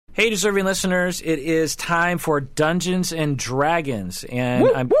Hey, deserving listeners, it is time for Dungeons and Dragons.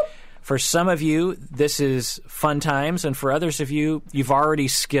 And for some of you, this is fun times. And for others of you, you've already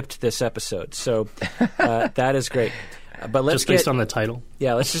skipped this episode. So that is great. But let's just based on the title.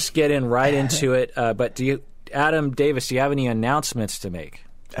 Yeah, let's just get right into it. But Adam Davis, do you have any announcements to make?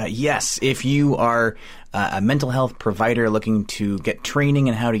 Yes. If you are a mental health provider looking to get training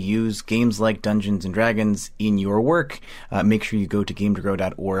in how to use games like Dungeons & Dragons in your work, make sure you go to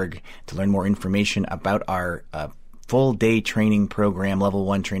game2grow.org to learn more information about our full-day training program, Level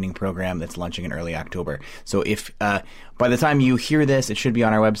 1 training program that's launching in early October. So if by the time you hear this, it should be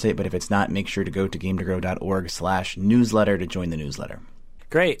on our website, but if it's not, make sure to go to game2grow.org/newsletter to join the newsletter.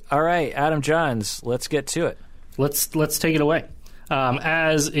 Great. All right, Adam Johns, let's get to it. Let's take it away.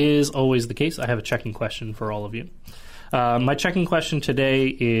 As is always the case, I have a checking question for all of you. My checking question today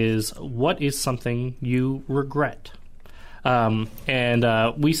is, what is something you regret?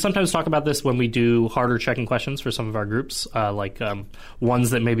 We sometimes talk about this when we do harder checking questions for some of our groups, like ones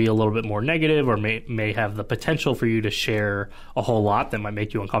that may be a little bit more negative or may have the potential for you to share a whole lot that might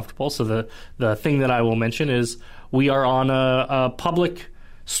make you uncomfortable. So the thing that I will mention is we are on a public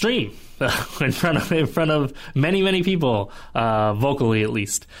stream in front of many people, vocally at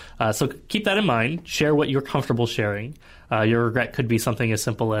least. So keep that in mind. Share what you're comfortable sharing. Your regret could be something as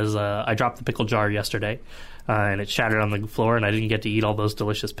simple as I dropped the pickle jar yesterday and it shattered on the floor and I didn't get to eat all those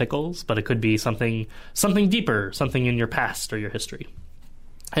delicious pickles. But it could be something deeper, something in your past or your history.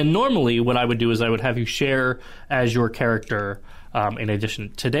 And normally what I would do is I would have you share as your character. In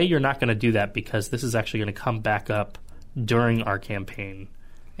addition, today you're not going to do that because this is actually going to come back up during our campaign.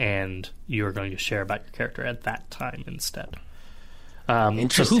 And you're going to share about your character at that time instead.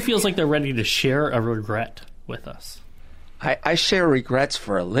 So who feels like they're ready to share a regret with us? I share regrets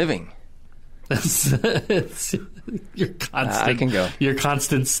for a living. Your constant, I can go. Your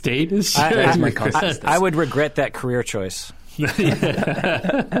constant state is sharing regrets. I would regret that career choice.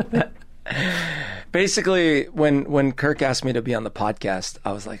 Basically, when Kirk asked me to be on the podcast,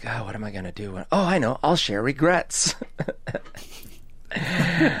 I was like, what am I going to do? Oh, I know. I'll share regrets.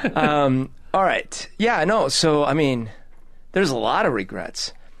 All right. Yeah, no. So, I mean, there's a lot of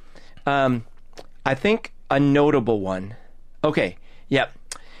regrets. I think a notable one. Okay. Yep.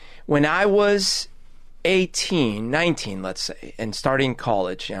 When I was 18, 19, let's say, and starting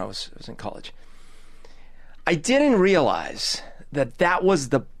college, I was in college, I didn't realize that was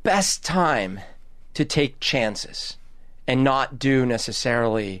the best time to take chances and not do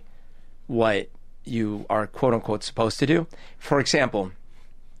necessarily what you are quote unquote supposed to do. For example,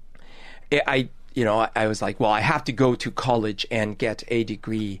 I was like, well, I have to go to college and get a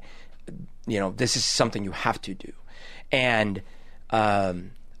degree. This is something you have to do. And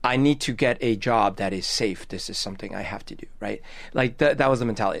I need to get a job that is safe. This is something I have to do, right? Like that was the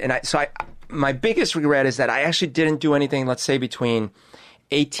mentality. And my biggest regret is that I actually didn't do anything, let's say between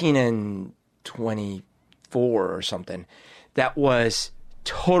 18 and 24 or something, that was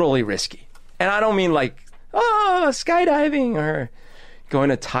totally risky. And I don't mean like, skydiving or going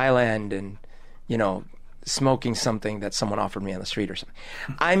to Thailand and, smoking something that someone offered me on the street or something.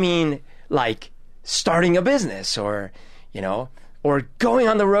 I mean like starting a business or going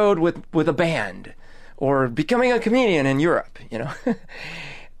on the road with a band or becoming a comedian in Europe,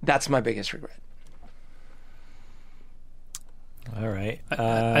 That's my biggest regret. All right.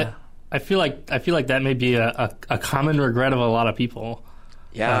 I feel like that may be a common regret of a lot of people.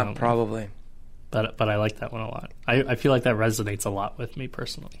 Yeah, probably. But I like that one a lot. I feel like that resonates a lot with me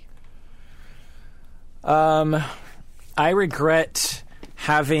personally. I regret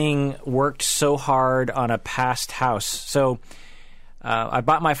having worked so hard on a past house. So I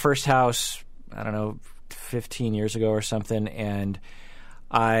bought my first house, 15 years ago or something, and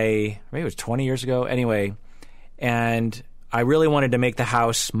maybe it was 20 years ago. Anyway, and I really wanted to make the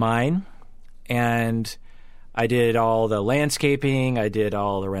house mine, and I did all the landscaping, I did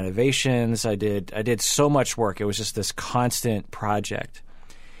all the renovations, I did so much work. It was just this constant project.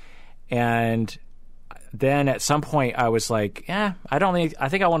 And then at some point I was like, I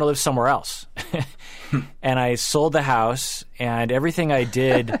think I want to live somewhere else. And I sold the house, and everything I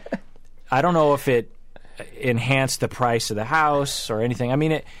did, I don't know if it enhanced the price of the house or anything. I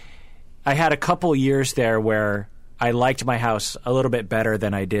mean, I had a couple years there where I liked my house a little bit better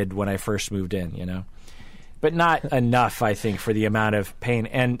than I did when I first moved in, But not enough, I think, for the amount of pain.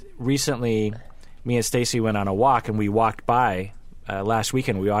 And recently, me and Stacy went on a walk, and we walked by, last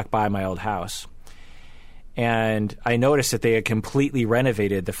weekend, we walked by my old house. And I noticed that they had completely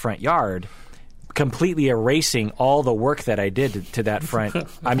renovated the front yard, completely erasing all the work that I did to that front.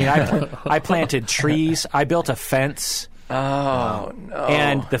 I mean, I planted trees. I built a fence. Oh, no.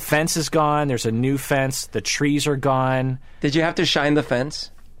 And the fence is gone. There's a new fence. The trees are gone. Did you have to shine the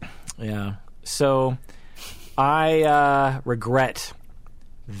fence? Yeah. So I regret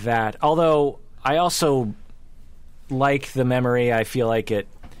that. Although I also like the memory. I feel like it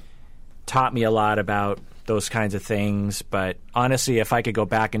taught me a lot about those kinds of things. But honestly, if I could go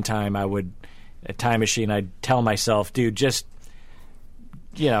back in time, I would, a time machine, I'd tell myself, dude, just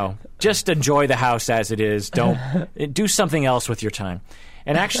enjoy the house as it is. Don't do something else with your time.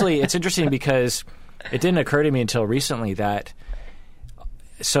 And actually, it's interesting because it didn't occur to me until recently that,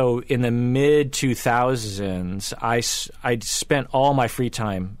 so in the mid-2000s, I spent all my free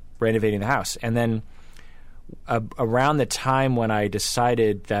time renovating the house. And then around the time when I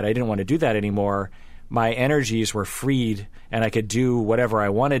decided that I didn't want to do that anymore, my energies were freed and I could do whatever I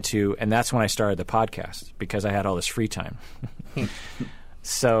wanted to. And that's when I started the podcast because I had all this free time.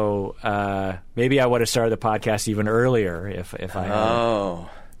 So maybe I would have started the podcast even earlier if I had. Oh.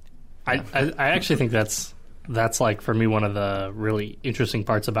 I actually think that's like, for me, one of the really interesting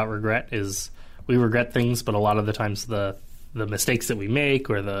parts about regret is we regret things, but a lot of the times the mistakes that we make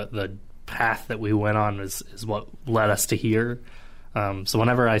or the path that we went on is what led us to here. So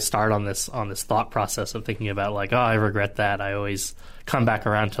whenever I start on this thought process of thinking about like, oh, I regret that, I always come back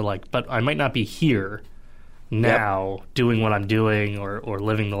around to like, but I might not be here now doing what I'm doing or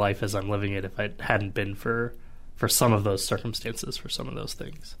living the life as I'm living it if it hadn't been for some of those circumstances, for some of those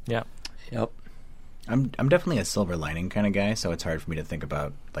things. Yeah. Yep. I'm definitely a silver lining kind of guy, so it's hard for me to think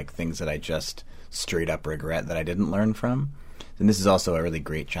about like things that I just straight up regret that I didn't learn from. And this is also a really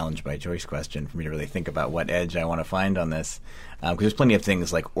great challenge by choice question for me to really think about what edge I want to find on this. Because there's plenty of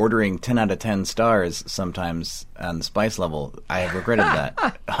things like ordering 10 out of 10 stars sometimes on the spice level. I have regretted that.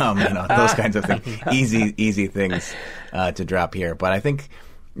 Those kinds of things. Easy things to drop here. But I think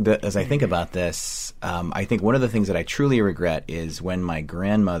as I think about this, I think one of the things that I truly regret is when my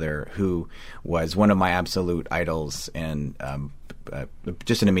grandmother, who was one of my absolute idols and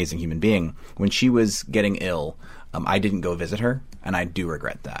just an amazing human being, when she was getting ill, I didn't go visit her, and I do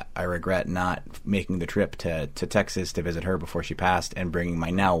regret that. I regret not making the trip to Texas to visit her before she passed and bringing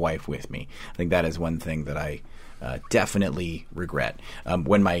my now wife with me. I think that is one thing that I definitely regret.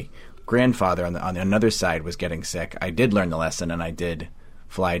 When my grandfather on another side was getting sick, I did learn the lesson, and I did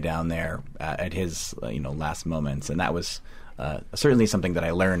fly down there at his last moments, and that was certainly something that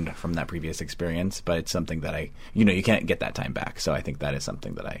I learned from that previous experience. But it's something that you can't get that time back. So I think that is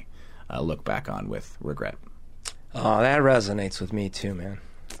something that I look back on with regret. Oh, that resonates with me too, man.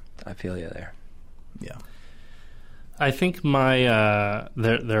 I feel you there. Yeah. I think my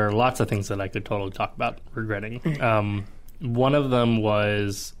there are lots of things that I could totally talk about regretting. One of them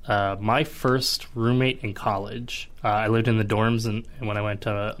was my first roommate in college. I lived in the dorms and when I went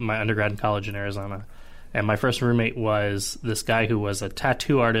to my undergrad in college in Arizona. And my first roommate was this guy who was a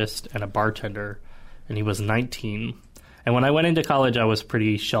tattoo artist and a bartender, and he was 19. And when I went into college, I was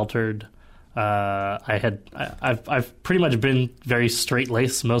pretty sheltered. I've pretty much been very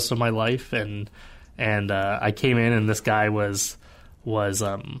straight-laced most of my life, and I came in and this guy was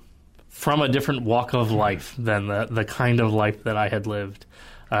from a different walk of life than the kind of life that I had lived,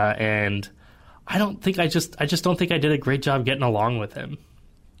 and I just don't think I did a great job getting along with him,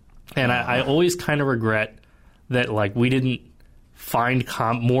 and I always kind of regret that like we didn't find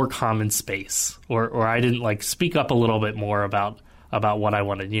more common space, or I didn't like speak up a little bit more about what I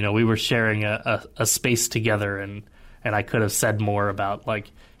wanted. We were sharing a space together, and I could have said more about,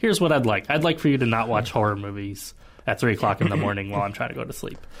 like, here's what I'd like. I'd like for you to not watch horror movies at 3 o'clock in the morning while I'm trying to go to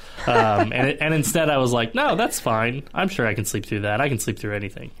sleep. And instead I was like, no, that's fine. I'm sure I can sleep through that. I can sleep through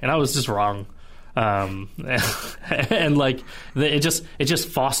anything. And I was just wrong. And like, it just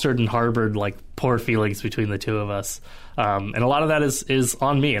fostered and harbored, like, poor feelings between the two of us. And a lot of that is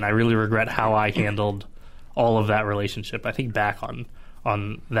on me, and I really regret how I handled all of that relationship. I think back on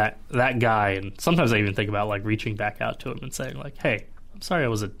that guy, and sometimes I even think about like reaching back out to him and saying like, "Hey, I'm sorry, I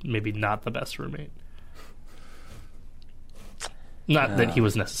was maybe not the best roommate." Not that he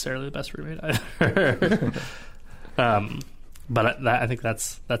was necessarily the best roommate either. But I think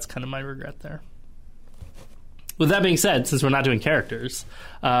that's kind of my regret there. With that being said, since we're not doing characters,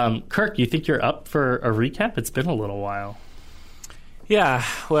 Kirk, you think you're up for a recap? It's been a little while. Yeah,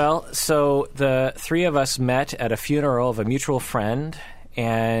 well, so the three of us met at a funeral of a mutual friend,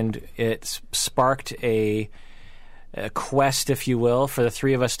 and it sparked a quest, if you will, for the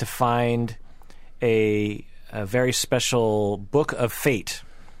three of us to find a very special book of fate,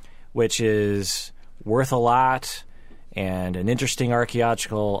 which is worth a lot and an interesting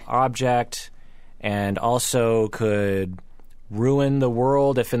archaeological object, and also could ruin the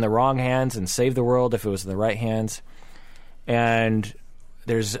world if in the wrong hands and save the world if it was in the right hands. and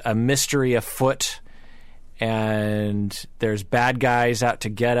there's a mystery afoot, and there's bad guys out to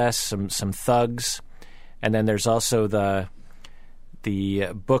get us, some thugs, and then there's also the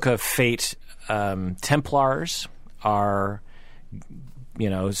Book of Fate Templars are,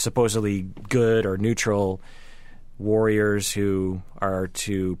 supposedly good or neutral warriors who are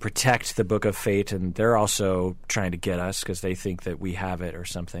to protect the Book of Fate, and they're also trying to get us because they think that we have it or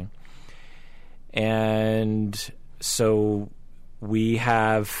something. And so we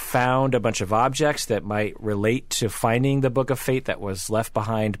have found a bunch of objects that might relate to finding the Book of Fate that was left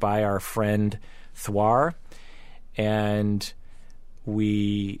behind by our friend Thwar. And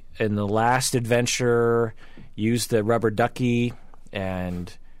we, in the last adventure, used the rubber ducky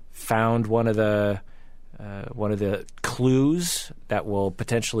and found one of the clues that will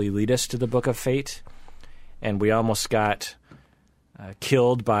potentially lead us to the Book of Fate. And we almost got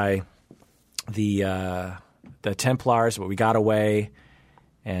killed by the Templars, but we got away,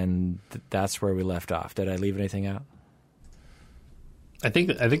 and that's where we left off. Did I leave anything out? I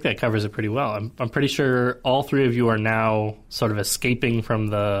think that covers it pretty well. I'm pretty sure all three of you are now sort of escaping from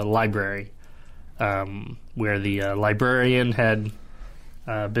the library, where the librarian had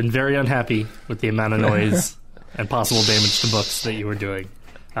been very unhappy with the amount of noise and possible damage to books that you were doing.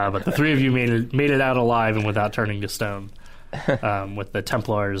 But the three of you made it out alive and without turning to stone, with the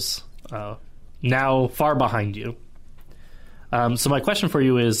Templars now far behind you. So my question for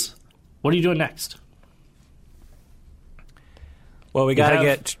you is, what are you doing next? Well, we got to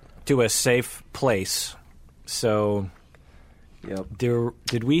get to a safe place. So, Yep.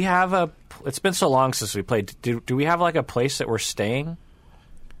 did we have a? It's been so long since we played. Do we have like a place that we're staying?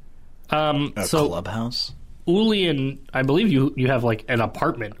 A clubhouse? Ulian, I believe you have like an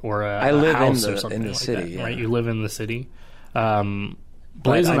apartment or a live house in or something the like city, that, yeah. right? You live in the city.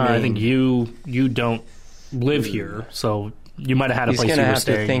 Blaze and I think you don't live here, so you might have had a place you were staying. He's going to have to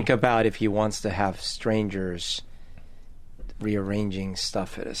staying. think about if he wants to have strangers rearranging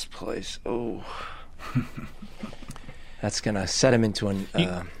stuff at his place. Oh. That's going to set him into an...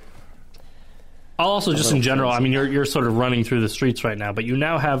 I'll also just in general, crazy. I mean, you're sort of running through the streets right now, but you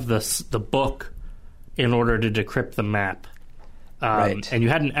now have the book in order to decrypt the map. Right. And you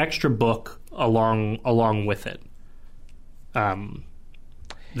had an extra book along with it.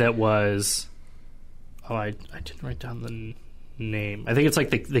 That was... Oh, I didn't write down the name. I think it's like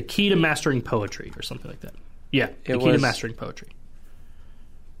the Key to Mastering Poetry or something like that. Yeah, the Key to Mastering Poetry.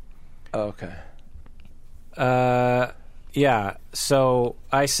 Okay. Yeah. So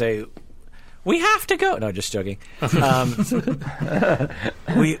I say, we have to go. No, just joking.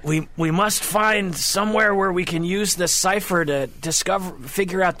 We must find somewhere where we can use the cipher to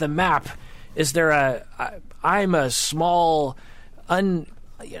figure out the map. Is there I'm a small,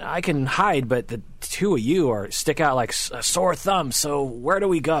 I can hide, but the two of you stick out like a sore thumb. So where do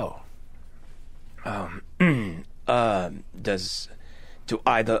we go? Do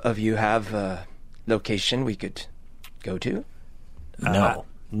either of you have a location we could go to? No.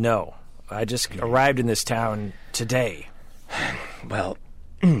 I just arrived in this town today. Well,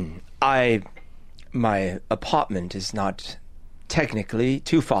 my apartment is not technically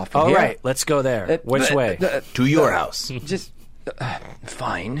too far from here. All right, let's go there. Which way? To your house. Just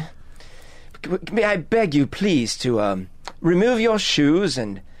fine. May I beg you, please, to remove your shoes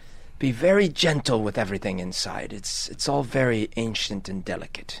and be very gentle with everything inside. It's all very ancient and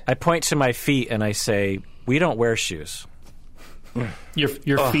delicate. I point to my feet and I say, we don't wear shoes. Your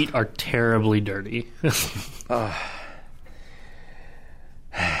feet are terribly dirty.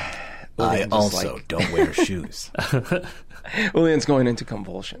 I also don't wear shoes. Ulian's going into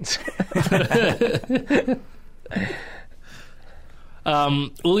convulsions.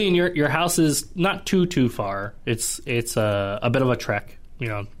 Ulian, your house is not too far. It's a bit of a trek,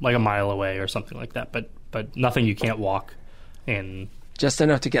 like a mile away or something like that. But nothing you can't walk, and just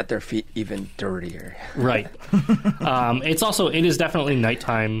enough to get their feet even dirtier. Right. It is definitely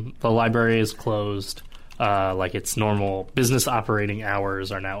nighttime. The library is closed. Like its normal business operating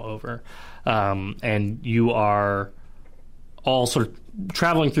hours are now over, and you are all sort of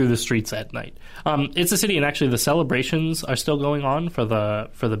traveling through the streets at night. It's a city, and actually the celebrations are still going on for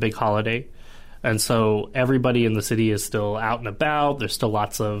the big holiday, and so everybody in the city is still out and about. There's still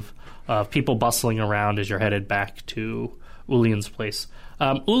lots of people bustling around as you're headed back to Ulian's place.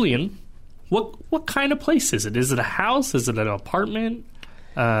 Ulian, what kind of place is it? Is it a house? Is it an apartment?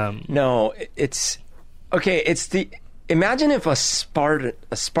 No, it's okay. It's imagine if a Spartan,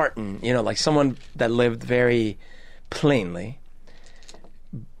 like someone that lived very plainly,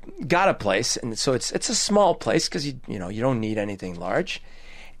 got a place, and so it's a small place because you don't need anything large,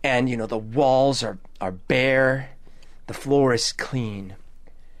 and the walls are bare, the floor is clean.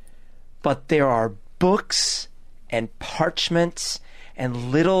 But there are books and parchments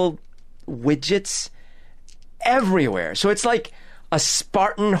and little widgets everywhere. So it's like a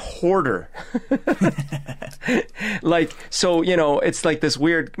Spartan hoarder. Like, so, you know, it's like this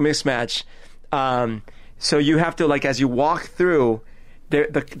weird mismatch. So you have to, like, as you walk through,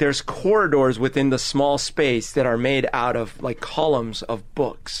 there's corridors within the small space that are made out of, like, columns of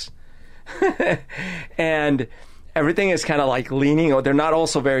books. And everything is kind of like leaning. They're not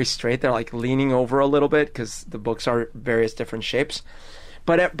also very straight. They're like leaning over a little bit because the books are various different shapes.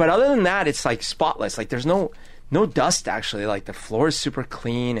 But other than that, it's like spotless. Like there's no dust actually. Like the floor is super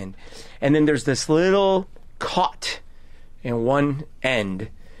clean, and then there's this little cot in one end,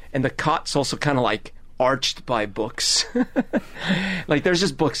 and the cot's also kind of like arched by books. Like there's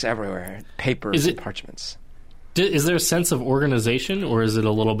just books everywhere, papers and parchments. Is there a sense of organization, or is it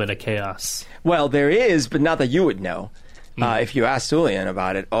a little bit of chaos? Well, there is, but not that you would know. If you ask Julian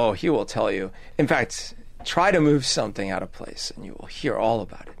about it, he will tell you. In fact, try to move something out of place, and you will hear all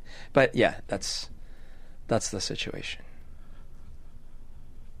about it. But yeah, that's the situation.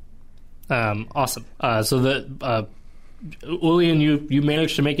 Awesome. So Julian, you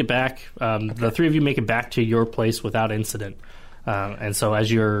managed to make it back. The three of you make it back to your place without incident. And so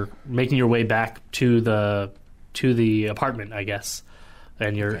as you're making your way back to the apartment, I guess,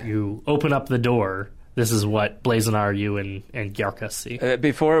 and you open up the door, this is what Blazonnar, you and Gyarka see.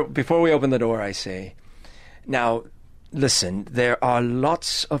 Before we open the door, I say, now, listen, there are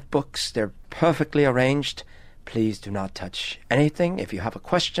lots of books. They're perfectly arranged. Please do not touch anything. If you have a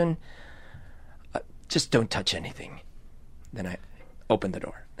question, just don't touch anything. Then I open the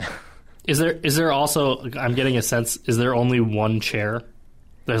door. Is there also, I'm getting a sense, is there only one chair?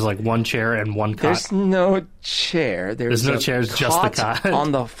 There's like one chair and one cot. There's no chair. There's no chair, it's just the cot.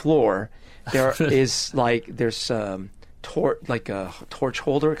 On the floor, there is there's like a torch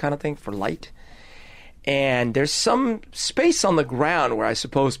holder kind of thing for light. And there's some space on the ground where I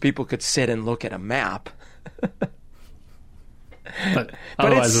suppose people could sit and look at a map. But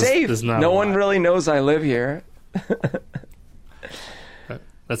it's safe. No one really knows I live here.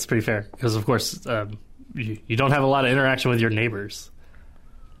 That's pretty fair, because of course you don't have a lot of interaction with your neighbors.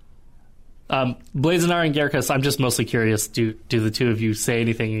 Blazonnar and Gyarka, I'm just mostly curious, do the two of you say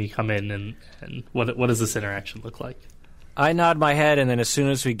anything when you come in, and what does this interaction look like? I nod my head, and then as soon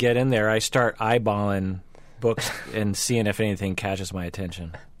as we get in there, I start eyeballing books and seeing if anything catches my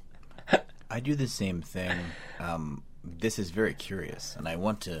attention. I do the same thing. This is very curious, and I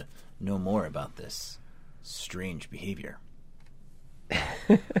want to know more about this strange behavior. All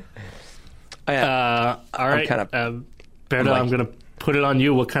right. Berta, I'm going to put it on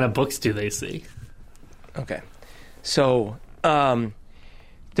you. What kind of books do they see? Okay. So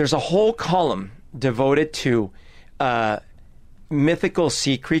there's a whole column devoted to mythical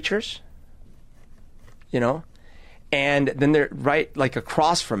sea creatures, you know? And then there, right, like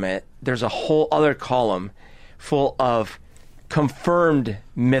across from it, there's a whole other column full of confirmed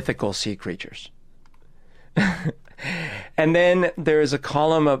mythical sea creatures. And then there's a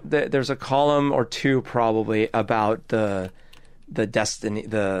column or two probably about the destiny,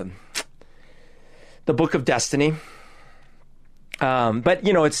 the Book of Destiny. But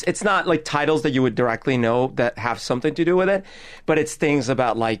you know, it's not like titles that you would directly know that have something to do with it, but it's things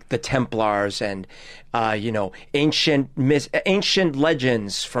about like the Templars and you know, ancient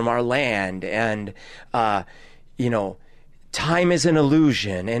legends from our land, and you know, time is an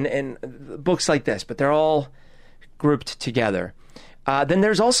illusion, and books like this, but they're all grouped together. Then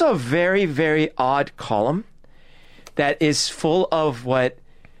there's also a very, very odd column that is full of what,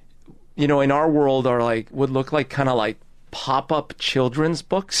 you know, in our world are like, would look like kind of like pop-up children's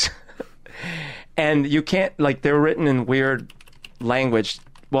books. And you can't, like, they're written in weird language.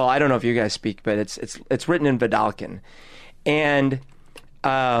 Well, I don't know if you guys speak, but it's written in Vedalken. And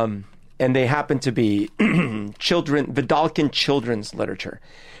they happen to be Vedalken children's literature.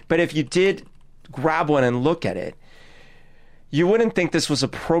 But if you did grab one and look at it, you wouldn't think this was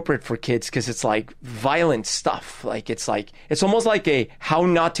appropriate for kids because it's like violent stuff. Like it's almost like a how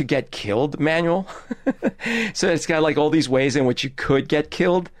not to get killed manual. So it's got like all these ways in which you could get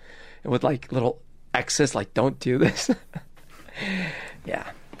killed with like little X's, like don't do this.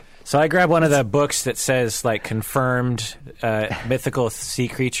 Yeah. So I grab one of the books that says like confirmed mythical sea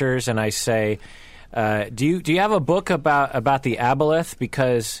creatures, and I say, do you have a book about the aboleth?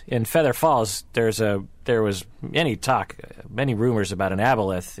 Because in Feather Falls there was many rumors about an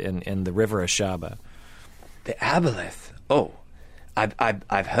aboleth in the river Ashaba. The aboleth? Oh,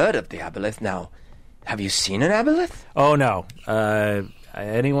 I've heard of the aboleth. Now, have you seen an aboleth? Oh no.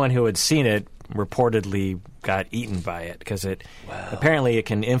 Anyone who had seen it reportedly got eaten by it because apparently it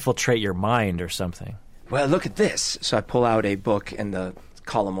can infiltrate your mind or something. Well, look at this. So I pull out a book, and the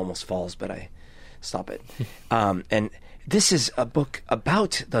column almost falls, but I stop it. And this is a book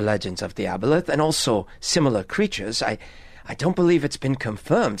about the legends of the aboleth and also similar creatures. I don't believe it's been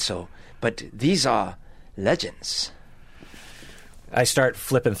confirmed, but these are legends. I start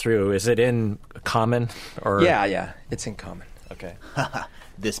flipping through. Is it in common? Or Yeah, it's in common. Okay.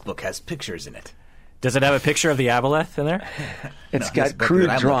 This book has pictures in it. Does it have a picture of the aboleth in there? It's No, this got book that crude I'm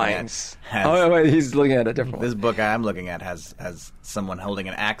looking drawings. at has- Oh, wait, he's looking at a different one. This book I'm looking at has someone holding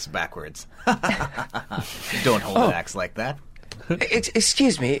an axe backwards. Don't hold an axe like that.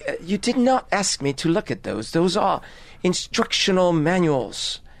 Excuse me, you did not ask me to look at those. Those are instructional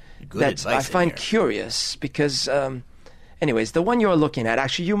manuals Good that advice I in find here. curious because, anyways, the one you're looking at,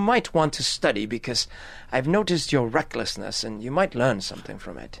 actually, you might want to study because I've noticed your recklessness and you might learn something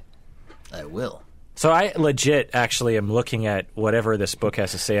from it. I will. So I legit actually am looking at whatever this book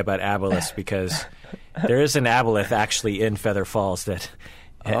has to say about aboleths because there is an aboleth actually in Feather Falls that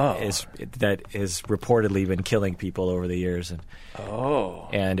is reportedly been killing people over the years,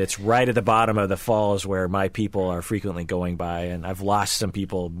 and it's right at the bottom of the falls where my people are frequently going by, and I've lost some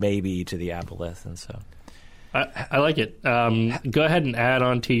people maybe to the aboleth, and so I like it. Go ahead and add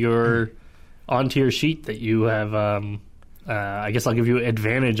onto your sheet that you have. I guess I'll give you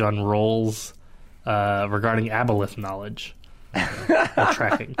advantage on rolls regarding aboleth knowledge or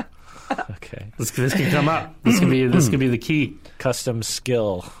tracking. okay. This can come up. This can be the key. Custom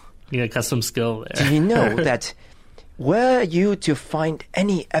skill. Yeah, custom skill there. Do you know that were you to find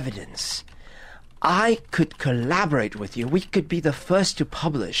any evidence, I could collaborate with you. We could be the first to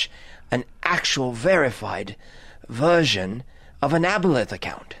publish an actual verified version of an aboleth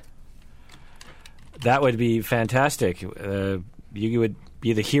account. That would be fantastic. You would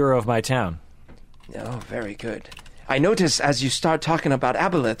be the hero of my town. Oh, very good. I notice as you start talking about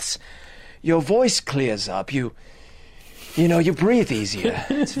aboleths, your voice clears up. You breathe easier.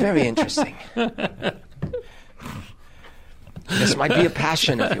 It's very interesting. This might be a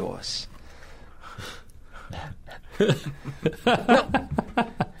passion of yours. No.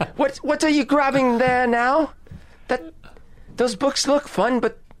 What are you grabbing there now? Those books look fun,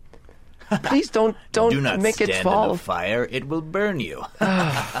 but please don't Do not make stand it fall. in the fire; it will burn you.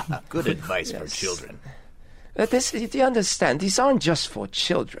 Good advice for children. You understand, these aren't just for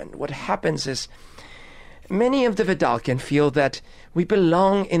children. What happens is many of the Vidalcan feel that we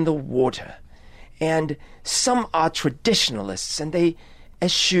belong in the water, and some are traditionalists, and they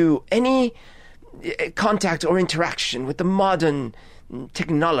eschew any contact or interaction with the modern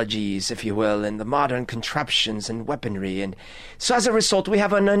technologies, if you will, and the modern contraptions and weaponry. And so as a result, we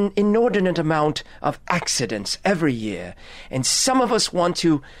have an inordinate amount of accidents every year. And some of us want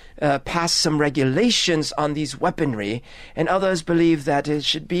to pass some regulations on these weaponry, and others believe that it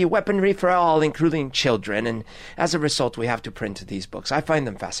should be weaponry for all, including children. And as a result, we have to print these books. I find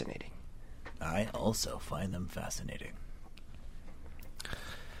them fascinating. I also find them fascinating.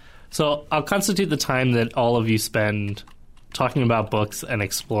 So I'll constitute the time that all of you spend talking about books and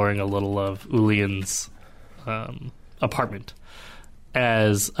exploring a little of Ulian's apartment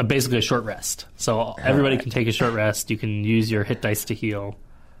as basically a short rest. So everybody can take a short rest. You can use your hit dice to heal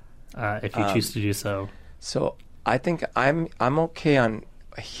if you choose to do so. So I think I'm okay on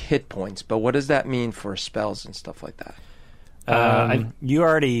hit points, but what does that mean for spells and stuff like that? You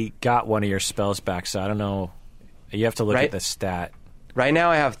already got one of your spells back, so I don't know. You have to look at the stat. Right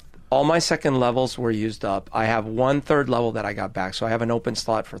now I have all my second levels were used up. I have 1 third level that I got back, so I have an open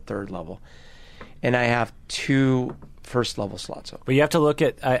slot for third level. And I have 2 first level slots open. But you have to look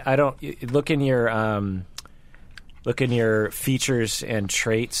at I don't look in your features and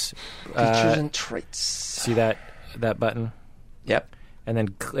traits. Features and traits. See that button? Yep. And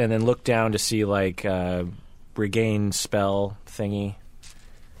then look down to see like regain spell thingy.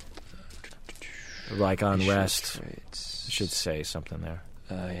 Like on rest. Traits. It should say something there.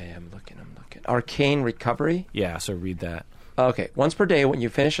 Yeah, I'm looking. Arcane recovery. Yeah, so read that. Okay. Once per day, when you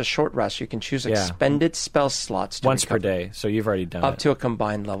finish a short rest, you can choose expended spell slots to Once per recover day. So you've already done up it. to a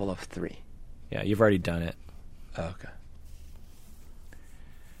combined level of 3. Yeah, you've already done it. Okay.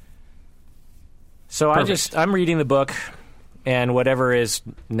 So Perfect. I'm reading the book, and whatever is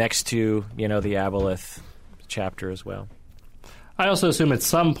next to the Aboleth chapter as well. I also assume at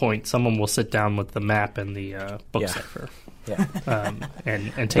some point someone will sit down with the map and the book cipher. Yeah.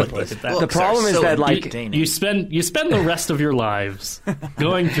 And take a look at that. The problem is that, like, You spend the rest of your lives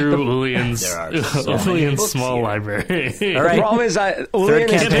going through Ulian's There are so many Ulian's books small here. library. All right. The problem is that Ulian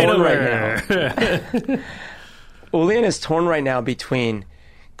is campaign torn right now. Ulian is torn right now between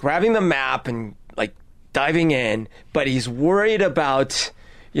grabbing the map and like diving in, but he's worried about,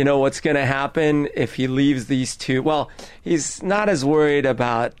 what's going to happen if he leaves these two. Well, he's not as worried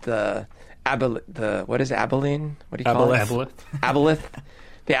about what is it, Abilene? What do you call it? Aboleth.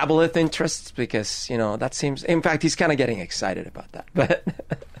 The Aboleth interests, because, that seems... In fact, he's kind of getting excited about that. But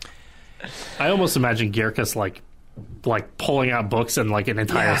I almost imagine Gierkus like pulling out books and like an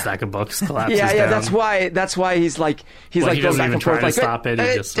entire stack of books collapses down. That's why he's like he going doesn't back even and try forth, to like, stop it.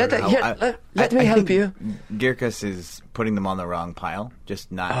 He just sort of, let me help you. Gierkus is putting them on the wrong pile,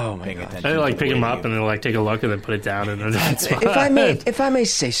 just not paying attention. They like pick them up and then like take a look and then put it down, and then that's fine. If I may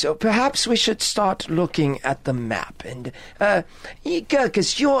say so, perhaps we should start looking at the map. And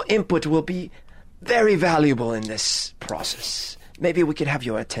Gierkus, your input will be very valuable in this process. Maybe we could have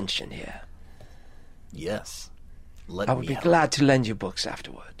your attention here. Yes. I would be glad to lend you books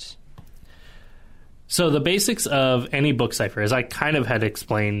afterwards. So the basics of any book cipher, as I kind of had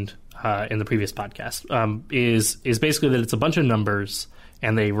explained in the previous podcast, is basically that it's a bunch of numbers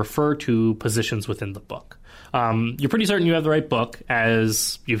and they refer to positions within the book. You're pretty certain you have the right book,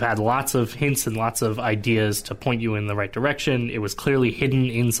 as you've had lots of hints and lots of ideas to point you in the right direction. It was clearly hidden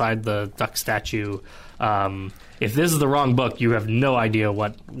inside the duck statue. If this is the wrong book, you have no idea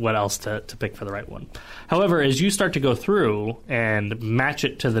what else to pick for the right one. However, as you start to go through and match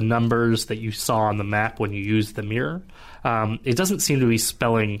it to the numbers that you saw on the map when you used the mirror, it doesn't seem to be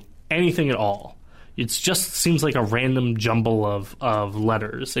spelling anything at all. It just seems like a random jumble of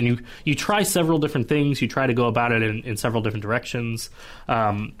letters. And you try several different things. You try to go about it in several different directions.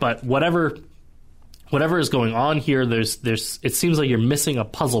 But whatever is going on here, it seems like you're missing a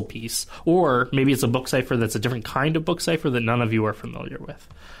puzzle piece, or maybe it's a book cipher that's a different kind of book cipher that none of you are familiar with.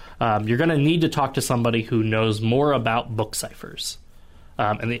 You're going to need to talk to somebody who knows more about book ciphers.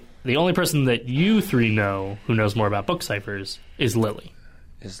 And the only person that you three know who knows more about book ciphers is Lily.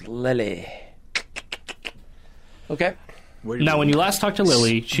 Okay. Now, when you last talked to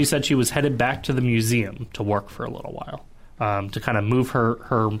Lily, she said she was headed back to the museum to work for a little while, to kind of move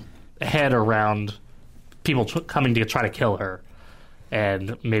her head around people coming to try to kill her,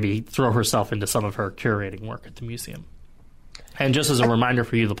 and maybe throw herself into some of her curating work at the museum. And just as a reminder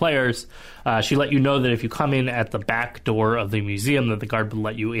for you, the players, she let you know that if you come in at the back door of the museum, that the guard would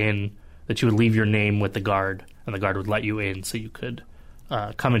let you in, that you would leave your name with the guard, and the guard would let you in, so you could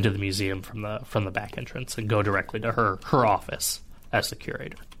come into the museum from the back entrance and go directly to her office as the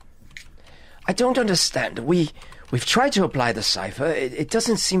curator. I don't understand. We've tried to apply the cipher. It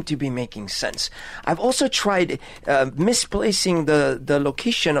doesn't seem to be making sense. I've also tried misplacing the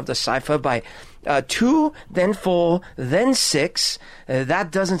location of the cipher by 2, then 4, then 6. That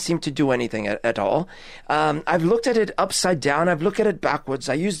doesn't seem to do anything at all. I've looked at it upside down. I've looked at it backwards.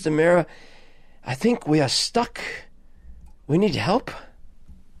 I used the mirror. I think we are stuck. We need help.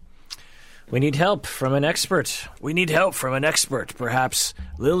 We need help from an expert. Perhaps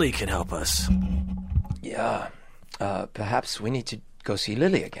Lily can help us. Yeah. Perhaps we need to go see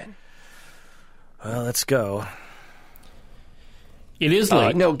Lily again. Well, let's go. It is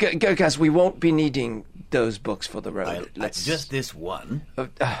late. No, guys, we won't be needing those books for the road. Just this one.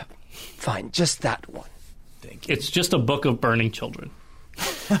 Fine, just that one. Thank you. It's just a book of burning children.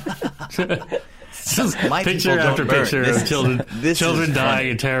 My picture after picture of children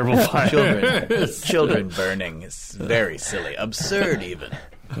dying in terrible fire. Children burning is very silly, absurd even.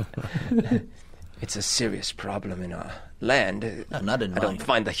 It's a serious problem in our land. Not in mine. I don't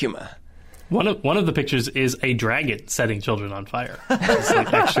find the humor. One of the pictures is a dragon setting children on fire. It's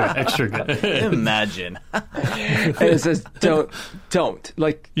like extra good. Imagine. And it says, don't.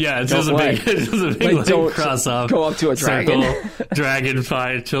 Like, yeah, it's just a big like, don't cross off. Go up to a dragon. Circle, dragon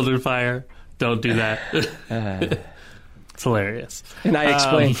fire, children fire. Don't do that. It's hilarious. And I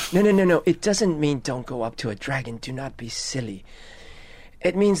explain, no. It doesn't mean don't go up to a dragon. Do not be silly.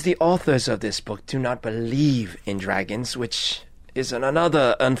 It means the authors of this book do not believe in dragons, which is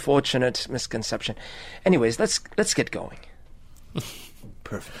another unfortunate misconception. Anyways, let's get going.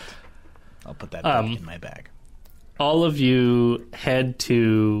 Perfect. I'll put that back in my bag. All of you head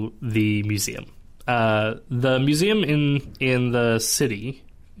to the museum. The museum in the city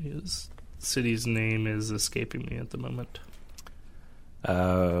city's name is escaping me at the moment.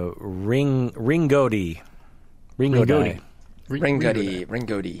 Ringoti. Ringoti.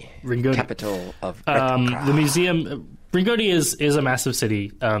 Capital of the museum. Ringoti is a massive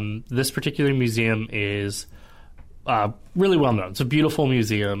city. This particular museum is really well known. It's a beautiful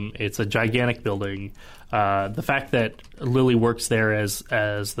museum. It's a gigantic building. The fact that Lily works there as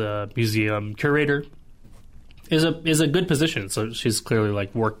the museum curator is a good position. So she's clearly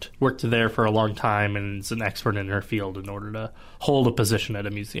like worked there for a long time and is an expert in her field in order to hold a position at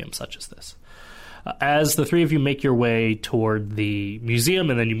a museum such as this. As the three of you make your way toward the museum,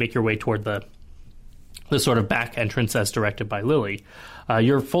 and then you make your way toward the sort of back entrance as directed by Lily,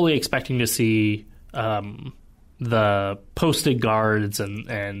 you're fully expecting to see the posted guards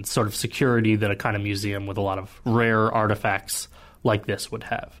and sort of security that a kind of museum with a lot of rare artifacts like this would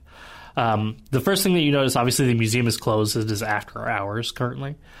have. The first thing that you notice, obviously the museum is closed. It is after hours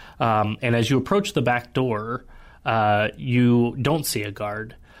currently. And as you approach the back door, you don't see a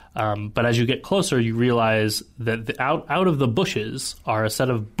guard. But as you get closer, you realize that out of the bushes are a set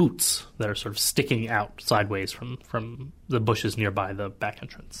of boots that are sort of sticking out sideways from the bushes nearby the back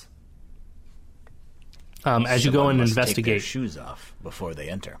entrance. As you go and investigate, take their shoes off before they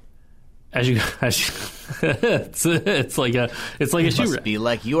enter. As you it's like a shoe Must rack. be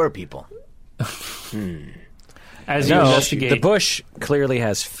like your people. As you No, investigate, the bush clearly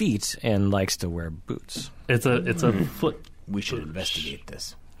has feet and likes to wear boots. it's a foot. We should investigate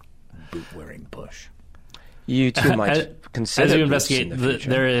this boot-wearing bush. You too might consider As you boots in investigate, the future.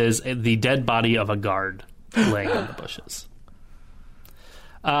 there is the dead body of a guard laying in the bushes.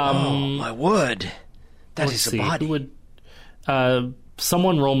 Oh my word! That Let's is see, a body. who would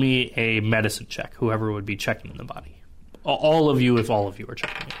someone roll me a medicine check? Whoever would be checking the body. All of you, if all of you are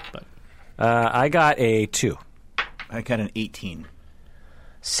checking it. But I got a 2. I got an 18.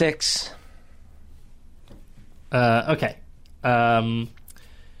 6. okay. I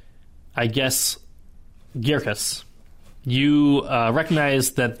guess Girkus, you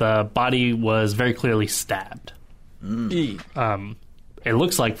recognize that the body was very clearly stabbed. It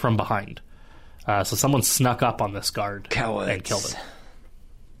looks like from behind. So someone snuck up on this guard Cowards. and killed him.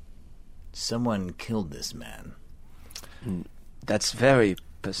 Someone killed this man. That's very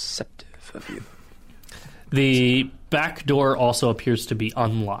perceptive of you. The back door also appears to be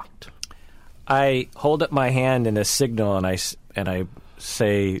unlocked. I hold up my hand in a signal, and I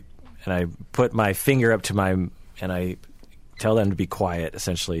say, and I put my finger up to and I tell them to be quiet,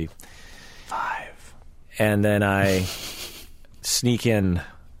 essentially. 5. And then I sneak in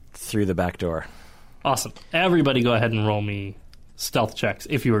through the back door. Awesome. Everybody go ahead and roll me stealth checks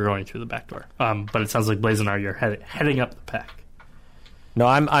if you were going through the back door. But it sounds like Blazenar, you're heading up the pack. No,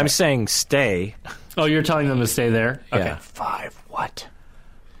 I'm saying stay. Oh, you're telling them to stay there? Okay. Yeah. 5 what?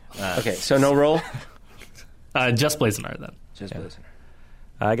 Okay, so no roll. Just Blazenar then. Just listen.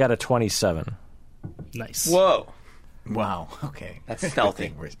 I got a 27. Nice. Whoa! Wow, okay. That's stealthy.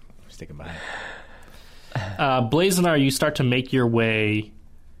 Good thing we're sticking by. Blazenar, you start to make your way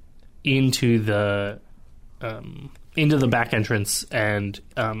into the back entrance, and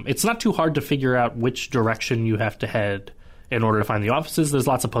it's not too hard to figure out which direction you have to head in order to find the offices. There's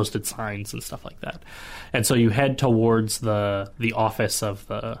lots of posted signs and stuff like that, and so you head towards the office of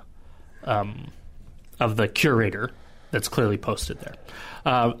the curator that's clearly posted there.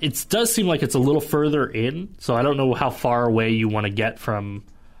 It does seem like it's a little further in, so I don't know how far away you want to get from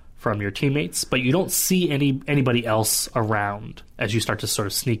your teammates, but you don't see anybody else around as you start to sort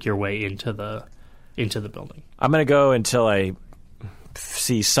of sneak your way into the building. I'm going to go until I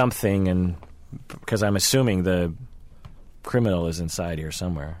see something, and because I'm assuming the criminal is inside here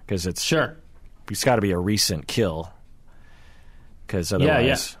somewhere, because it's got to be a recent kill, because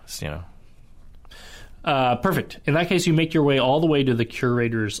otherwise, Perfect. In that case, you make your way all the way to the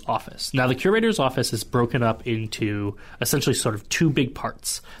curator's office. Now, the curator's office is broken up into essentially sort of two big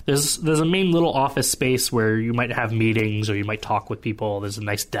parts. There's a main little office space where you might have meetings or you might talk with people. There's a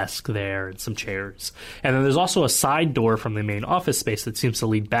nice desk there and some chairs. And then there's also a side door from the main office space that seems to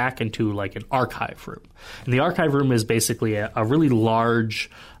lead back into like an archive room. And the archive room is basically a really large,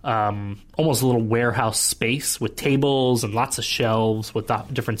 almost a little warehouse space with tables and lots of shelves with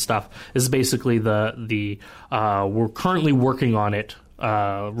different stuff. This is basically the we're currently working on it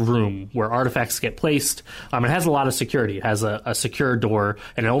room where artifacts get placed. It has a lot of security. It has a secure door,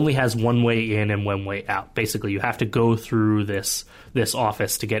 and it only has one way in and one way out. Basically, you have to go through this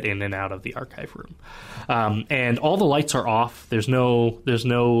office to get in and out of the archive room. And all the lights are off. There's no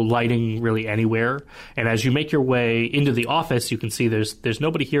lighting really anywhere. And as you make your way into the office, you can see there's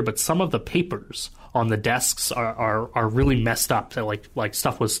nobody here, but some of the papers on the desks are really messed up. So like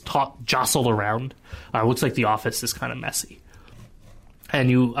stuff was jostled around. Looks like the office is kind of messy. And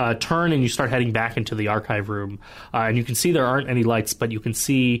you turn and you start heading back into the archive room, and you can see there aren't any lights, but you can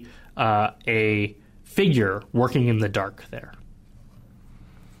see a figure working in the dark there.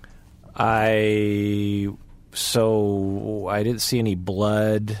 I didn't see any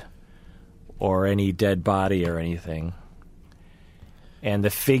blood or any dead body or anything. And the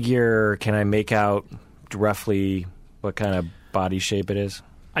figure, can I make out roughly what kind of body shape it is?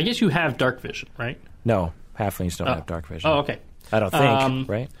 I guess you have dark vision, right? No, halflings don't have dark vision. Oh, okay. I don't think,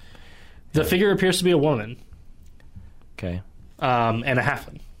 right? The figure appears to be a woman, Okay. and a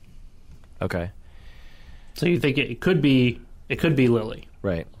halfling. Okay. So you think it could be Lily,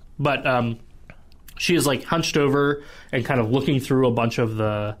 Right. but she is like hunched over and kind of looking through a bunch of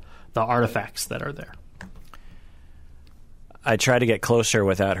the artifacts that are there. I try to get closer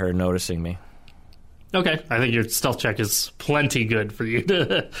without her noticing me. Okay, I think your stealth check is plenty good for you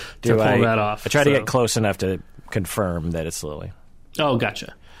to Do pull I, that off. I try to so. get close enough to confirm that it's Lily. Oh,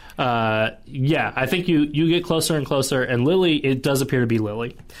 gotcha. Yeah, I think you get closer and closer, and Lily, it does appear to be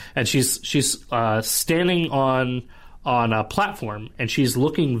Lily, and she's standing on a platform, and she's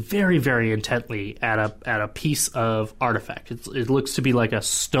looking very, very intently at a piece of artifact. It looks to be like a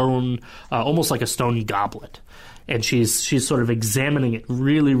stone, almost like a stone goblet, and she's sort of examining it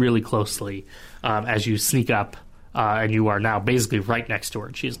really, really closely as you sneak up, and you are now basically right next to her,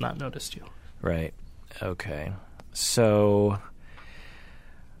 and she has not noticed you. Right. Okay. So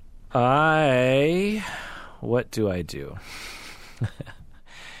what do I do?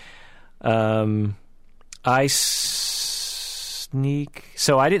 I sneak.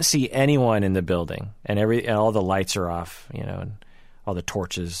 So I didn't see anyone in the building, and all the lights are off, and all the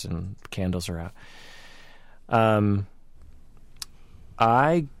torches and candles are out.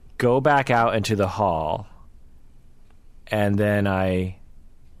 I go back out into the hall, and then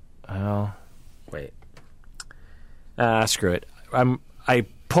wait. Screw it. I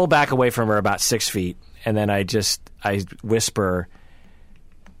pull back away from her about 6 feet, and then I whisper,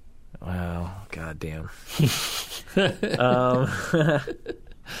 "Well, goddamn."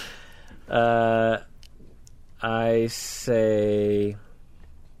 I say,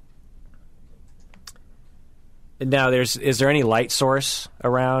 now is there any light source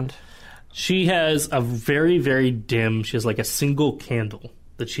around? She has a very, very dim, she has like a single candle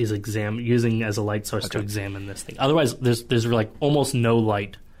that she's using as a light source to examine this thing. Otherwise, there's like almost no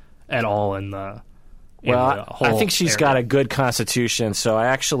light at all in the whole I think she's area. got a good constitution, so I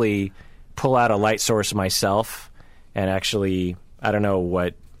actually pull out a light source myself, and actually, I don't know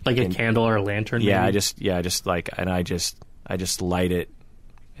what, like a candle or a lantern. Yeah, maybe? I just light it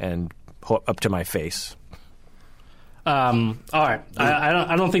and up to my face. All right.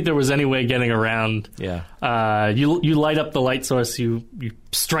 I don't think there was any way getting around. Yeah. You light up the light source. You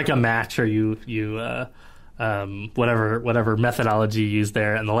strike a match, or you whatever methodology you use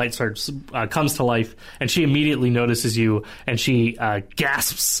there, and the light source comes to life. And she immediately notices you, and she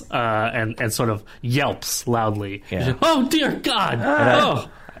gasps and sort of yelps loudly. Yeah. She, "Oh dear God! I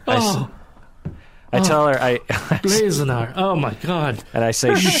tell her Blazenar! Oh my God!" and I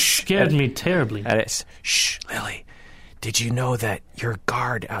say, "Shh!" Scared me terribly. And it's, "Shh, Lily. Did you know that your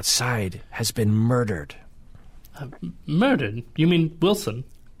guard outside has been murdered?" Murdered? You mean Wilson?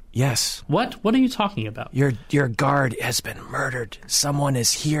 Yes. What? What are you talking about? Your guard has been murdered. Someone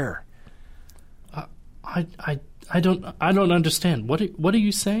is here. I don't understand. What are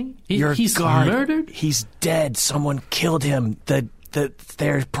you saying? He's guard, murdered? He's dead. Someone killed him.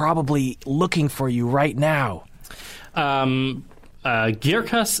 They're probably looking for you right now.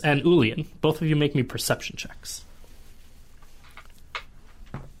 Girkas and Ulian, both of you make me perception checks.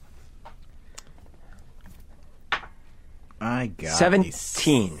 I got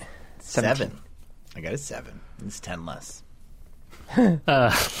 17. 7. I got a 7. It's 10 less.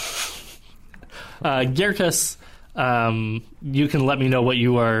 Girkas, you can let me know what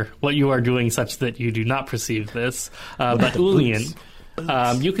you are doing such that you do not perceive this. But Ulian,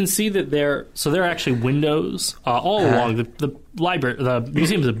 you can see that there are actually windows all along the library. The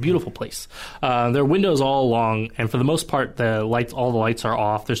museum is a beautiful place. There are windows all along, and for the most part, all the lights are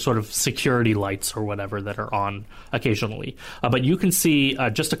off. There's sort of security lights or whatever that are on occasionally. But you can see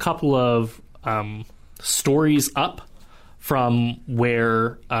just a couple of stories up from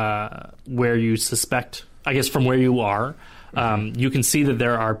where you suspect, I guess, from where you are. You can see that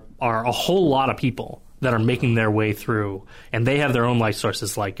there are a whole lot of people that are making their way through, and they have their own light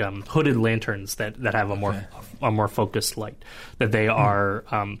sources, like hooded lanterns that have a more focused light. That they are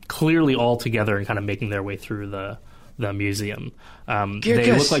clearly all together and kind of making their way through the museum.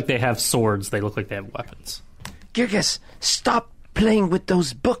 They look like they have swords. They look like they have weapons. Girgas, stop playing with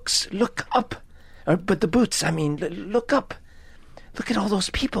those books. Look up. But the boots, I mean, look up. Look at all those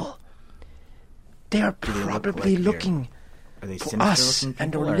people. They are probably looking Are they for us sinister-looking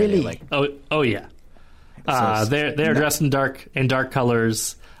and people, or are they, Lily. like, Oh yeah. They're dressed in dark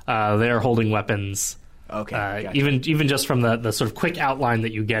colors. They're holding weapons. Okay, gotcha. Even just from the sort of quick outline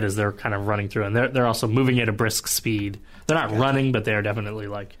that you get as they're kind of running through, and they're also moving at a brisk speed. They're not running, but they're definitely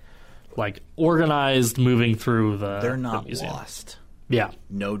like organized, moving through the. They're not the museum. lost. Yeah.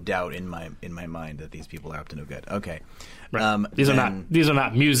 No doubt in my mind that these people are up to no good. Okay. Right. These are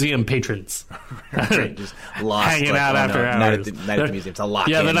not museum patrons. Right, just lost, hanging out after hours. Night at the museum. It's a lock.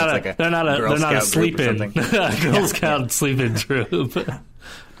 Yeah, they're not a sleep-in Girl Scout sleep-in troop.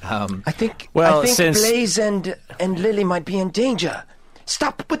 I think since Blaze and Lily might be in danger.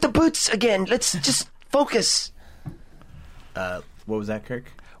 Stop with the boots again. Let's just focus. What was that, Kirk?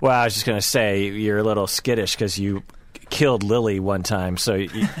 Well, I was just going to say you're a little skittish because you killed Lily one time, so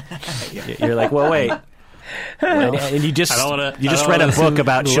you're like, well, wait. And you just read a book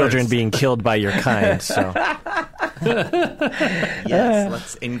about children being killed by your kind. So yes,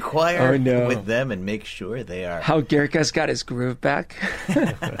 let's inquire with them and make sure they are. How Gerka's got his groove back.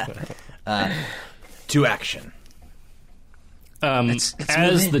 To action. Let's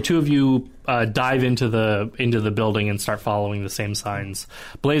as the two of you dive into the building and start following the same signs,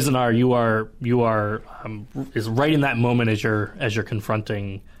 Blazenar, you are is right in that moment as you're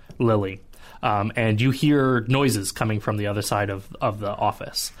confronting Lily, and you hear noises coming from the other side of the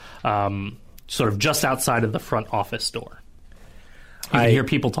office, sort of just outside of the front office door. You can hear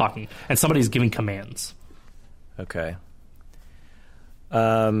people talking, and somebody's giving commands. Okay.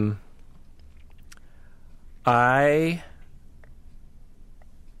 I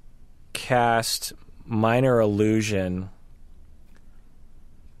cast minor illusion.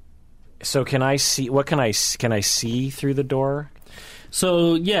 So can I see? What can I see through the door?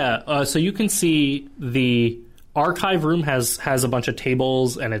 So yeah, so you can see the archive room has a bunch of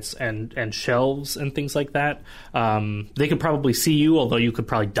tables and shelves and things like that. They could probably see you, although you could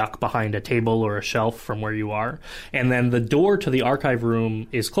probably duck behind a table or a shelf from where you are. And then the door to the archive room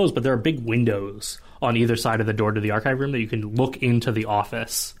is closed, but there are big windows on either side of the door to the archive room that you can look into the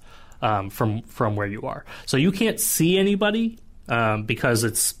office from where you are. So you can't see anybody because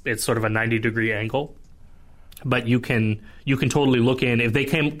it's sort of a 90-degree angle. But you can totally look in. If they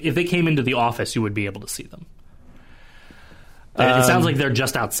came into the office, you would be able to see them. It sounds like they're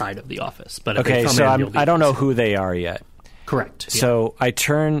just outside of the office. But if okay, they come so in, I don't know who they are yet. Correct. Yeah. So I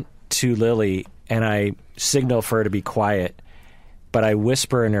turn to Lily and I signal for her to be quiet, but I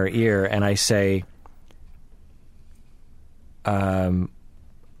whisper in her ear and I say,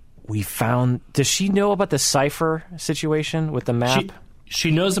 "We found." Does she know about the cipher situation with the map? She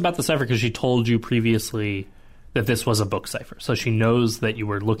knows about the cipher because she told you previously that this was a book cipher. So she knows that you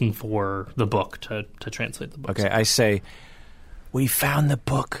were looking for the book to translate the book. Okay, I say, "We found the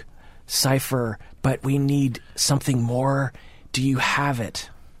book cipher, but we need something more. Do you have it?"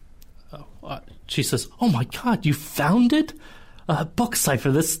 She says, "Oh my God, you found it? Book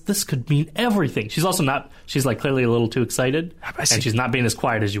cipher. This could mean everything." She's also not. She's like clearly a little too excited, and she's not being as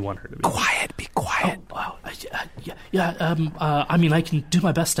quiet as you want her to be. Be quiet. I mean, I can do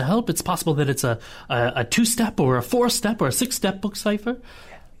my best to help. It's possible that it's a 2-step or a 4-step or a 6-step book cipher.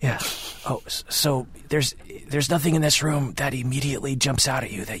 Yeah. Oh, so there's nothing in this room that immediately jumps out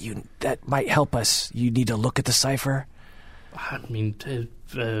at you that might help us. You need to look at the cipher. I mean,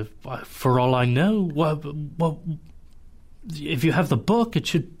 for all I know, well, if you have the book, it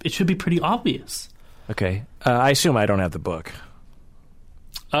should be pretty obvious. Okay. I assume I don't have the book.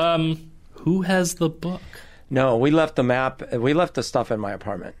 Who has the book? No, we left the map. We left the stuff in my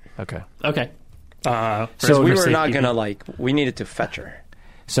apartment. Okay. Okay. So we were not gonna we needed to fetch her.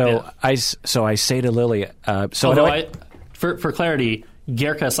 So yeah. I say to Lily. For clarity,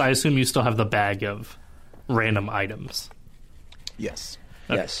 Gerkas, I assume you still have the bag of random items. Yes.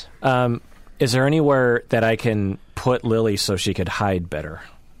 Okay. Yes. Is there anywhere that I can put Lily so she could hide better?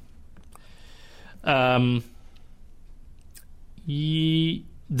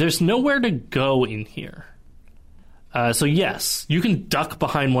 There's nowhere to go in here. So yes, you can duck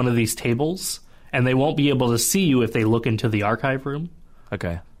behind one of these tables, and they won't be able to see you if they look into the archive room.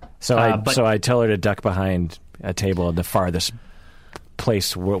 Okay. So I tell her to duck behind a table at the farthest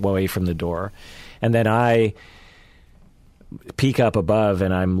place away from the door, and then I peek up above,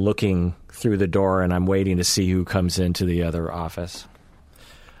 and I'm looking through the door, and I'm waiting to see who comes into the other office.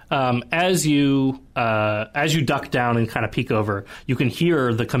 As you duck down and kind of peek over, you can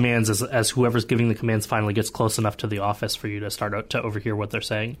hear the commands as whoever's giving the commands finally gets close enough to the office for you to start to overhear what they're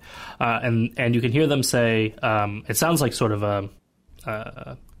saying, and you can hear them say, it sounds like sort of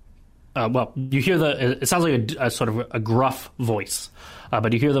you hear it sounds like a sort of a gruff voice,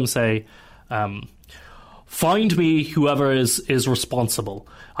 but you hear them say, "Find me whoever is responsible.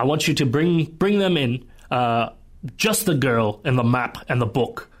 I want you to bring them in. Just the girl and the map and the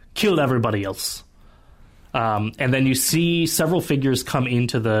book. Kill everybody else." And then you see several figures come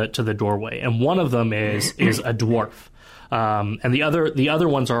into the doorway, and one of them is a dwarf, and the other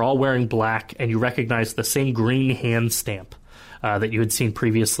ones are all wearing black, and you recognize the same green hand stamp that you had seen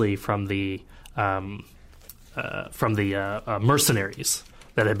previously from the mercenaries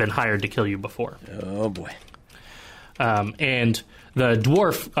that had been hired to kill you before. Oh boy. And the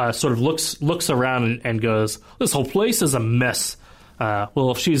dwarf sort of looks around and goes, "This whole place is a mess.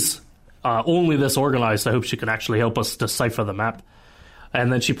 Well, if she's only this organized, I hope she can actually help us decipher the map."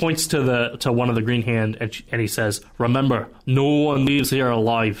 And then she points to one of the Green Hand, and he says, "Remember, no one leaves here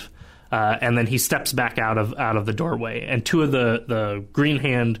alive." And then he steps back out of the doorway, and two of the Green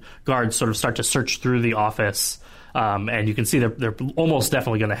Hand guards sort of start to search through the office, and you can see they're almost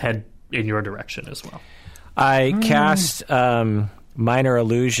definitely going to head in your direction as well. I cast Minor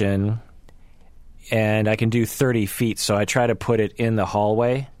Illusion, and I can do 30 feet, so I try to put it in the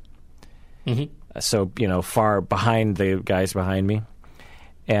hallway. Mm-hmm. So, far behind the guys behind me.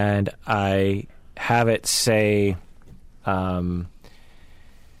 And I have it say, let's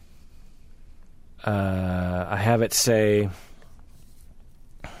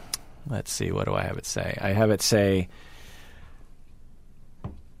see, what do I have it say? I have it say,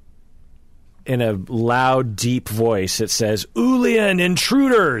 in a loud, deep voice, it says, "Ulian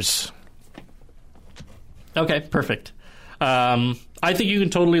intruders!" Okay, perfect. I think you can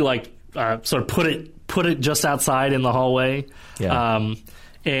totally sort of put it just outside in the hallway. Yeah.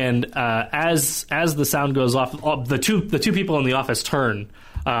 And as the sound goes off, the two people in the office turn,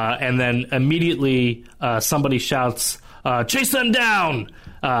 and then immediately somebody shouts, "Chase them down!"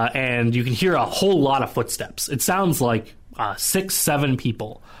 And you can hear a whole lot of footsteps. It sounds like 6-7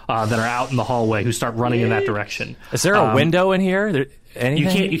 people that are out in the hallway who start running in that direction. Is there a window in here?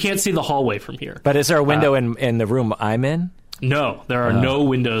 Anything? You can't see the hallway from here. But is there a window in the room I'm in? No, there are no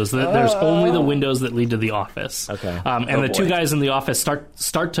windows. There's only the windows that lead to the office. Okay. And the two guys in the office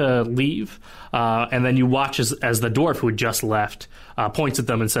start to leave, and then you watch as the dwarf who had just left points at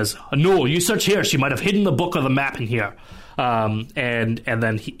them and says, "No, you search here. She might have hidden the book or the map in here." And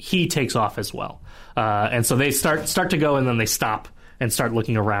then he takes off as well. And so they start to go, and then they stop and start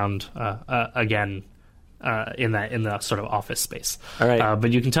looking around again. In the sort of office space. All right.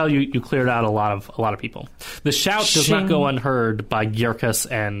 But you can tell you cleared out a lot of people. The shout does not go unheard by Gierkus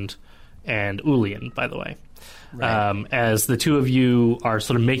and Ulian, by the way. Right. As the two of you are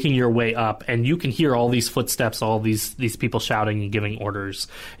sort of making your way up, and you can hear all these footsteps, all these people shouting and giving orders,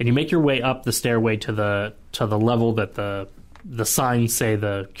 and you make your way up the stairway to the level that the signs say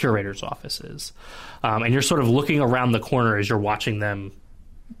the curator's office is. And you're sort of looking around the corner as you're watching them.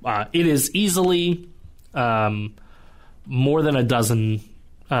 It is easily more than a dozen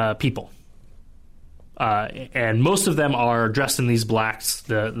people, and most of them are dressed in these blacks,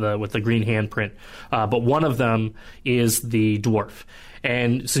 with the green handprint. But one of them is the dwarf,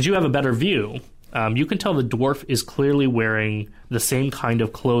 and since you have a better view, you can tell the dwarf is clearly wearing the same kind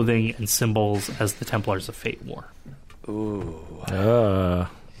of clothing and symbols as the Templars of Fate wore. Ooh,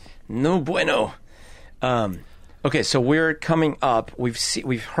 no bueno. Okay, so we're coming up.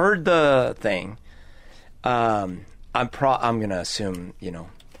 We've heard the thing. I'm gonna assume, you're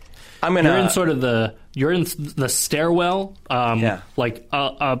in sort of you're in the stairwell, like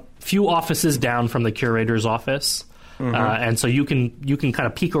a few offices down from the curator's office, and so you can kind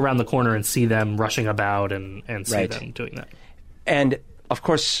of peek around the corner and see them rushing about and see them doing that. And of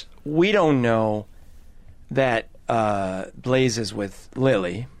course, we don't know that Blaze is with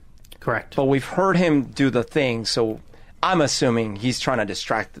Lily. Correct. But we've heard him do the thing, so I'm assuming he's trying to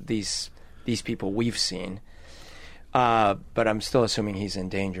distract these people we've seen. But I'm still assuming he's in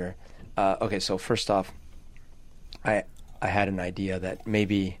danger. Okay, so first off, I had an idea that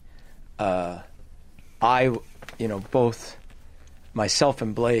maybe both myself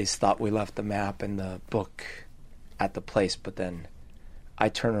and Blaze thought we left the map and the book at the place, but then I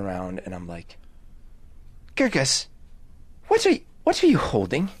turn around and I'm like, Gierkus, what are you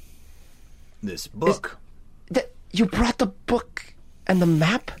holding? This book. You brought the book and the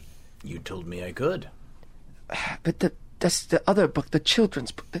map? You told me I could. But that's the other book, the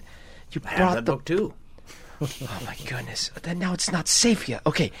children's book. You I brought have that book too. Oh my goodness! Then now it's not safe yet.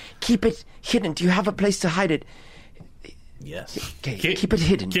 Okay, keep it hidden. Do you have a place to hide it? Yes. Okay, keep it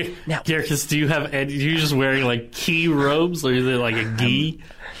hidden. Now, Gierkus, do you have? Are you just wearing like key robes, or is it like a gi?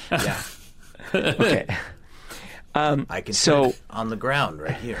 Yeah. Okay. I can put it on the ground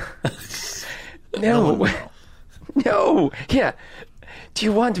right here. No. No. Yeah. Do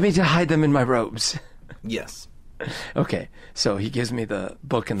you want me to hide them in my robes? Yes. Okay. So he gives me the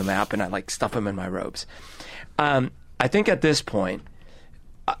book and the map, and I stuff them in my robes. I think at this point,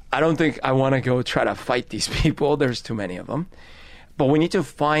 I don't think I want to go try to fight these people. There's too many of them. But we need to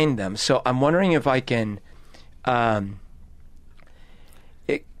find them. So I'm wondering if I can... can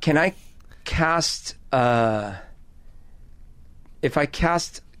I cast... if I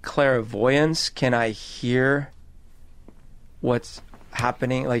cast clairvoyance, can I hear what's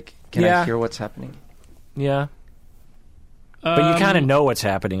happening? Like, can I hear what's happening? Yeah. But you kind of know what's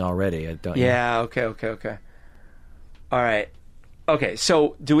happening already, don't you? Yeah, okay. All right. Okay,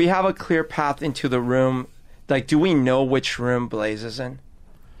 so do we have a clear path into the room? Like, do we know which room Blaze is in?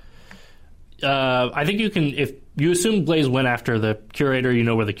 I think you can, if you assume Blaze went after the curator, you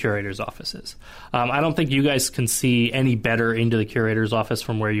know where the curator's office is. I don't think you guys can see any better into the curator's office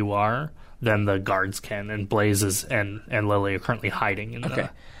from where you are than the guards can, and Blaze and Lily are currently hiding in Okay.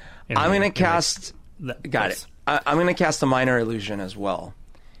 I'm going to cast... Got it. I'm going to cast a minor illusion as well.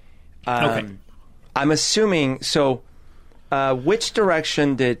 Okay. I'm assuming... So, which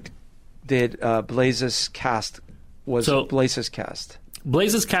direction did Blaze's cast... Blaze's cast?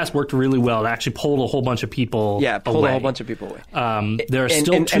 Blaze's cast worked really well. It actually pulled a whole bunch of people away. Yeah, pulled a whole bunch of people away. There are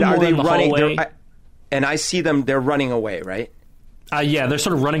still two more in the hallway. And I see them, they're running away, right? Yeah, they're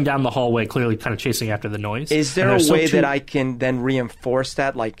sort of running down the hallway, clearly kind of chasing after the noise. Is there a way that I can then reinforce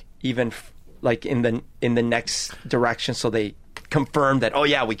that, like, even like in the next direction, so they confirm that, oh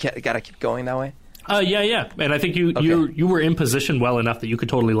yeah, we got to keep going that way? Yeah, and I think you were in position well enough that you could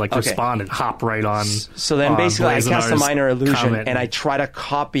totally respond and hop right on. So then basically, I cast a minor illusion and I try to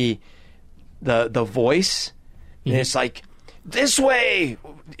copy the voice, and it's like, this way,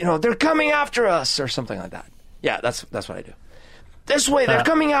 they're coming after us, or something like that. Yeah, that's what I do. This way, they're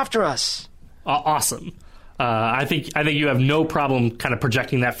coming after us. Awesome. I think you have no problem kind of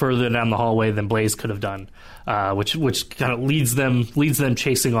projecting that further down the hallway than Blaze could have done, which kind of leads them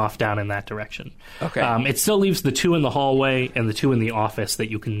chasing off down in that direction. Okay. It still leaves the two in the hallway and the two in the office that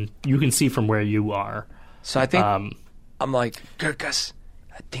you can see from where you are. So I think I'm like, Gurkus,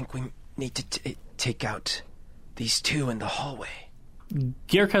 I think we need to take out these two in the hallway.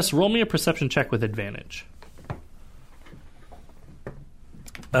 Gierkus, roll me a perception check with advantage.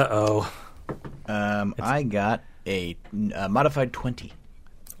 Uh-oh. I got a modified 20.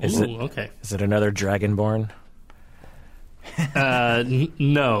 Okay. Is it another Dragonborn?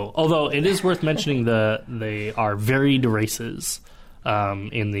 No. Although it is worth mentioning they are varied races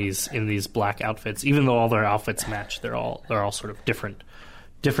in these black outfits. Even though all their outfits match, they're all sort of different,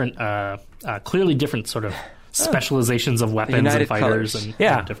 clearly different sort of specializations of weapons and fighters colors.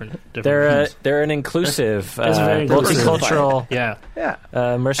 And different they're an inclusive, very inclusive multicultural,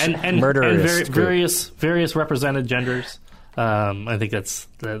 and murderous various represented genders. I think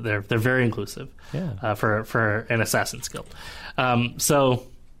they're very inclusive for an assassin's guild. So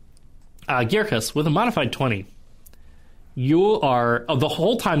Gierkus, with a modified 20, you are the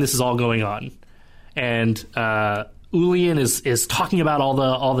whole time this is all going on, and Ulian is talking about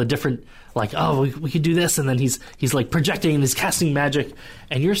all the different, like, oh, we could do this, and then he's like projecting and he's casting magic,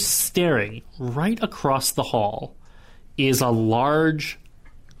 and you're staring right across the hall is a large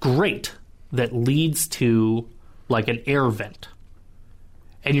grate that leads to like an air vent,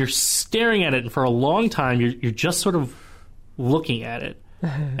 and you're staring at it, and for a long time you're just sort of looking at it,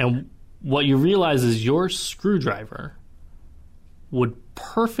 and what you realize is your screwdriver would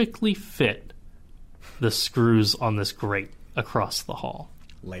perfectly fit the screws on this grate across the hall.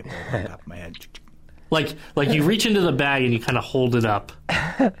 Light bulb on top of my head. Like you reach into the bag and you kind of hold it up,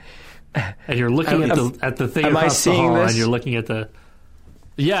 and you're looking at the thing across the hall, and you're looking at the.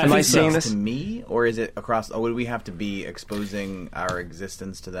 Yeah, am I seeing this to me, or is it across? Would we have to be exposing our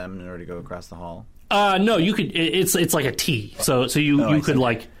existence to them in order to go across the hall? No, you could. It's like a T. So you could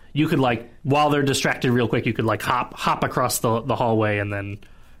like while they're distracted real quick, you could like hop across the hallway and then.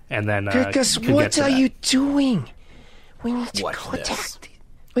 Because what are you doing? We need to contact.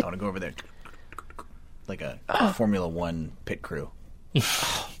 I want to go over there, like a Formula One pit crew.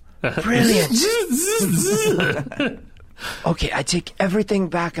 Brilliant. Okay, I take everything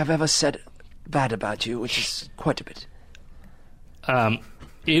back I've ever said bad about you, which is quite a bit.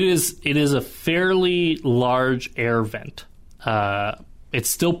 It is a fairly large air vent. It's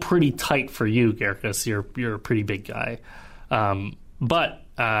still pretty tight for you, Gierkus. You're a pretty big guy, but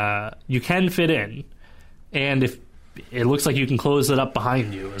you can fit in, and if it looks like you can close it up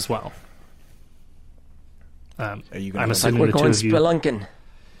behind you as well. Are you I'm going assuming we're the two going of you. spelunking.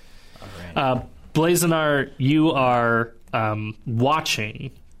 Blazenar, you are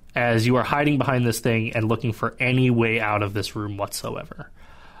watching as you are hiding behind this thing and looking for any way out of this room whatsoever.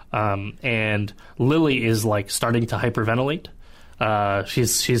 And Lily is like starting to hyperventilate.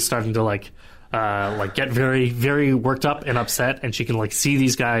 She's starting to like get very, very worked up and upset, and she can like see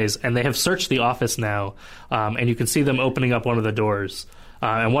these guys, and they have searched the office now, and you can see them opening up one of the doors,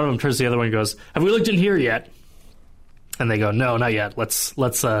 and one of them turns to the other one and goes, "Have we looked in here yet?" And they go, no, not yet. Let's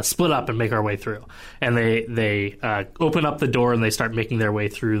split up and make our way through. And they open up the door and they start making their way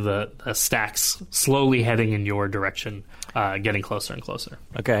through the stacks, slowly heading in your direction, getting closer and closer.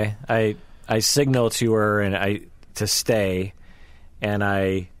 Okay, I signal to her to stay, and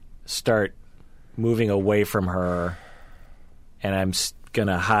I start moving away from her, and I'm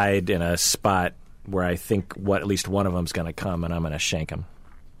gonna hide in a spot where I think at least one of them's gonna come, and I'm gonna shank him.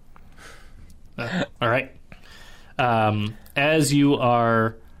 All right. As you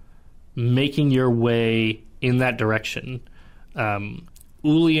are making your way in that direction,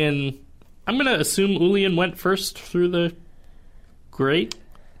 Ulian, I'm going to assume Ulian went first through the grate.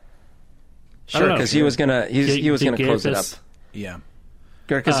 Sure, because he was gonna close it up. Yeah.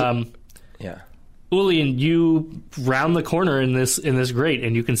 Yeah. Ulian, you round the corner in this grate,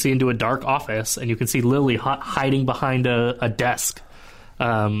 and you can see into a dark office, and you can see Lily hiding behind a desk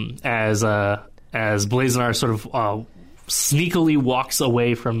as Blazenar sort of sneakily walks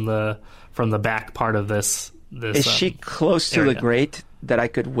away from the back part of this. Is she close to the grate that I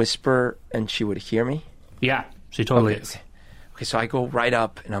could whisper and she would hear me? Yeah, she totally is. Okay, so I go right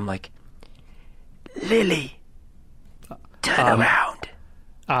up and I'm like, Lily, turn around.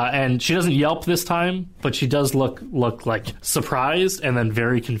 And she doesn't yelp this time, but she does look like surprised and then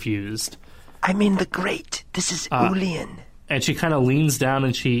very confused. I'm in the grate. This is Ulian. And she kind of leans down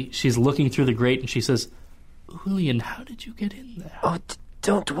and she's looking through the grate and she says, Ulian, how did you get in there? Oh,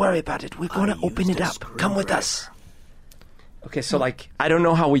 don't worry about it. We're going to open it up. Come with us. Okay, so, I don't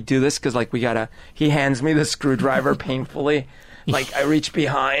know how we do this because, he hands me the screwdriver painfully. I reach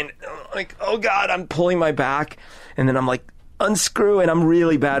behind. Oh, God, I'm pulling my back. And then I'm unscrew. And I'm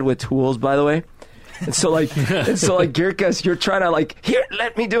really bad with tools, by the way. And so, Girkas, you're trying to, here,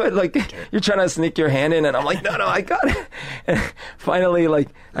 let me do it. You're trying to sneak your hand in. And I'm like, no, I got it. And finally,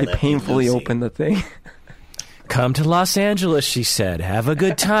 I painfully open the thing. Come to Los Angeles, she said. Have a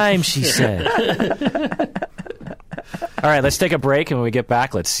good time, she said. All right, let's take a break, and when we get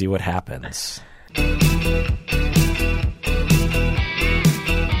back, let's see what happens.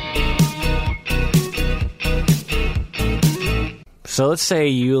 So let's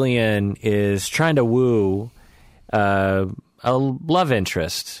say Ulian is trying to woo a love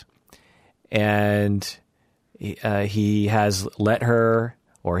interest, and he has let her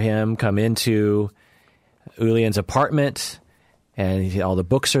or him come into Ulian's apartment, and all the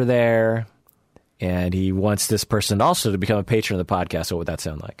books are there, and he wants this person also to become a patron of the podcast. What would that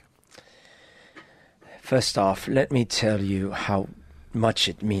sound like? First off, let me tell you how much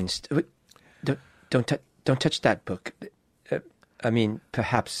it means. Don't touch that book.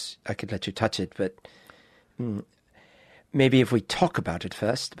 Perhaps I could let you touch it, but maybe if we talk about it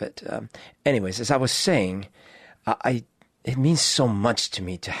first. But anyways, as I was saying, it means so much to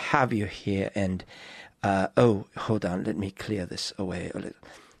me to have you here. And hold on, let me clear this away a little.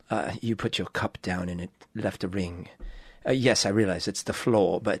 You put your cup down and it left a ring. Yes, I realize it's the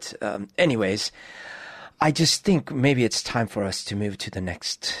floor, but anyways, I just think maybe it's time for us to move to the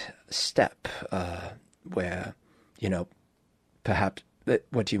next step, where, perhaps.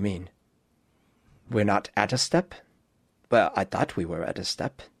 What do you mean? We're not at a step? Well, I thought we were at a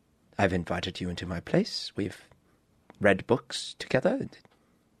step. I've invited you into my place. We've read books together.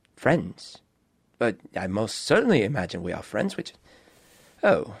 Friends. But I most certainly imagine we are friends,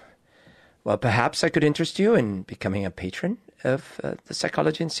 Oh. Well, perhaps I could interest you in becoming a patron of the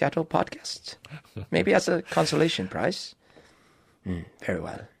Psychology in Seattle podcast. Maybe as a consolation prize. Very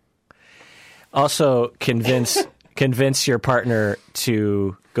well. Also, convince your partner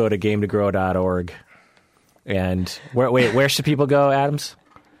to go to GameToGrow.org. And where should people go, Adams?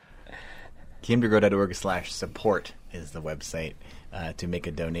 GameToGrow.org/support is the website to make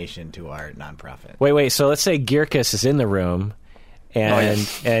a donation to our nonprofit. Wait. So let's say Girkas is in the room, and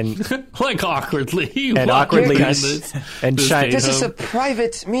awkwardly, and this is a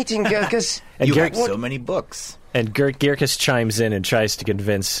private meeting, Girkas. You have so many books. And Girkas chimes in and tries to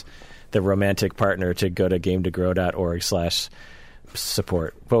convince the romantic partner to go to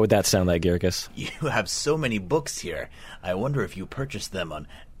GameToGrow.org/support. What would that sound like, Girkas? You have so many books here. I wonder if you purchased them on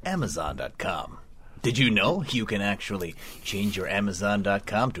Amazon.com. Did you know you can actually change your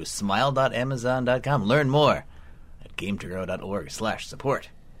Amazon.com to smile.amazon.com? Learn more at GameToGrow.org/support.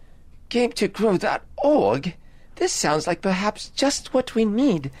 GameToGrow.org? This sounds like perhaps just what we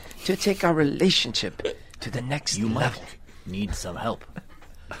need to take our relationship to the next level. You might need some help.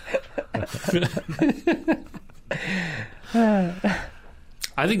 I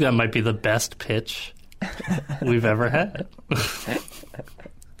think that might be the best pitch we've ever had.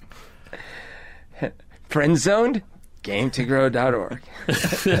 Friend zoned? GameToGrow.org.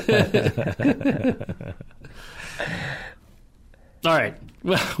 All right.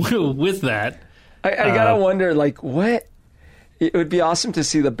 With that, I gotta wonder, like, what? It would be awesome to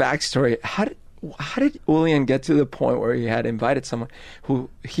see the backstory. How did Ulian get to the point where he had invited someone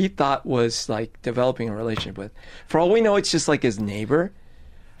who he thought was like developing a relationship with? For all we know, it's just like his neighbor,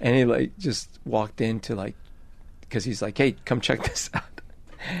 and he like just walked into like because he's like, "Hey, come check this out."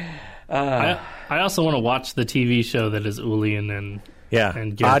 I also want to watch the TV show that is Ulian and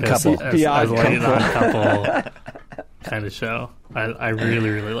Odd Couple, as like an Odd Couple kind of show. I really,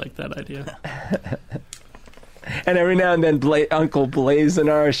 really like that idea. And every now and then, Uncle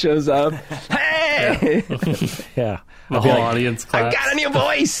Blazenar shows up. Hey, Yeah. The whole audience I claps. got a new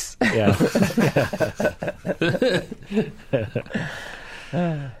voice. Yeah.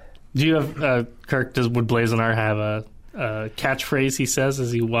 Do you have Kirk? Would Blazenar have a catchphrase he says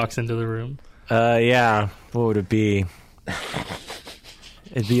as he walks into the room? Yeah. What would it be?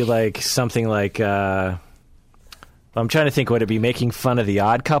 It'd be like something like. I'm trying to think. Would it be making fun of the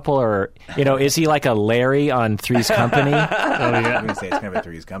Odd Couple, or is he like a Larry on Three's Company? I'm going to say it's kind of a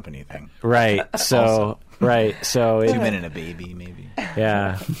Three's Company thing. Right. So. Right. So. 2 Men and a Baby, maybe.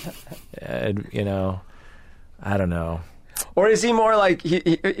 Yeah. I don't know. Or is he more like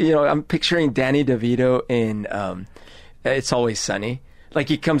I'm picturing Danny DeVito in It's Always Sunny. Like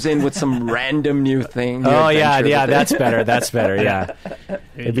he comes in with some random new thing. Oh yeah, that's better. That's better. Yeah,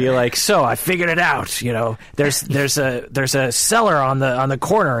 it'd be like, so I figured it out. There's a cellar on the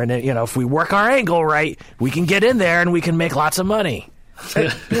corner, and if we work our angle right, we can get in there and we can make lots of money.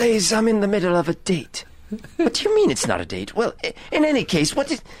 Blaze, I'm in the middle of a date. What do you mean it's not a date? Well, in any case,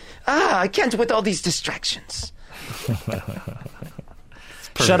 I can't with all these distractions.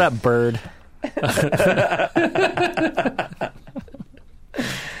 Shut up, bird.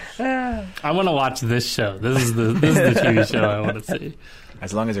 I want to watch this show. This is the TV show I want to see.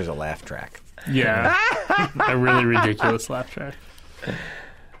 As long as there's a laugh track. Yeah, a really ridiculous laugh track.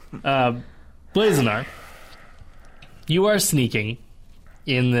 Blazenar, you are sneaking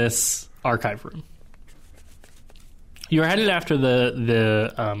in this archive room. You're headed after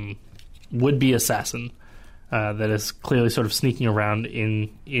the would-be assassin that is clearly sort of sneaking around in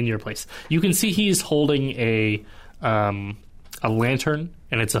your place. You can see he's holding a lantern,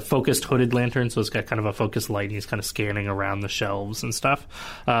 and it's a focused hooded lantern, so it's got kind of a focused light, and he's kind of scanning around the shelves and stuff.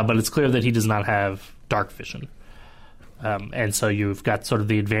 But it's clear that he does not have dark vision. And so you've got sort of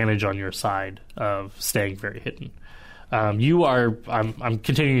the advantage on your side of staying very hidden. I'm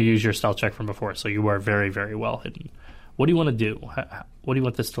continuing to use your stealth check from before, so you are very, very well hidden. What do you want to do? What do you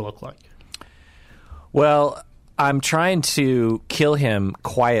want this to look like? Well, I'm trying to kill him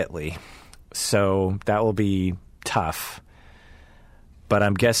quietly, so that will be tough. But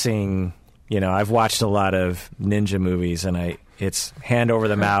I'm guessing, I've watched a lot of ninja movies, and it's hand over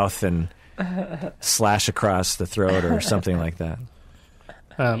the mouth and slash across the throat or something like that.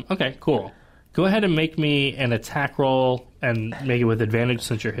 Okay, cool. Go ahead and make me an attack roll and make it with advantage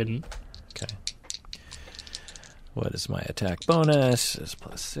since you're hidden. Okay. What is my attack bonus? It's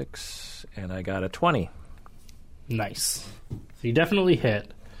 +6, and I got a 20. Nice. So you definitely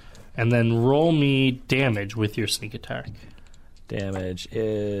hit. And then roll me damage with your sneak attack. Damage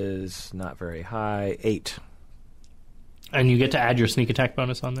is not very high. 8. And you get to add your sneak attack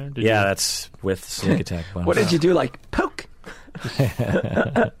bonus on there? Yeah, that's with sneak attack bonus. What did you do? Like, poke?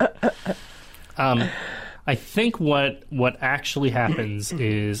 I think what actually happens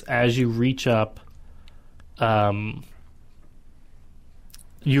is as you reach up, to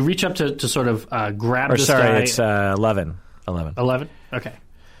sort of grab this guy. It's 11. 11? Okay.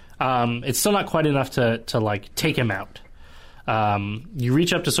 It's still not quite enough to like take him out. You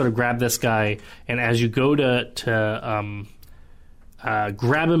reach up to sort of grab this guy, and as you go to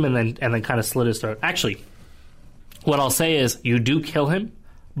grab him and then kind of slit his throat. Actually, what I'll say is you do kill him,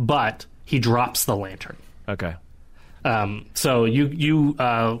 but he drops the lantern. Okay. So you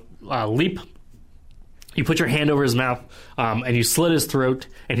leap. You put your hand over his mouth, and you slit his throat,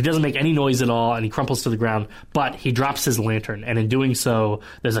 and he doesn't make any noise at all, and he crumples to the ground, but he drops his lantern, and in doing so,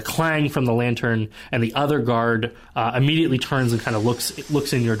 there's a clang from the lantern, and the other guard immediately turns and kind of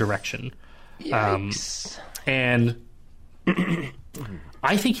looks in your direction. Yikes. And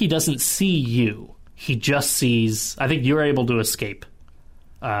I think he doesn't see you. He just sees... I think you're able to escape,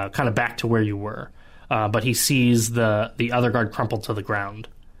 kind of back to where you were, but he sees the other guard crumple to the ground.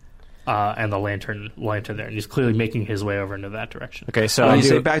 And the lantern there, and he's clearly making his way over into that direction. Okay, so you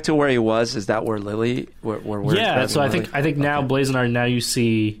say back to where he was. Is that where Lily? Where yeah. So Lily? I think now Blazenar. Now you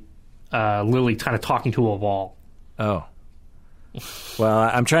see Lily kind of talking to a wall. Oh. Well,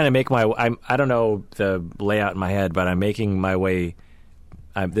 I'm trying to make I don't know the layout in my head, but I'm making my way.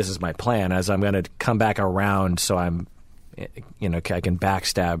 This is my plan, as I'm going to come back around, so I'm I can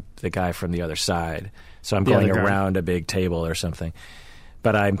backstab the guy from the other side. So I'm The going other guard. around a big table or something.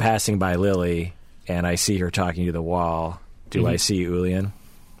 But I'm passing by Lily, and I see her talking to the wall. Do I see Ulian?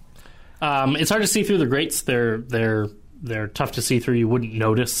 It's hard to see through the grates. They're tough to see through. You wouldn't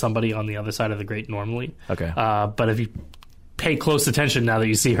notice somebody on the other side of the grate normally. Okay. But if you pay close attention now that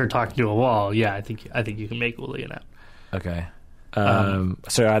you see her talking to a wall, yeah, I think you can make Ulian out. Okay.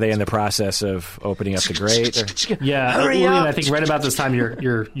 So are they in the process of opening up the grate? Or? Yeah, Hurry Ulian, up! I think right about this time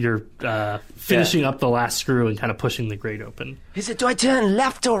you're finishing up the last screw and kind of pushing the grate open. Do I turn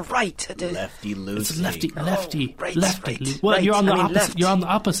left or right? Lefty loosey. It's lefty. right, lefty. right, Well, right. you're on the I mean opposite. left. You're on the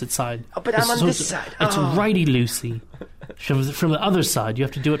opposite side. Oh, but I'm on this side. It's Oh. righty loosey. From the other side, you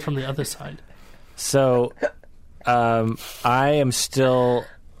have to do it from the other side. So I am still...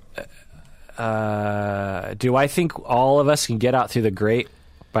 do I think all of us can get out through the grate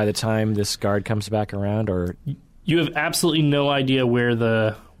by the time this guard comes back around? Or You have absolutely no idea where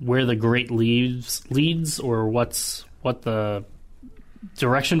the grate leads or what the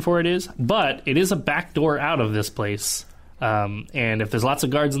direction for it is, but it is a back door out of this place. And if there's lots of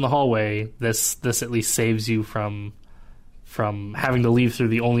guards in the hallway, this at least saves you from having to leave through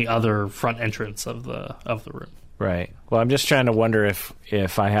the only other front entrance of the room. Right. Well, I'm just trying to wonder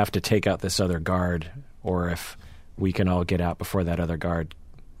if I have to take out this other guard or if we can all get out before that other guard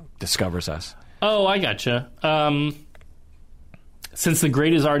discovers us. Oh, I gotcha. Since the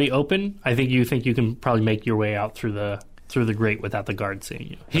grate is already open, I think you can probably make your way out through the grate without the guard seeing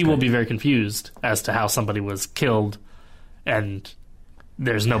you. He will be very confused as to how somebody was killed, and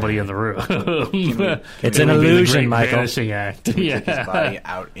there's nobody in the room. It's an It would be the illusion, Great Michael. Vanishing Act. Take his Yeah. body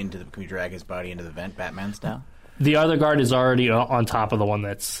out into can we drag his body into the vent, Batman style? The other guard is already on top of the one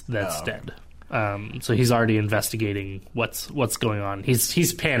that's Oh. dead. So he's already investigating what's going on.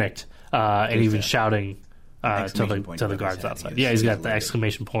 He's panicked and even shouting to Exclamation point the above his guards head. outside. He's- Yeah, he's got he's the a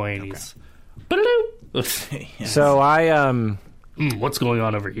exclamation point. Okay. He's "Ba-da-doo." So I What's going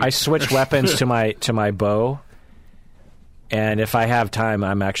on over here? I switch weapons to my bow, and if I have time,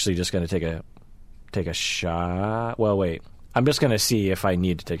 I'm actually just going to take a shot. Well, wait. I'm just going to see if I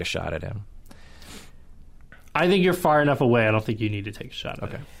need to take a shot at him. I think you're far enough away. I don't think you need to take a shot at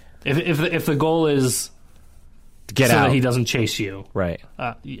him. If the goal is Get so out. that he doesn't chase you, Right.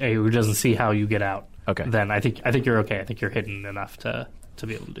 who doesn't see how you get out, Okay. then I think you're okay. I think you're hidden enough to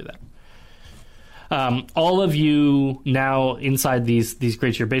be able to do that. All of you now inside these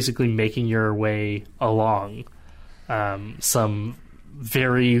grates, you're basically making your way along some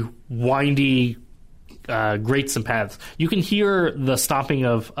very windy grates and paths. You can hear the stomping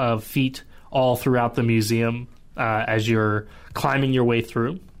of feet all throughout the museum as you're climbing your way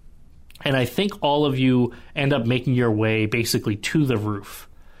through. And I think all of you end up making your way basically to the roof.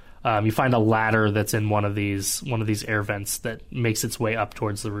 You find a ladder that's in one of these air vents that makes its way up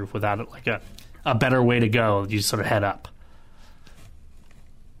towards the roof without like a better way to go. You sort of head up.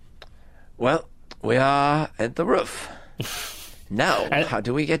 Well, we are at the roof. Now, how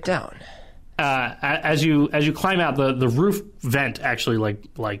do we get down? As you climb out, the roof vent actually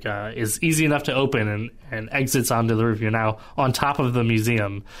is easy enough to open and exits onto the roof. You're now on top of the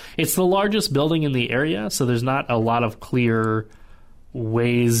museum. It's the largest building in the area, so there's not a lot of clear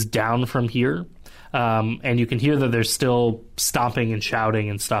ways down from here. And you can hear that there's still stomping and shouting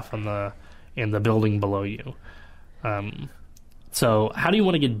and stuff in the building below you. So how do you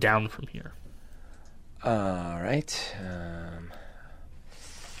want to get down from here? All right.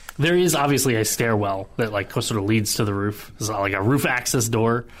 There is obviously a stairwell that sort of leads to the roof. It's like a roof access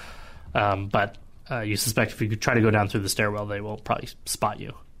door, but you suspect if you try to go down through the stairwell, they will probably spot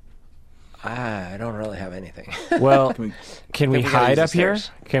you. I don't really have anything. Well, can we we gotta hide use up the here?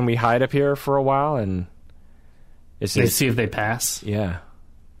 stairs. Can we hide up here for a while? And is They it? see if they pass. Yeah.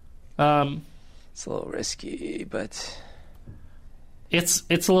 It's a little risky, but It's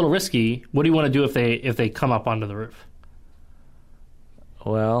a little risky. What do you want to do if they come up onto the roof?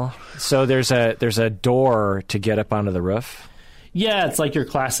 Well, so there's a door to get up onto the roof. Yeah, it's like your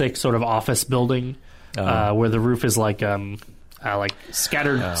classic sort of office building where the roof is like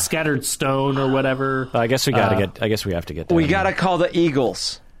scattered stone or whatever. I guess we I guess we have to get down. we gotta call the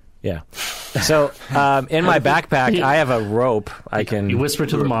Eagles. Yeah. So in my backpack, I have a rope. I can. You whisper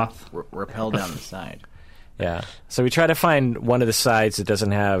to the moth. Rappel down the side. Yeah. So we try to find one of the sides that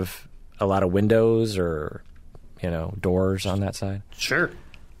doesn't have a lot of windows or, doors on that side. Sure.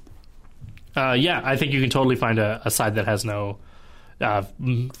 Yeah, I think you can totally find a side that has no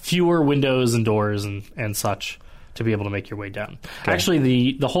fewer windows and doors and such to be able to make your way down. Okay.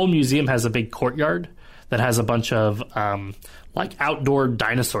 Actually, the whole museum has a big courtyard that has a bunch of outdoor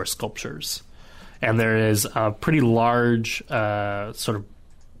dinosaur sculptures. and there is a pretty large sort of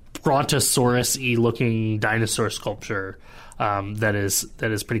brontosaurus-y looking dinosaur sculpture that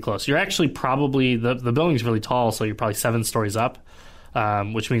is pretty close. You're actually probably the building's really tall, so you're probably 7 stories up,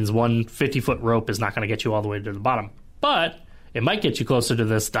 which means one 50-foot rope is not going to get you all the way to the bottom, but it might get you closer to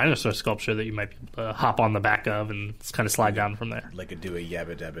this dinosaur sculpture that you might be able to hop on the back of and kind of slide down from there. Like do a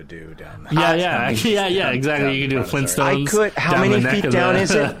yabba dabba do down there. Yeah, exactly. You can do a Flintstones. I could. How many feet down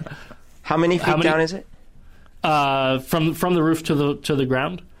is it? How many feet down is it? From the roof to the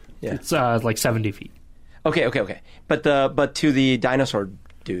ground, Yeah. it's like 70 feet. Okay. But to the dinosaur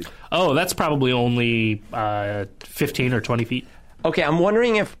dude. Oh, that's probably only 15 or 20 feet. Okay, I'm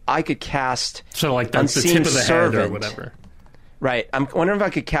wondering if I could cast So like the Unseen tip of the Servant. head or whatever. Right. I'm wondering if I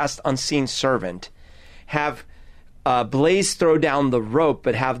could cast Unseen Servant, have Blaze throw down the rope,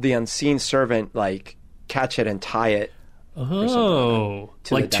 but have the Unseen Servant like catch it and tie it. Oh,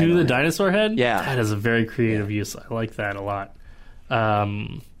 To like the to dino the head. dinosaur head? Yeah. That is a very creative use. I like that a lot.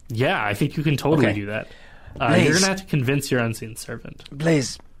 Yeah, I think you can totally Okay. do that. Blaze. You're going to have to convince your Unseen Servant.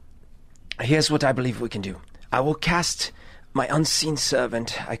 Blaze, here's what I believe we can do. I will cast my Unseen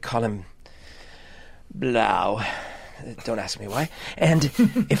Servant. I call him Blau. Don't ask me why. And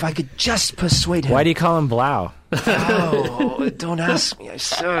if I could just persuade him. Why do you call him Blau? Oh, don't ask me. I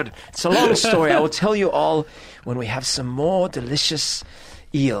should. It's a long story. I will tell you all when we have some more delicious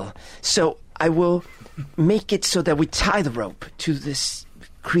eel. So I will make it so that we tie the rope to this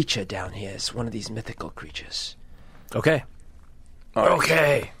creature down here. It's one of these mythical creatures. Okay. All right.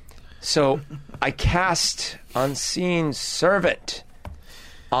 Okay. So I cast Unseen Servant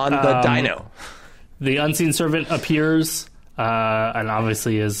on the dino. The Unseen Servant appears and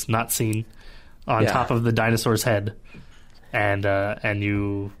obviously is not seen on Yeah. top of the dinosaur's head. And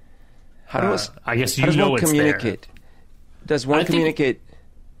you... How does I guess how you does know one it's communicate? Does one I think- there. communicate?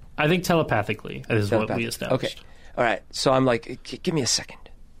 I think telepathically is what we telepathically? established. Okay. All right. So I'm like, give me a second.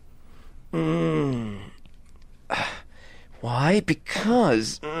 Why?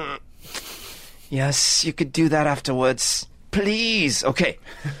 Because. Yes, you could do that afterwards. Please. Okay.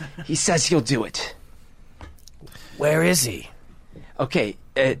 He says he'll do it. Where is he? Okay.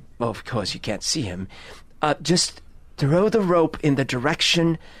 Well, of course, you can't see him. Just throw the rope in the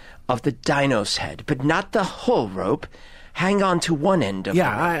direction of the dino's head, but not the whole rope. Hang on to one end of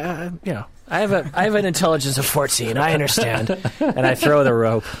Yeah, I have an intelligence of 14. I understand, and I throw the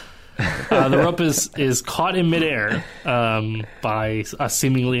rope. The rope is caught in midair by a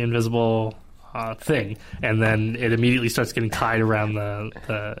seemingly invisible thing, and then it immediately starts getting tied around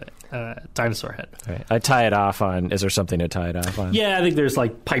the dinosaur head. Right. I tie it off on. Is there something to tie it off on? Yeah, I think there's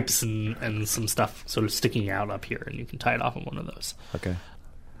like pipes and some stuff sort of sticking out up here, and you can tie it off on one of those. Okay.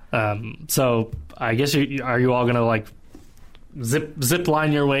 So I guess are you all going to like zip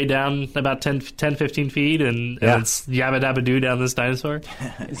line your way down about 10 15 feet and it's yabba dabba doo down this dinosaur?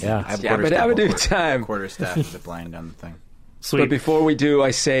 Yeah. I have Yabba dabba do time. quarterstaff zip line down the thing. Sweet. But before we do,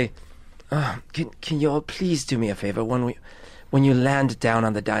 I say, can you all please do me a favor? When you land down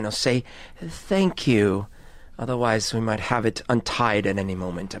on the dino, say thank you. Otherwise, we might have it untied at any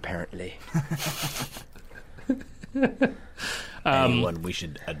moment, apparently. Anyone we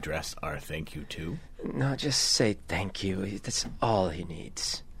should address our thank you to? No, just say thank you. That's all he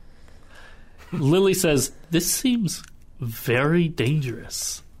needs. Lily says, "This seems very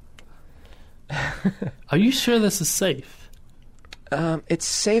dangerous. Are you sure this is safe?" It's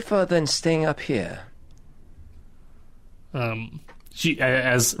safer than staying up here. She,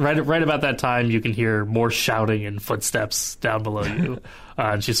 as right about that time, you can hear more shouting and footsteps down below you,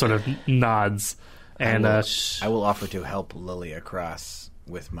 and she sort of nods. And I will offer to help Lily across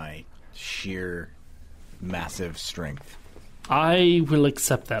with my sheer massive strength. I will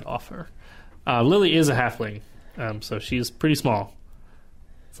accept that offer. Lily is a halfling, so she's pretty small.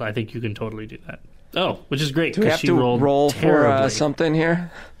 So I think you can totally do that. Oh, which is great. Do we 'cause have she to rolled roll for terribly. something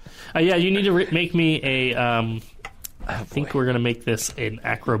here? Yeah, you need to make me a... I think we're going to make this an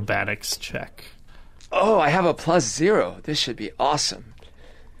acrobatics check. Oh, I have a +0. This should be awesome.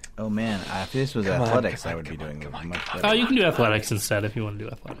 Oh man, if this was on, athletics, come on, I would be doing much Oh, better. you can do athletics instead if you want to do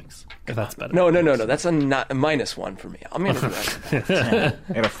athletics. If that's better. No. That's a -1 for me. I'm going to do that.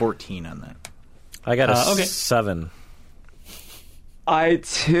 I got a 14 on that. I got a okay. 7. I,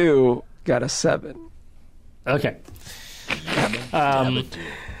 too, got a 7. Okay.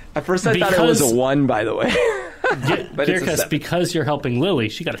 At first, I thought it was a 1, by the way. But it's a Girkas, 7. because you're helping Lily,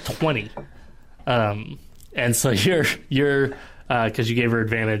 she got a 20. And so you're because you gave her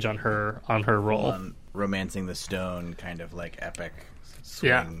advantage on her roll. Romancing the Stone, kind of like epic swing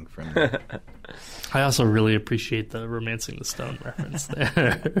Yeah. from. I also really appreciate the Romancing the Stone reference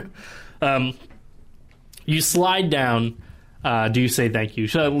there. You slide down. Do you say thank you?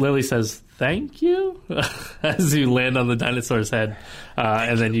 Lily says thank you as you land on the dinosaur's head,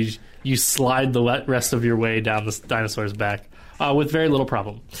 and then you slide the rest of your way down the dinosaur's back with very little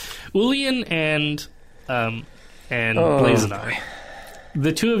problem. Ulian and Blazenar,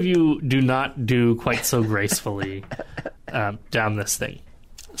 the two of you do not do quite so gracefully down this thing.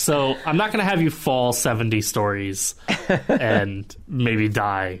 So I'm not going to have you fall 70 stories and maybe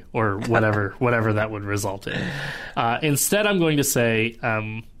die or whatever that would result in. Instead, I'm going to say,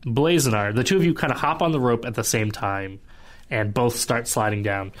 Blazenar, the two of you kind of hop on the rope at the same time and both start sliding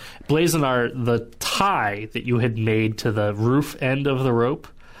down. Blazenar, the tie that you had made to the roof end of the rope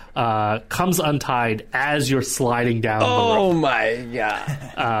comes untied as you're sliding down the rope. Oh my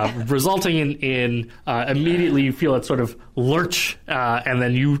god! Resulting in immediately you feel it sort of lurch, and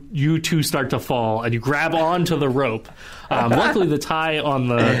then you two start to fall, and you grab onto the rope. Luckily, the tie on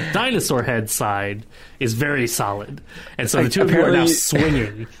the dinosaur head side is very solid, and so the two of you are now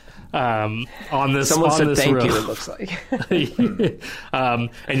swinging on this. Someone said this thank rope. you. It looks like.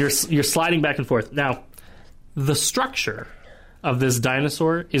 And you're sliding back and forth. Now, the structure of this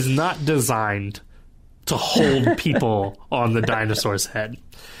dinosaur is not designed to hold people on the dinosaur's head.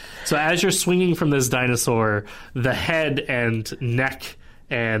 So as you're swinging from this dinosaur, the head and neck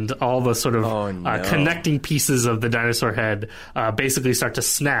and all the sort of connecting pieces of the dinosaur head basically start to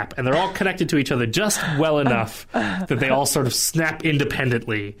snap, and they're all connected to each other just well enough that they all sort of snap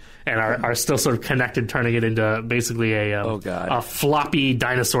independently and are still sort of connected, turning it into basically a floppy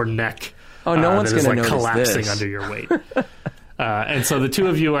dinosaur neck. Oh, no one's going to notice collapsing this. under your weight. And so the two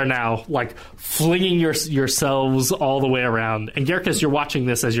of you are now like flinging yourselves all the way around. And Gerkus, you're watching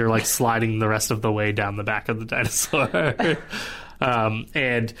this as you're like sliding the rest of the way down the back of the dinosaur.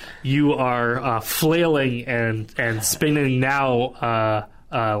 And you are flailing and spinning now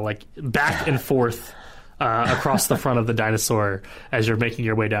like back and forth across the front of the dinosaur as you're making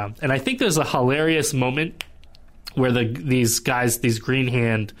your way down. And I think there's a hilarious moment where these guys, these Green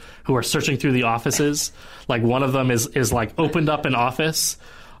Hand, who are searching through the offices, like one of them is like opened up an office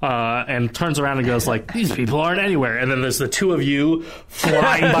and turns around and goes like, these people aren't anywhere. And then there's the two of you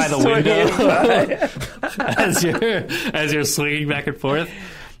flying by the window as you're swinging back and forth.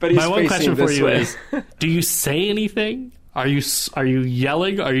 But my one question for you is, do you say anything? Are you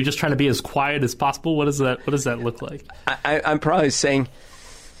yelling? Are you just trying to be as quiet as possible? What does that look like? I'm probably saying,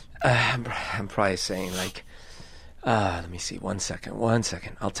 like, let me see. One second.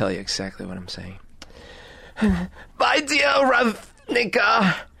 I'll tell you exactly what I'm saying. My dear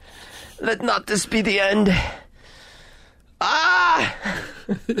Ravnica, let not this be the end. How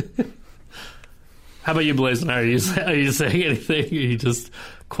about you, Blazenar? Are you saying anything? Or are you just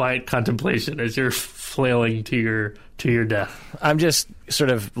quiet contemplation as you're flailing to your death? I'm just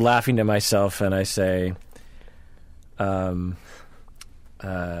sort of laughing to myself, and I say,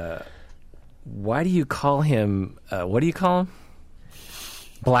 why do you call him? What do you call him?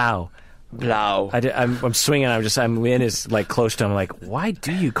 Blau. Blau. I'm swinging. I'm in his like close to him. Like, why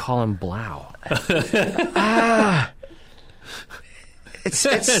do you call him Blau?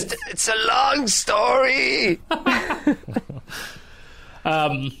 It's a long story.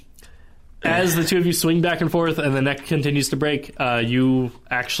 As the two of you swing back and forth and the neck continues to break, you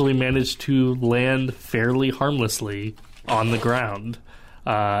actually manage to land fairly harmlessly on the ground.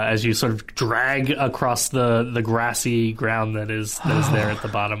 As you sort of drag across the grassy ground that is there at the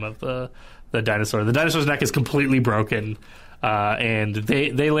bottom of the dinosaur. The dinosaur's neck is completely broken, and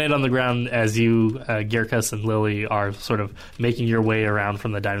they land on the ground as you, Gerkus and Lily, are sort of making your way around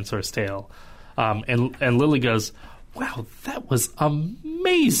from the dinosaur's tail. And Lily goes, "Wow, that was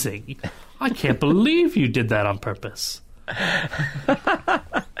amazing! I can't believe you did that on purpose."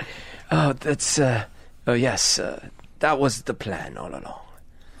 Oh, that's yes, that was the plan all along.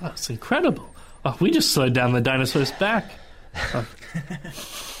 That's incredible. Oh, we just slowed down the dinosaur's back.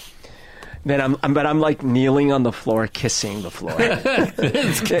 Then I'm like kneeling on the floor, kissing the floor.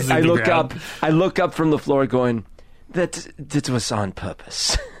 I look up from the floor, going, "That was on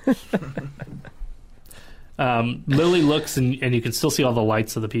purpose." Lily looks, and you can still see all the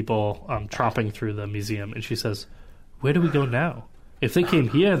lights of the people tromping through the museum, and she says, "Where do we go now? If they came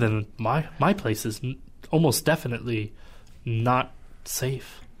here, then my place is almost definitely not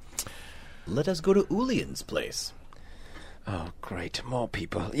safe." Let us go to Ulian's place. Oh, great. More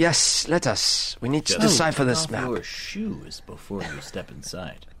people. Yes, let us. We need to decipher this map. Your shoes before you step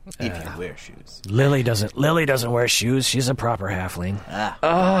inside. If you wear shoes. Lily doesn't wear shoes. She's a proper halfling.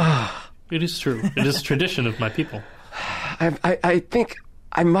 It is true. It is a tradition of my people. I think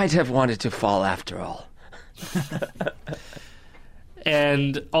I might have wanted to fall after all.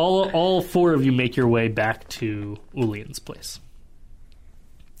 And all four of you make your way back to Ulian's place.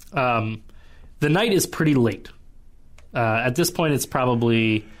 The night is pretty late. At this point, it's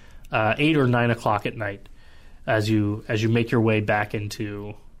probably 8 or 9 o'clock at night as you make your way back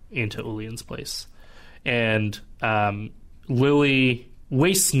into Ulian's place. And Lily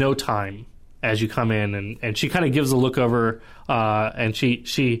wastes no time as you come in, and she kind of gives a look over, and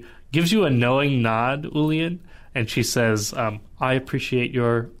she gives you a knowing nod, Ulian, and she says, I appreciate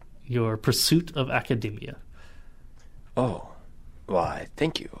your pursuit of academia. Oh, why,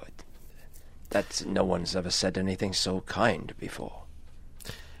 thank you. No one's ever said anything so kind before.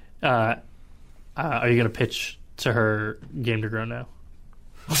 Are you going to pitch to her Game to Grow now?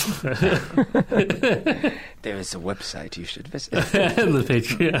 There is a website you should visit. The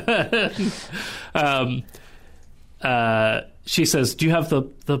Patreon. She says, do you have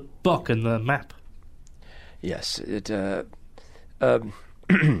the book and the map? Yes,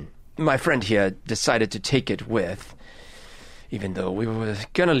 my friend here decided to take it with, even though we were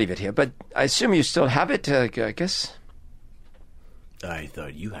going to leave it here. But I assume you still have it, I guess? I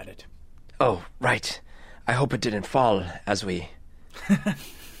thought you had it. Oh, right. I hope it didn't fall as we...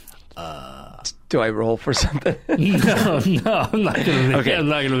 Do I roll for something? No, I'm not going to make it. I'm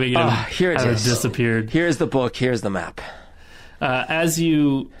not going to make it. Here it is. Disappeared. Here's the book. Here's the map. As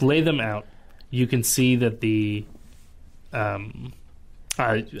you lay them out, you can see that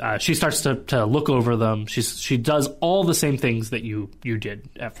she starts to look over them. She does all the same things that you did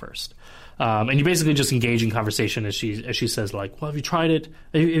at first, and you basically just engage in conversation as she says, like, well, have you tried it?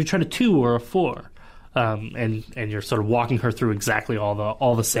 Have you tried a 2 or a 4? And you're sort of walking her through exactly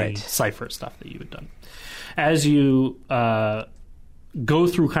all the same cipher stuff that you had done. As you go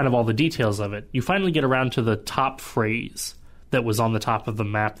through kind of all the details of it, you finally get around to the top phrase that was on the top of the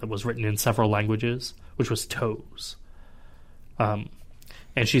map that was written in several languages, which was toes. And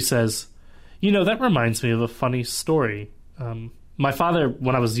she says, that reminds me of a funny story. My father,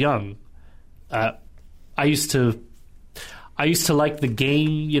 when I was young, I used to like the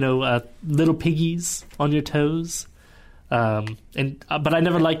game, Little Piggies on Your Toes. But I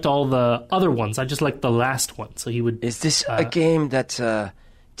never liked all the other ones. I just liked the last one. So he would. Is this a game that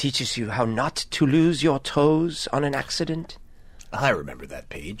teaches you how not to lose your toes on an accident? I remember that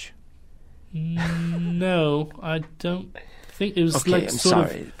page. No, I don't think it was okay, like I'm sort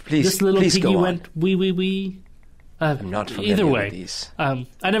sorry. of. Please, this little please piggy go went wee wee wee. I'm not familiar either way. with these. I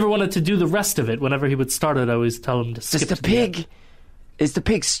never wanted to do the rest of it. Whenever he would start it, I always tell him to skip. Is the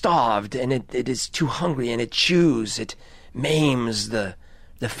pig starved and it is too hungry and it chews, it maims the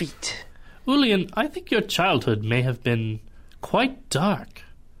feet? Ulian, I think your childhood may have been quite dark.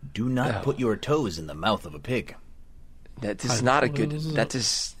 Do not put your toes in the mouth of a pig. That is not a good. That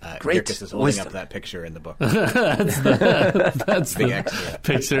is great. Girkus is holding wisdom. up that picture in the book. That's Big the X.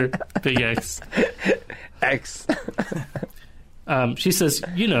 picture. Big X. X. She says,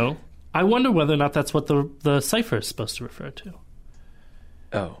 I wonder whether or not that's what the cipher is supposed to refer to.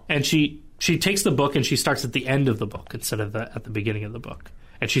 Oh. And she takes the book and she starts at the end of the book instead of at the beginning of the book.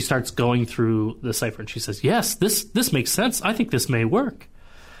 And she starts going through the cipher and she says, yes, this makes sense. I think this may work.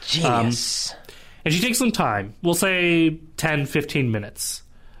 Genius. And she takes some time. We'll say 10, 15 minutes.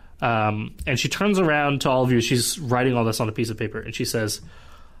 And she turns around to all of you. She's writing all this on a piece of paper. And she says,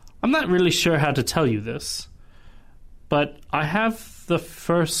 I'm not really sure how to tell you this, but I have the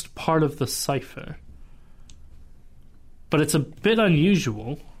first part of the cipher. But it's a bit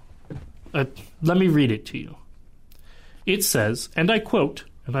unusual. Let me read it to you. It says, and I quote,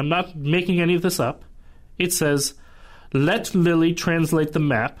 and I'm not making any of this up, it says, let Lily translate the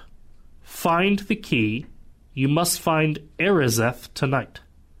map. Find the key. You must find Erizeth tonight.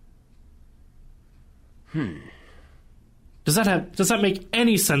 Does that make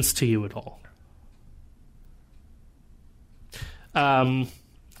any sense to you at all?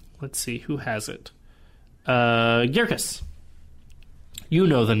 Let's see, who has it? Girkus. You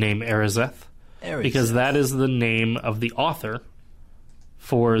know the name Erizeth. Because that is the name of the author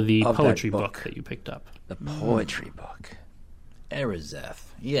for the poetry book that you picked up. The poetry book. Erizeth.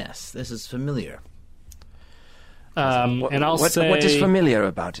 Yes, this is familiar. And I'll say... What is familiar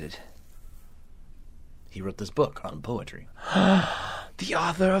about it? He wrote this book on poetry. The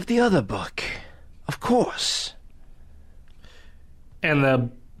author of the other book. Of course. And the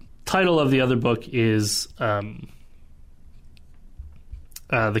title of the other book is The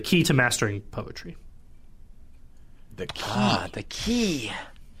Key to Mastering Poetry. The key. The key.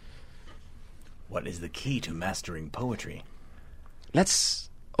 What is the key to mastering poetry? Let's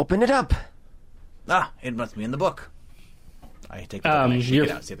open it up. It must be in the book. I take the book and I shake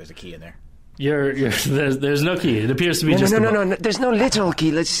it out, see if there's a key in there. There's no key. It appears to be just no. There's no literal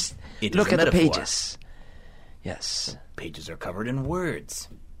key. Let's It is look a at the metaphor. pages. Yes. Pages are covered in words.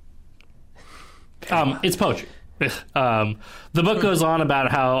 It's poetry. The book goes on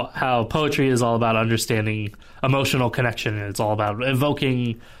about how poetry is all about understanding emotional connection. It's all about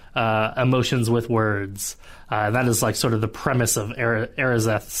evoking emotions with words. That is like sort of the premise of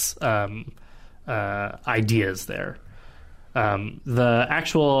Eriseth's ideas there. The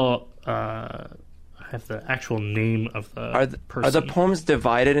actual I have the actual name of the person. Are the poems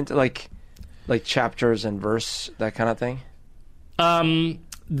divided into like chapters and verse, that kind of thing?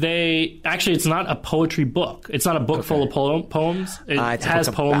 It's not a poetry book. It's not a book full of poems. It has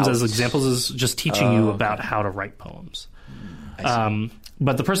poems as examples, as just teaching you about how to write poems.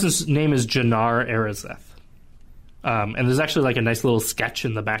 But the person's name is Jannar Eriseth. And there's actually like a nice little sketch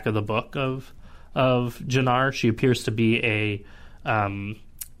in the back of the book of Jannar. She appears to be a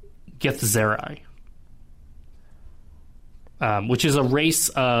Githzerai, which is a race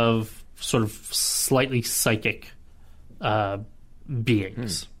of sort of slightly psychic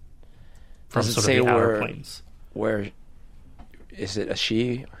beings from Does it sort say of the outer where- planes. Where is it? A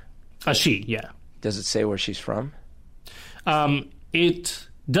she? A she, yeah. Does it say where she's from It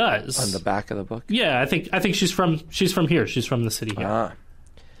does. on the back of the book? Yeah, I think she's from here. She's from the city here. Ah.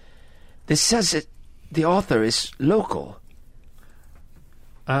 This says it. The author is local.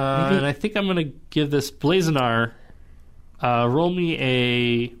 And I think I'm going to give this Blazenar. Roll me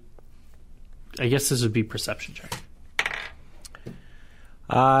a. I guess this would be perception check.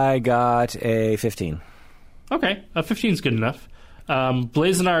 I got a 15. Okay, a 15 is good enough.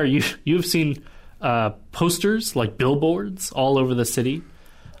 Blazenar, you've seen posters like billboards all over the city,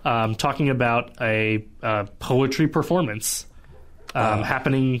 talking about a poetry performance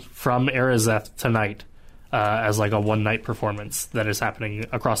happening from Eriseth tonight, as like a one-night performance that is happening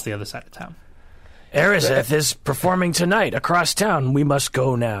across the other side of town. Eriseth is performing tonight across town. We must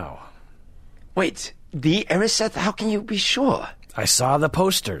go now. Wait, the Eriseth? How can you be sure? I saw the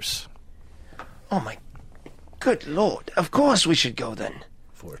posters. Oh my good lord. Of course we should go then.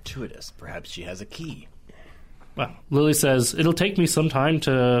 Fortuitous. Perhaps she has a key. Well, Lily says it'll take me some time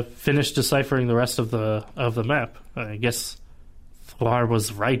to finish deciphering the rest of the map. I guess Thwar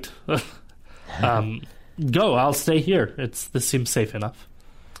was right. Go, I'll stay here. This seems safe enough.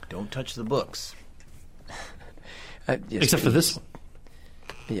 Don't touch the books. Yes, Except for this one.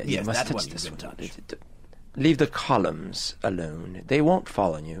 Yeah, Yes, you must that touch one you this can one. touch. Leave the columns alone. They won't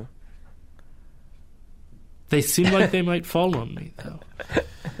fall on you. They seem like they might fall on me, though.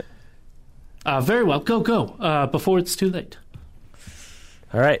 Very well, go, before it's too late.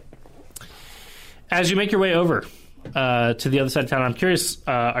 All right. As you make your way over to the other side of town, I'm curious,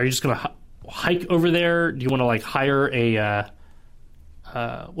 are you just going to hike over there? Do you want to, like, hire a,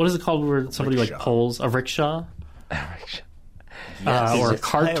 what is it called where somebody, like, Rickshaw. pulls a rickshaw? Yes, Or a yes,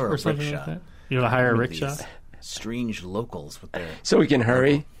 cart hire a or something rickshaw. like that? You want to hire a One of rickshaw? these strange locals with their So we can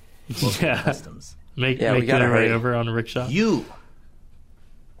hurry. Yeah. customs. Make Yeah, we your gotta way hurry. over on a rickshaw? You.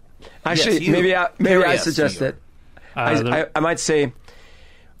 Actually, Yes, you. maybe I Curious, suggest you. that. The- I might say,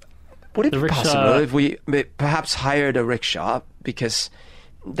 would it The be rickshaw- possible if we perhaps hired a rickshaw? Because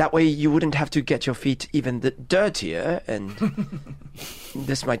that way you wouldn't have to get your feet even dirtier, and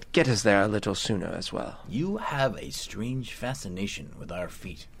this might get us there a little sooner as well. You have a strange fascination with our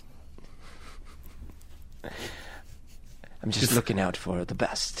feet. I'm just looking out for the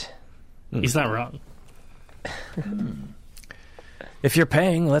best. He's not wrong. If you're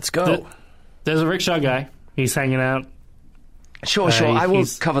paying, let's go. There's a rickshaw guy. He's hanging out. Sure, I will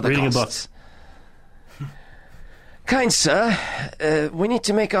he's cover the reading a costs. Kind sir, we need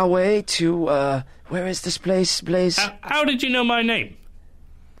to make our way to, where is this place, Blaze? How did you know my name?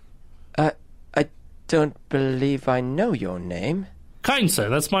 I don't believe I know your name. Kind sir,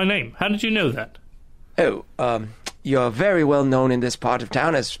 that's my name. How did you know that? Oh, you're very well known in this part of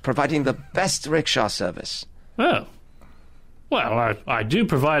town as providing the best rickshaw service. Oh. Well, I do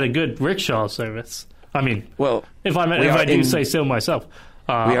provide a good rickshaw service. I mean, Well, if we I are do in- say so myself.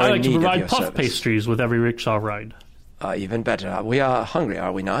 we are I in like to need of provide your puff service. pastries with every rickshaw ride. Even better. We are hungry,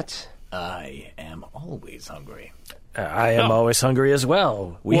 are we not? I am always hungry. I am Oh. always hungry as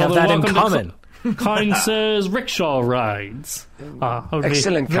well. We Well, have then that in welcome to common. Kind Sir's rickshaw rides. I would be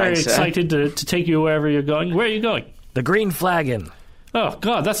Excellent, very kind sir. excited to take you wherever you're going. Where are you going? The Green Flagon. Oh,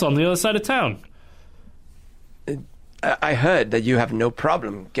 God, that's on the other side of town. I heard that you have no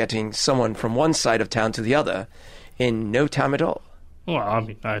problem getting someone from one side of town to the other in no time at all. Well, I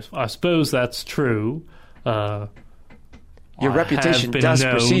mean, I suppose that's true. Your I reputation have been does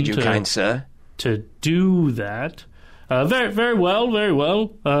known precede you, to- kind sir. To do that, Very, very well, very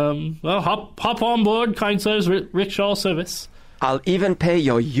well. Well, hop on board, kind sir's rickshaw service. I'll even pay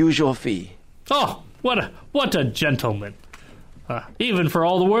your usual fee. Oh, what a gentleman! Even for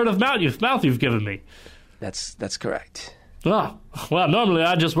all the word of mouth you've given me. That's correct. Oh, well, normally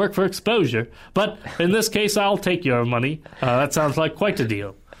I just work for exposure, but in this case, I'll take your money. That sounds like quite a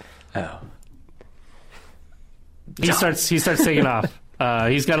deal. Oh. He starts taking off.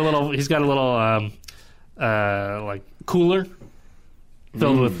 He's got a little like cooler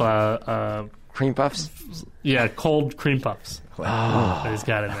filled with Cream puffs? cold cream puffs. That he's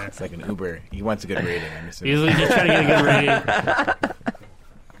got in there. It's like an Uber. He wants a good rating. I'm assuming. He's trying to get a good rating.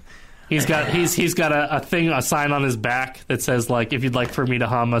 He's got a sign on his back that says, like, if you'd like for me to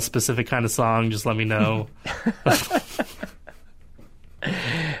hum a specific kind of song, just let me know.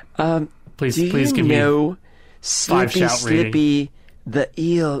 Please give me 5 shout Slippy, rating. the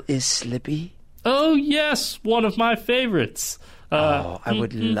eel is Slippy? Oh yes, one of my favorites. I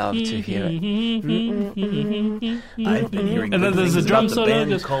would love to hear it. I've been hearing And then good there's a things drum about the solo, band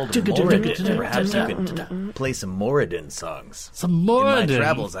just- called Moradin. Perhaps you could play some Moradin songs. Some In my Moradin.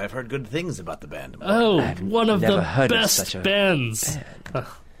 travels, I've heard good things about the band. Oh, one of never the heard of best such a bands.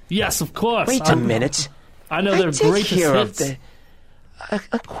 Yes, of course. Wait a minute. I know I their did greatest hear hits. of the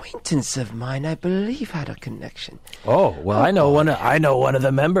acquaintance of mine, I believe, had a connection. Oh, well, I know one of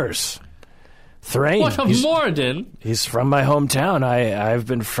the members. Thrain. What of Moradin? He's from my hometown. I've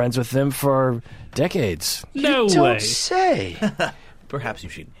been friends with him for decades. No Don't way. say. Perhaps you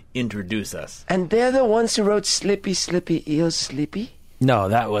should introduce us. And they're the ones who wrote Slippy, Slippy, Eel, Sleepy? No,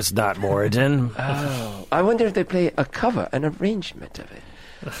 that was not Moradin. Oh, I wonder if they play a cover, an arrangement of it.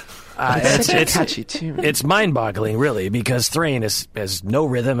 It's such a catchy tune. It's mind-boggling, really, because Thrain has no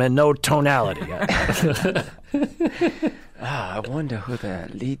rhythm and no tonality. I wonder who the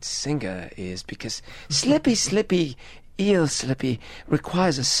lead singer is, because Slippy, Slippy, Eel, Slippy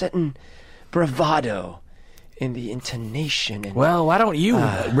requires a certain bravado in the intonation. And Well, why don't you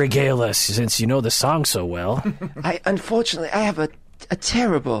regale us, since you know the song so well? Unfortunately, I have a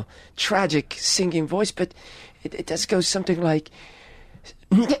terrible, tragic singing voice, but it does go something like...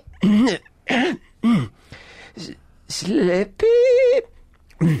 Slippy,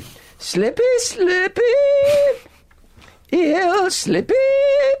 Slippy, Slippy, Eel, Slippy.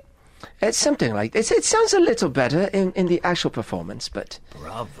 It's something like this. It sounds a little better in the actual performance, but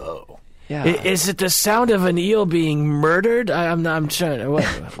Bravo. yeah. Is it the sound of an eel being murdered? I'm trying.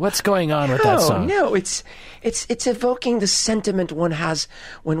 What's going on with that song? No, it's evoking the sentiment one has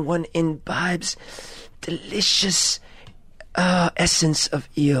when one imbibes delicious essence of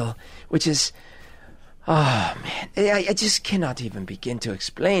eel, which is, oh man, I just cannot even begin to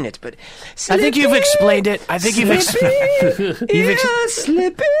explain it. But I think you've explained it. I think Slippy.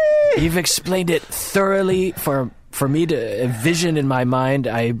 you've explained it thoroughly for me to envision in my mind.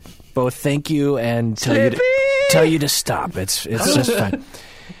 I both thank you and tell you to stop. It's just fine.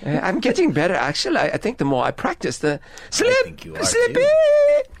 I'm getting better, actually. I think the more I practice, the think you are, Slippy.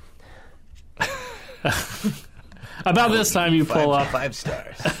 About this time, you pull up. 5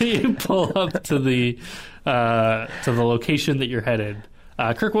 stars. You pull up to the location that you're headed.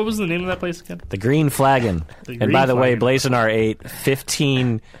 Kirk, what was the name of that place again? The Green Flagon. The And Green by the way, Flagon. Blazonar ate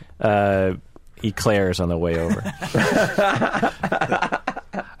 15 eclairs on the way over.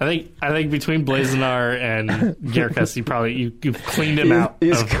 I think between Blazonar and Gerkus, you cleaned him out.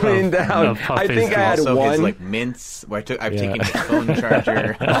 He's cleaned out. of Puff I think I had Pastries. Also, his one. like mints. Where I've taken his phone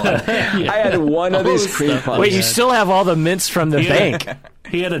charger. I had one of these cream puffs. Wait, you still have all the mints from the bank?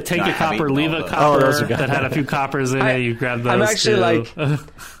 He had a take No, a I haven't copper, eaten leave all a those. copper those are good. that had a few coppers in it. You grabbed those. I'm actually too. like,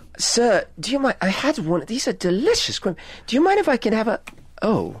 sir, do you mind? I had one. These are delicious cream. Do you mind if I can have a?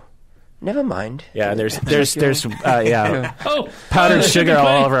 Oh, never mind. Yeah, and there's yeah. Oh, Powdered sugar all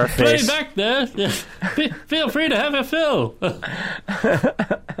play- over our play face. back there. Feel free to have a fill.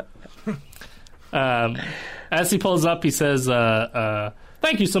 As he pulls up, he says,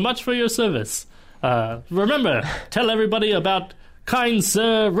 "Thank you so much for your service. Remember, tell everybody about kind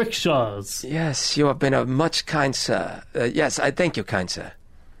Sir Rickshaws. Yes, you have been a much kind sir. Yes, I thank you, kind sir.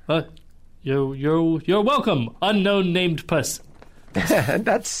 You're welcome, unknown named person."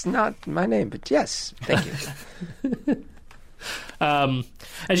 That's not my name, but yes, thank you.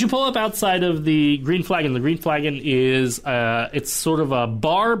 As you pull up outside of the Green Flagon is it's sort of a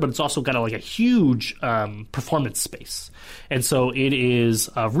bar, but it's also got a huge performance space, and so it is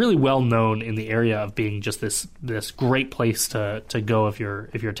really well known in the area of being just this great place to go if you're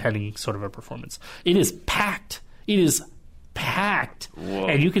attending sort of a performance. It is packed. It is packed,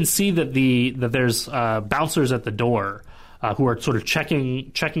 and you can see that there's bouncers at the door who are sort of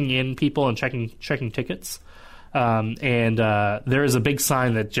checking in people and checking tickets. and there is a big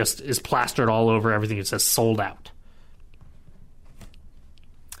sign that just is plastered all over everything. It says "sold out."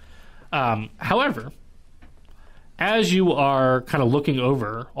 However, as you are kind of looking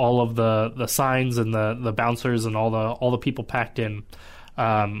over all of the signs and the bouncers and all the people packed in,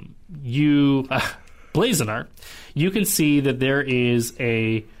 you Blazenar, you can see that there is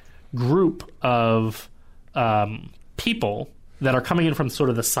a group of people that are coming in from sort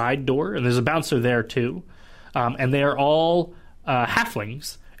of the side door, and there's a bouncer there too, and they are all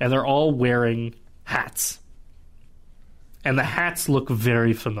halflings, and they're all wearing hats, and the hats look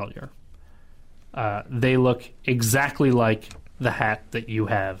very familiar. They look exactly like the hat that you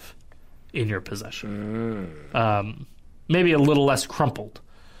have in your possession. Maybe a little less crumpled.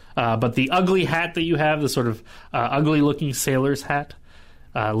 But the ugly hat that you have, the sort of ugly-looking sailor's hat,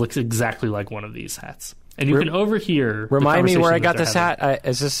 looks exactly like one of these hats. And you can overhear. Remind me where I got they're this having.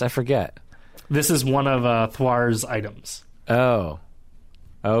 hat. I forget. This is one of Thwar's items. Oh,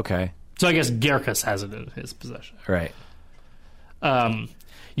 okay, So I guess Gerkus has it in his possession. right.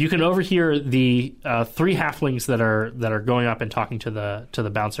 You can overhear the three halflings that are going up and talking to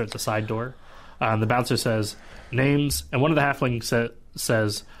the bouncer at the side door. The bouncer says names, and one of the halflings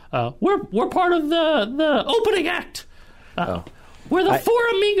says, "We're part of the opening act. We're the Four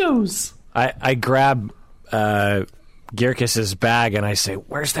Amigos." I grab Gerkus's bag and I say,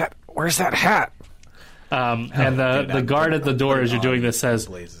 "Where's that hat?" And the guard at the door, as you're doing this, says,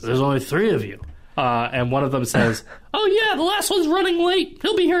 "There's only three of you." And one of them says, "Oh yeah, the last one's running late.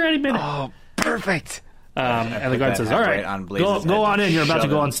 He'll be here any minute." Oh, perfect. And the guard says, "All right, on Blaze's go head on in. You're about to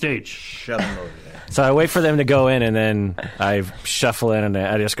go shove on stage." Shove him over there. So I wait for them to go in, and then I shuffle in, and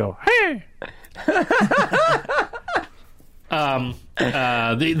I just go, "Hey!"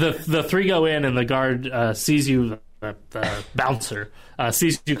 The three go in, and the guard sees you. The bouncer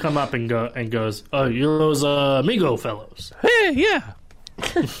sees you come up and goes, "Oh, you're those amigo fellows." Hey, yeah,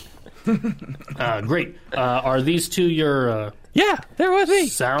 Great. Are these two your yeah, they're with me.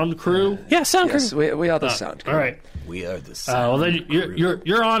 sound crew? Yeah, sound Yes, crew. we are the sound. All right. We are the Well, then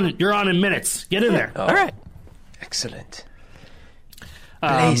you're on in minutes. Get in there. All right. Excellent.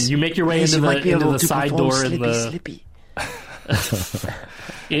 You make your way into the side door in the Slippy.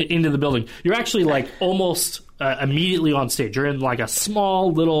 into the building. You're actually like almost immediately on stage. You're in like a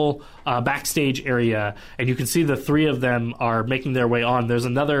small little backstage area, and you can see the three of them are making their way on. There's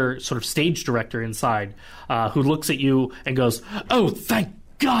another sort of stage director inside who looks at you and goes, "Oh, thank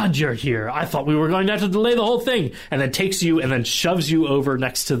God you're here. I thought we were going to have to delay the whole thing," and then takes you and then shoves you over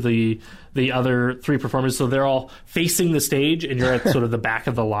next to the other three performers. So they're all facing the stage, and you're at sort of the back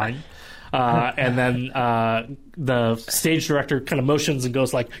of the line. And then the stage director kind of motions and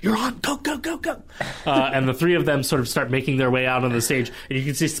goes like, "You're on, go, go, go, go." And the three of them sort of start making their way out on the stage, and you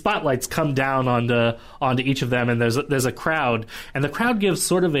can see spotlights come down onto each of them, and there's a crowd, and the crowd gives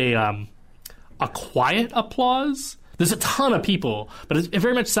sort of a quiet applause. There's a ton of people, but it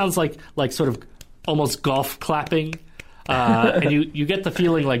very much sounds like sort of almost golf clapping, and you get the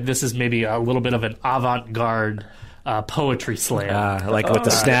feeling like this is maybe a little bit of an avant-garde poetry slam. Like with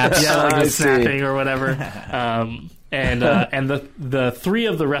the snaps. Yeah, like I the see. snapping or whatever. And the three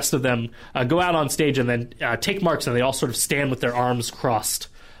of the rest of them go out on stage and then take marks, and they all sort of stand with their arms crossed,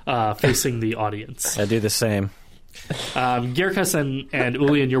 facing the audience. I do the same. Gerkus and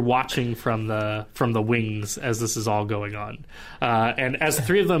Ulian, you're watching from the wings as this is all going on. And as the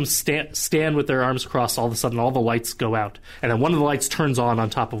three of them stand with their arms crossed, all of a sudden all the lights go out, and then one of the lights turns on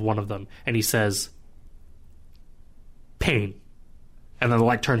top of one of them, and he says, "Pain," and then the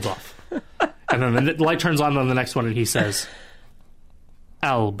light turns off, and then the light turns on the next one, and he says,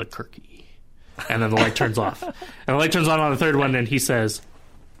 "Albuquerque," and then the light turns off, and the light turns on the third one, and he says,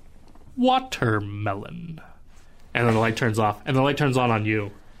 "Watermelon," and then the light turns off, and the light turns on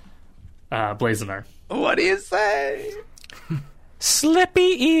you, Blazenar. What do you say?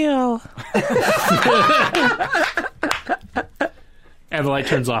 Slippy eel. And the light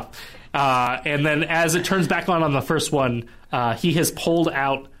turns off. And then as it turns back on the first one, he has pulled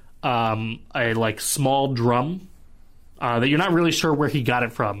out a like small drum that you're not really sure where he got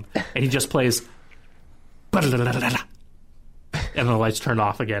it from, and he just plays, and then the lights turn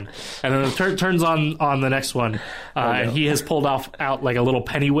off again, and then it turns on the next one, and he has pulled out like a little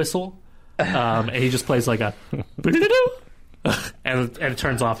penny whistle, and he just plays like a and it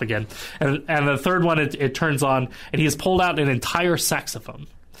turns off again, and the third one it turns on, and he has pulled out an entire saxophone.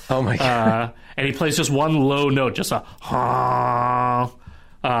 Oh my God. And he plays just one low note, just a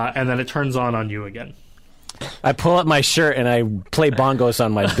and then it turns on you again. I pull up my shirt and I play bongos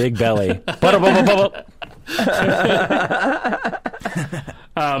on my big belly.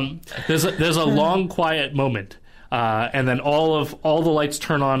 There's a long quiet moment, and then all the lights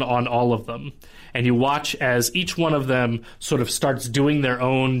turn on all of them, and you watch as each one of them sort of starts doing their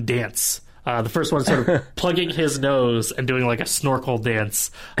own dance. The first one is sort of plugging his nose and doing like a snorkel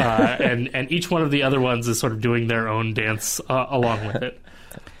dance, and each one of the other ones is sort of doing their own dance along with it.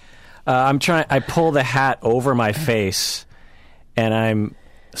 I pull the hat over my face, and I'm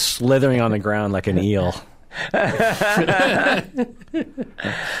slithering on the ground like an eel.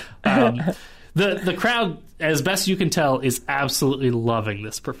 The crowd, as best you can tell, is absolutely loving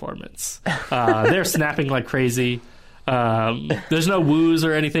this performance. They're snapping like crazy. There's no woos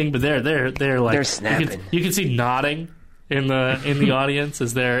or anything, but they're like they're snapping. You can see nodding in the audience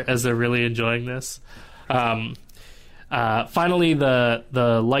as they're really enjoying this. Finally,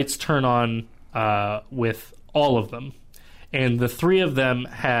 the lights turn on with all of them, and the three of them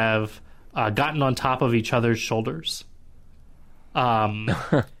have gotten on top of each other's shoulders.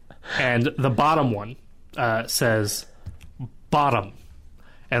 And the bottom one says bottom,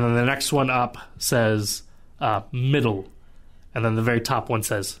 and then the next one up says middle, and then the very top one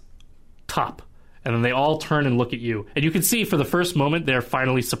says top. And then they all turn and look at you, and you can see for the first moment they're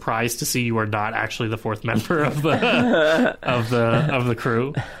finally surprised to see you are not actually the fourth member of the of the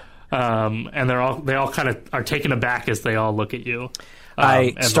crew, and they all kind of are taken aback as they all look at you.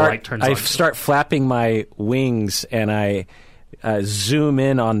 I and the light turns on. start flapping my wings, and I zoom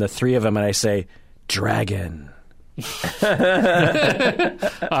in on the three of them, and I say, "Dragon."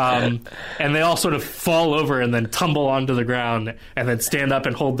 And they all sort of fall over and then tumble onto the ground and then stand up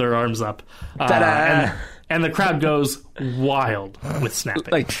and hold their arms up. And the crowd goes wild with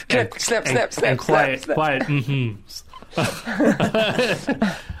snapping. Like, snap. And quiet mm-hms.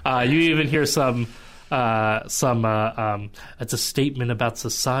 You even hear some it's a statement about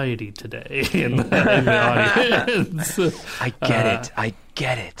society today in the audience. I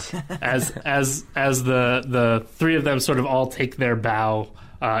get it. As the three of them sort of all take their bow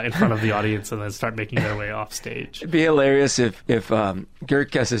in front of the audience and then start making their way off stage. It'd be hilarious if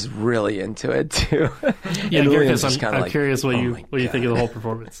Gertkus is really into it too. Yeah, Gertkus, I'm curious what you think of the whole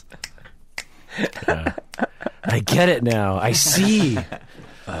performance. I get it now. I see.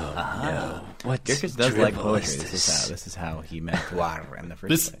 No. What Gertkus does like poetry. This is how he met War in the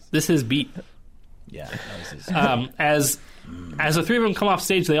first place. This is beat. Yeah. That was his... As the three of them come off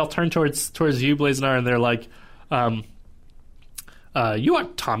stage, they all turn towards you, Blazenar, and they're like, "You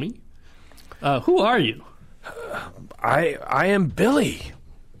aren't Tommy. Who are you?" I am Billy.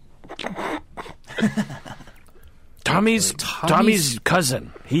 Tommy's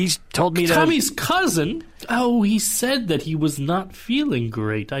cousin. He's told me Tommy's cousin? Oh, he said that he was not feeling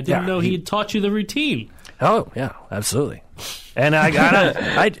great. I didn't know he had taught you the routine. Oh, yeah, absolutely. And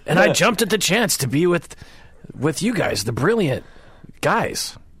I jumped at the chance to be with you guys, the brilliant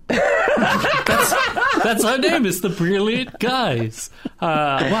guys. That's our name. It's the Brilliant Guys.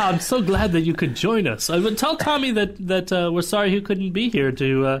 Wow, I'm so glad that you could join us. I would tell Tommy that we're sorry he couldn't be here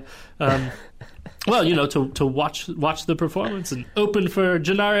to watch the performance and open for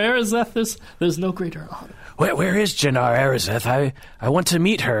Jannar Arazeth. There's no greater honor. Where is Jannar Arazeth? I want to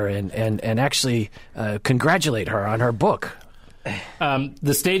meet her and actually congratulate her on her book.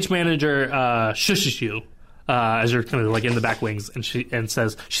 The stage manager shushes you as you're kind of like in the back wings, and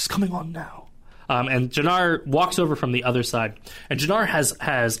says, "She's coming on now." And Jannar walks over from the other side, and Jannar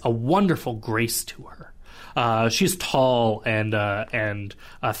has a wonderful grace to her. She's tall and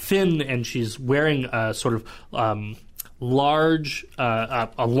thin, and she's wearing a sort of large,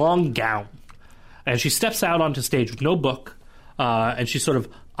 a long gown. And she steps out onto stage with no book, and she sort of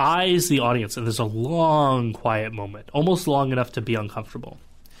eyes the audience, and there's a long, quiet moment, almost long enough to be uncomfortable.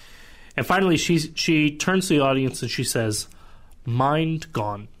 And finally, she turns to the audience and she says, "Mind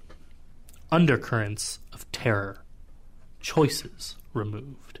gone, undercurrents of terror, choices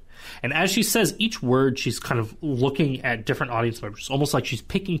removed." And as she says each word, she's kind of looking at different audience members, almost like she's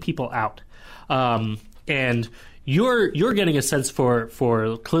picking people out. And you're getting a sense for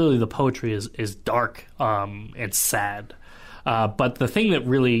clearly the poetry is dark and sad. But the thing that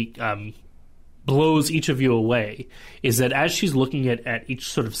really blows each of you away is that as she's looking at each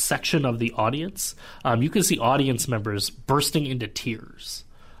sort of section of the audience, you can see audience members bursting into tears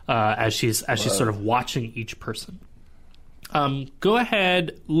as she's sort of watching each person. Go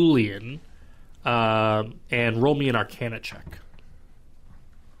ahead, Ulian, and roll me an Arcana check.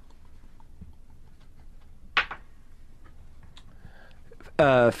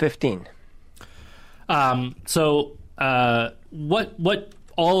 Uh, 15. What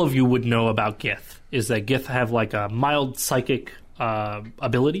all of you would know about Gith is that Gith have like a mild psychic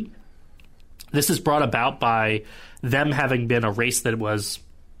ability. This is brought about by them having been a race that was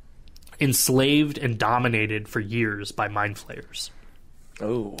enslaved and dominated for years by mind flayers.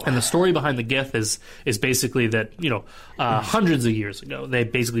 Oh, And the story behind the Gith is basically that, hundreds of years ago, they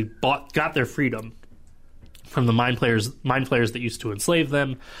basically got their freedom from the mind flayers that used to enslave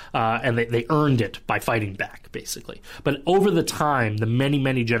them, and they earned it by fighting back, basically. But over the time, the many,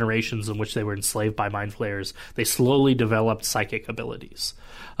 many generations in which they were enslaved by mind flayers, they slowly developed psychic abilities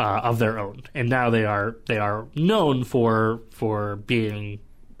of their own, and now they are known for being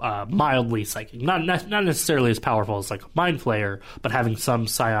mildly psychic, not necessarily as powerful as like a mind flayer, but having some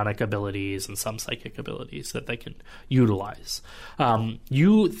psionic abilities and some psychic abilities that they can utilize.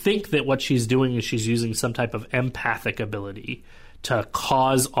 You think that what she's doing is she's using some type of empathic ability to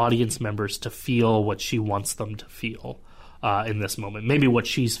cause audience members to feel what she wants them to feel in this moment, maybe what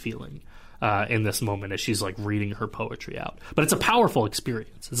she's feeling in this moment as she's like reading her poetry out. But it's a powerful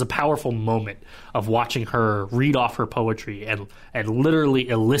experience. It's a powerful moment of watching her read off her poetry and literally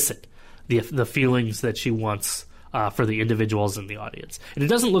elicit the feelings that she wants for the individuals in the audience. And it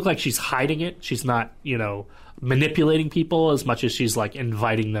doesn't look like she's hiding it. She's not, manipulating people as much as she's like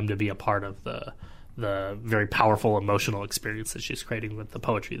inviting them to be a part of the very powerful emotional experience that she's creating with the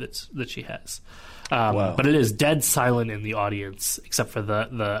poetry that she has. Wow. But it is dead silent in the audience, except for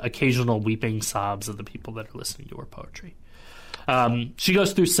the occasional weeping sobs of the people that are listening to her poetry. She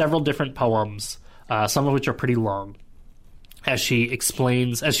goes through several different poems, some of which are pretty long, as she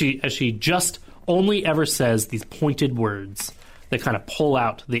explains, as she just only ever says these pointed words that kind of pull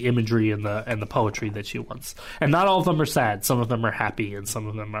out the imagery and the poetry that she wants. And not all of them are sad. Some of them are happy, and some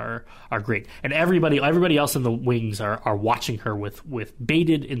of them are great. And everybody else in the wings are watching her with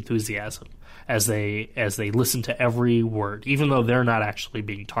bated enthusiasm as they listen to every word, even though they're not actually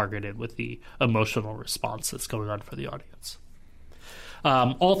being targeted with the emotional response that's going on for the audience.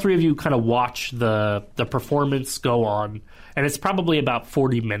 All three of you kind of watch the performance go on, and it's probably about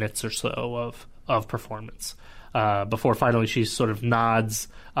 40 minutes or so of performance. Before finally she sort of nods,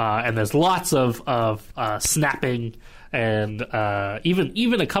 and there's lots of snapping and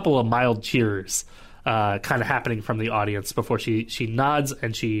even a couple of mild cheers kind of happening from the audience before she nods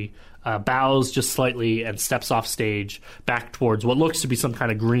and she bows just slightly and steps off stage back towards what looks to be some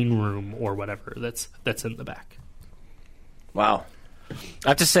kind of green room or whatever that's in the back. Wow. I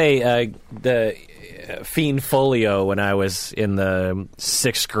have to say, the Fiend Folio, when I was in the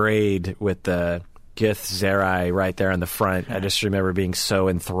 6th grade with the Gith Zerai right there in the front, I just remember being so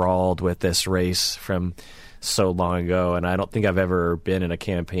enthralled with this race from so long ago, and I don't think I've ever been in a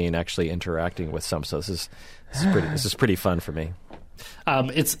campaign actually interacting with some, so this is pretty fun for me.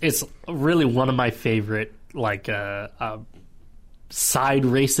 It's really one of my favorite side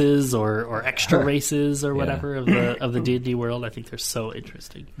races or extra races or whatever of the D&D world. I think they're so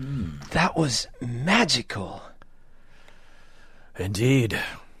interesting. That was magical. Indeed.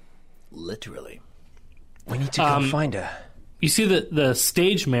 Literally. We need to go find her. You see that the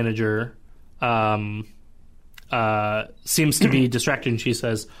stage manager seems to be distracted, and she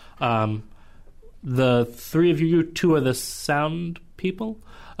says, the three of you, two are the sound people.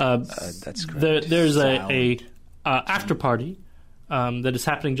 That's correct. There's a after party that is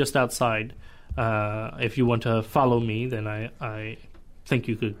happening just outside. If you want to follow me, then I think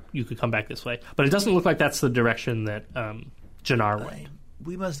you could come back this way. But it doesn't look like that's the direction that Jannar went.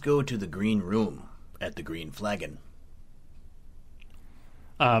 We must go to the green room at the Green Flagon.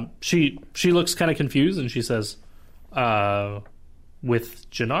 She looks kind of confused, and she says, with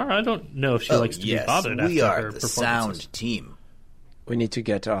Jannar? I don't know if she likes to be bothered after we are her the performances. sound team. We need to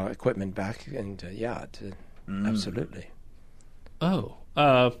get our equipment back, and absolutely. Oh,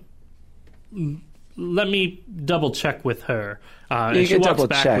 let me double check with her. You can double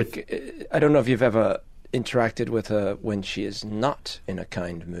check. I don't know if you've ever interacted with her when she is not in a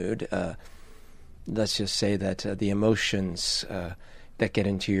kind mood. Let's just say that the emotions that get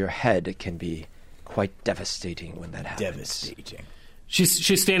into your head can be quite devastating when that happens. Devastating.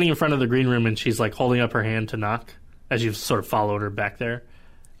 She's standing in front of the green room, and she's like holding up her hand to knock as you've sort of followed her back there.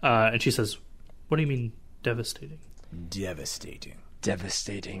 And she says, "What do you mean devastating?" Devastating.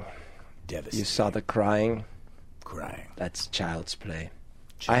 Devastating. Devastating. You saw the crying? Crying. That's child's play.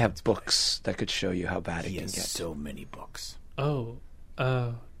 I have books that could show you how bad it He can has get. so many books. Oh,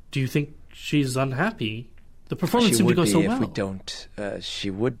 do you think she's unhappy? The performance She seemed to would go so be if well. we don't. She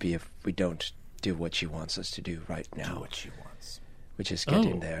would be if we don't do what she wants us to do right now. Do what she wants. Which is get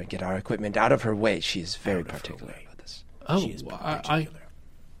in there and get our equipment out of her way. She is very particular about this. Oh, She is particular.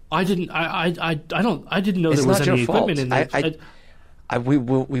 I didn't know It's there was not your any fault. equipment in there.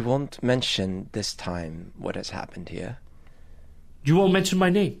 We won't mention this time what has happened here. You won't mention my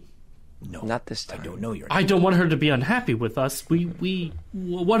name. No, Not this time. I don't know your name. I don't want her to be unhappy with us. We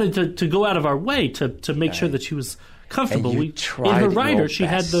wanted to go out of our way to make sure that she was comfortable. And you In tried her your rider, she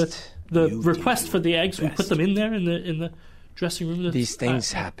had the You request did for the your eggs. We put best. them in there in the dressing room. These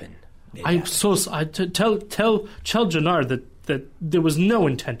things happen. I'm so tell Jannar that there was no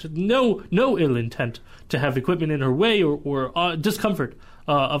intent, no ill intent to have equipment in her way or discomfort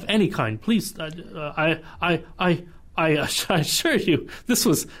of any kind. Please, I assure you, this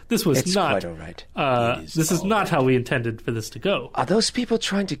was It's not. quite all right. This is not how we intended for this to go. Are those people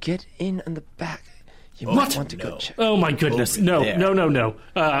trying to get in on the back? You might want to go check. Oh my goodness! Over there. No!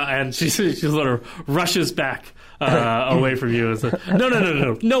 And she sort of rushes back away from you.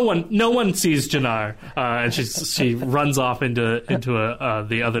 No! No one sees Jannar, and she runs off into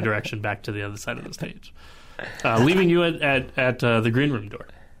the other direction, back to the other side of the stage, leaving you at the green room door.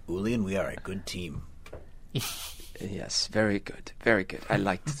 Ulian, we are a good team. Yes, very good. Very good. I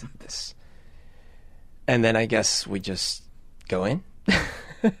liked this. And then I guess we just go in.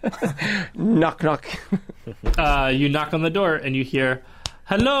 Knock, knock. You knock on the door and you hear,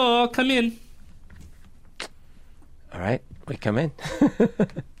 "Hello, come in." All right, we come in.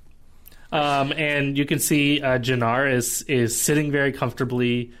 And you can see Jannar is sitting very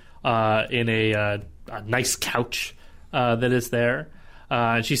comfortably in a nice couch that is there.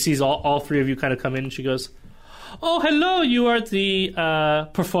 She sees all three of you kind of come in, and she goes, "Oh, hello! You are the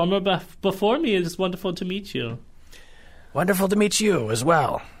performer before me. It is wonderful to meet you. Wonderful to meet you as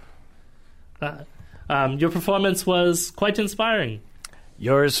well. Your performance was quite inspiring."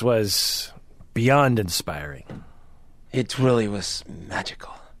 Yours was beyond inspiring. It really was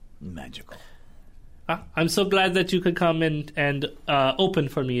magical. Magical. I'm so glad that you could come and open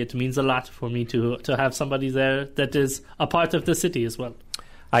for me. It means a lot for me to have somebody there that is a part of the city as well.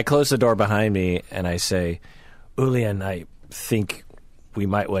 I close the door behind me and I say, Ulian, I think we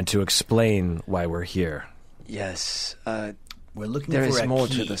might want to explain why we're here. Yes, We're looking there for is a more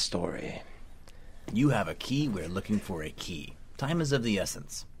key. to the story. You have a key. We're looking for a key. Time is of the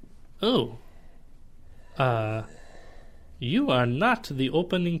essence. Oh. You are not the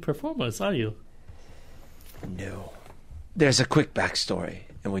opening performers, are you? No. There's a quick backstory,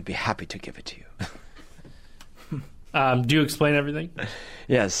 and we'd be happy to give it to you. Do you explain everything?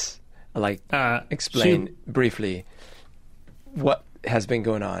 Yes, I like explain briefly what has been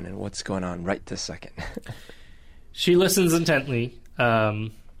going on and what's going on right this second. She listens intently,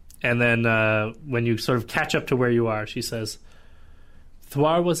 and then when you sort of catch up to where you are, she says,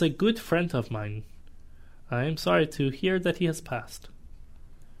 "Thwar was a good friend of mine. I am sorry to hear that he has passed.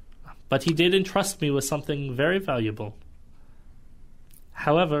 But he did entrust me with something very valuable.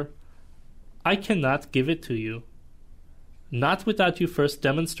 However, I cannot give it to you, not without you first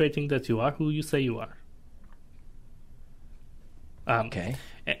demonstrating that you are who you say you are." Okay.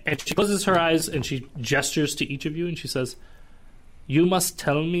 And she closes her eyes and she gestures to each of you and she says, "You must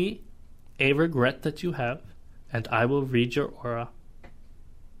tell me a regret that you have, and I will read your aura."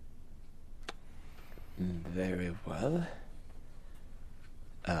 Very well.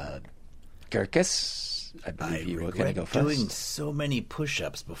 Gurkus, I I believe you were going to regret go doing first. so many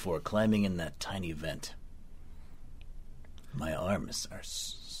push-ups before climbing in that tiny vent. My arms are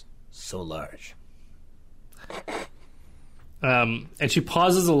so large. And she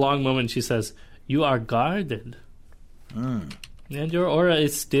pauses a long moment and she says, "You are guarded. And your aura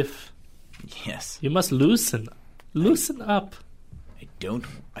is stiff. Yes. You must loosen. Loosen up." I don't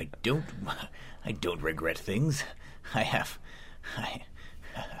regret things.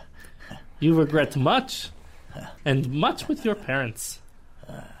 You regret much, and much with your parents.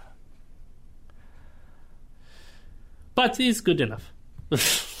 But he's good enough.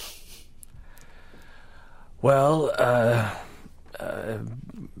 Well,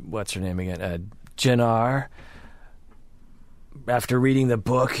 what's her name again? Jannar. After reading the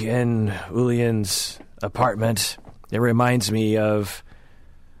book in Ulian's apartment, it reminds me of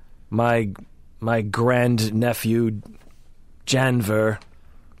my grandnephew, Janver,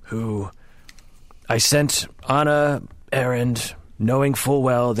 who I sent on a errand, knowing full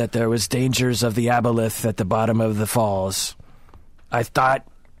well that there was dangers of the aboleth at the bottom of the falls. I thought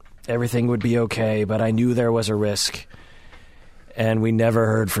everything would be okay, but I knew there was a risk, and we never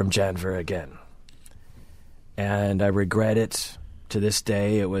heard from Janver again. And I regret it to this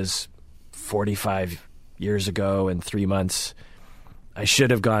day. It was 45 years ago and 3 months. I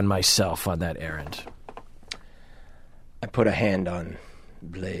should have gone myself on that errand. I put a hand on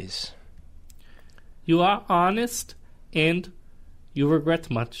Blaze. You are honest, and you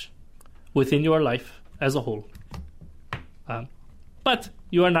regret much within your life as a whole. But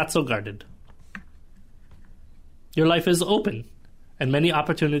you are not so guarded. Your life is open, and many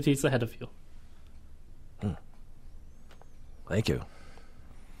opportunities ahead of you. Thank you.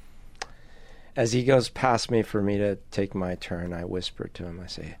 As he goes past me for me to take my turn, I whisper to him, I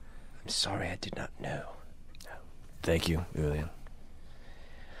say, I'm sorry I did not know. Thank you, Julian.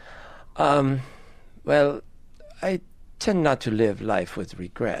 Well, I tend not to live life with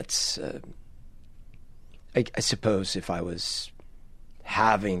regrets. I suppose if I was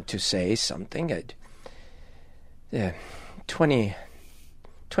having to say something,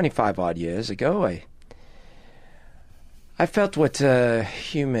 25 odd years ago, I felt what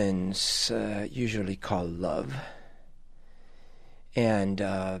humans usually call love. And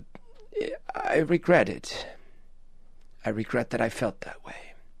I regret it. I regret that I felt that way.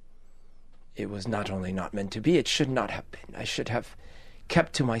 It was not only not meant to be, it should not have been. I should have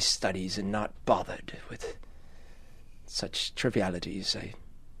kept to my studies and not bothered with such trivialities.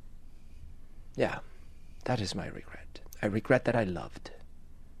 That is my regret. I regret that I loved.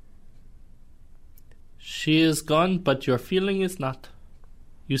 She is gone, but your feeling is not.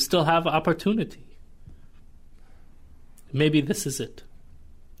 You still have opportunity. Maybe this is it.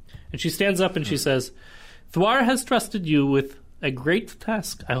 And she stands up and she says, Thwar has trusted you with a great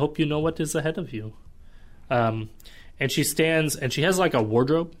task. I hope you know what is ahead of you. And she stands, and she has like a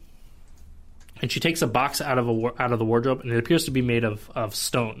wardrobe, and she takes a box out of the wardrobe, and it appears to be made of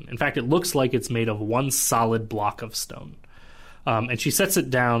stone. In fact, it looks like it's made of one solid block of stone. And she sets it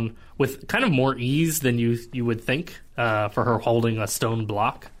down with kind of more ease than you would think for her holding a stone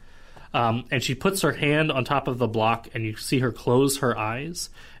block. And she puts her hand on top of the block, and you see her close her eyes,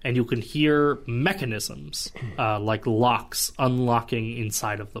 and you can hear mechanisms like locks unlocking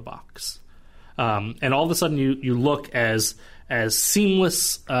inside of the box. And all of a sudden, you look as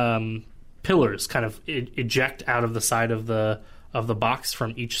seamless pillars kind of eject out of the side of the box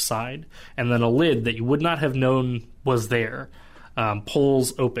from each side, and then a lid that you would not have known was there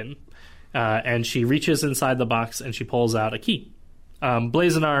pulls open, and she reaches inside the box and she pulls out a key.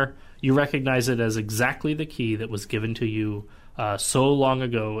 Blazenar, you recognize it as exactly the key that was given to you so long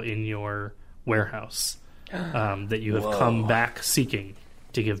ago in your warehouse that you have come back seeking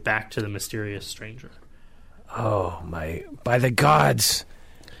to give back to the mysterious stranger. Oh, by the gods!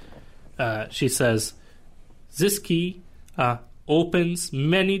 She says, this key opens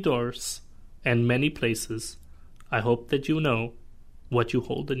many doors and many places. I hope that you know what you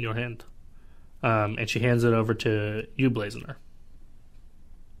hold in your hand. And she hands it over to you, Blazenar.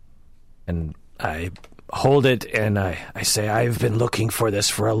 And I hold it and I say, I've been looking for this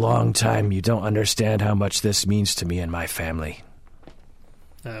for a long time. You don't understand how much this means to me and my family.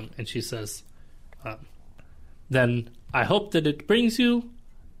 And she says, then I hope that it brings you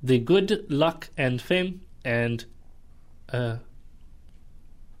the good luck and fame and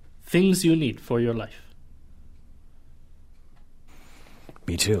things you need for your life.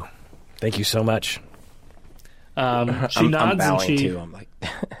 Me too. Thank you so much. She nods I'm bowing and she too. I'm like,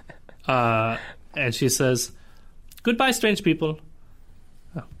 and she says, "Goodbye, strange people.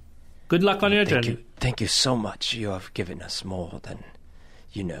 Good luck on your journey." Thank you so much. You have given us more than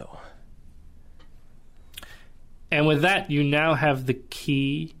you know. And with that, you now have the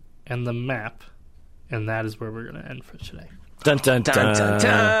key and the map, and that is where we're going to end for today. Dun dun dun Dun,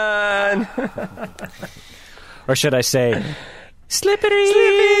 dun, dun. Or should I say, slippery,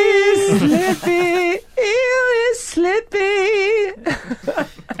 Slippy, ew, Slippy.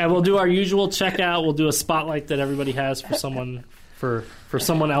 And we'll do our usual checkout. We'll do a spotlight that everybody has for someone for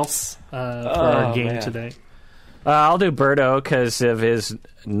someone else for our game today. I'll do Berto because of his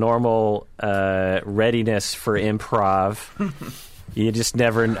normal readiness for improv. You just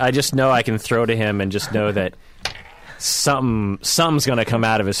never. I just know I can throw to him and just know that something's going to come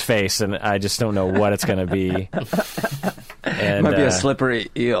out of his face, and I just don't know what it's going to be. And, Might be a slippery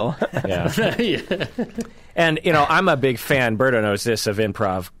eel. Yeah. Yeah. And, you know, I'm a big fan, Berto knows this, of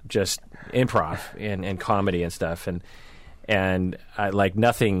improv, just improv and comedy and stuff. And I, like,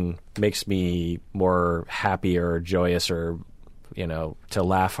 nothing makes me more happy or joyous or, you know, to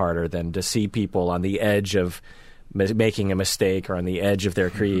laugh harder than to see people on the edge of making a mistake or on the edge of their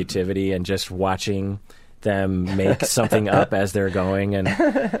creativity and just watching them make something up as they're going. And,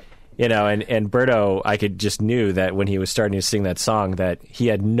 you know, and Berto, I just knew that when he was starting to sing that song that he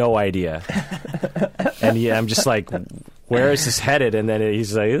had no idea. And I'm just like, where is this headed? And then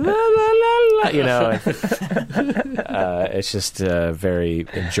he's like, la, la, la, la, you know. It's just very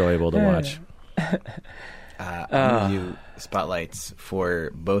enjoyable to watch. I'm going to do spotlights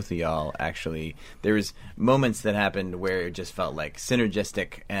for both of y'all, actually. There was moments that happened where it just felt like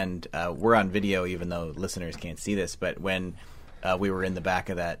synergistic, and we're on video, even though listeners can't see this, but when we were in the back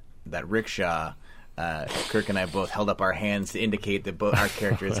of that rickshaw, Kirk and I both held up our hands to indicate that both our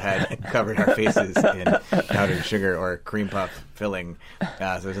characters had covered our faces in powdered sugar or cream puff filling.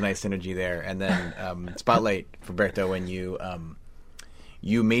 So there's a nice synergy there. And then spotlight, Roberto, when you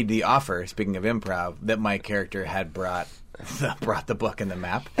made the offer, speaking of improv, that my character had brought the book and the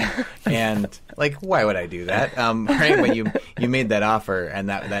map. And, like, why would I do that? Right? When you made that offer, and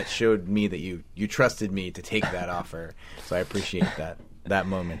that showed me that you trusted me to take that offer. So I appreciate that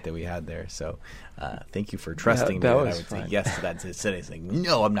moment that we had there. So thank you for trusting me that I would say yes to that. Instead of saying,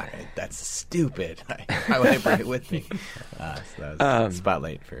 no, I'm not going to. That's stupid. Why would I bring it with me? So that was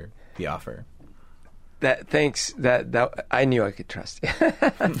spotlight for the offer. Thanks. That I knew I could trust you.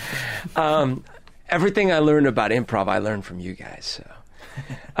 Everything I learned about improv, I learned from you guys.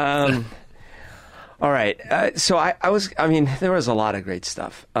 So, all right. So I mean, there was a lot of great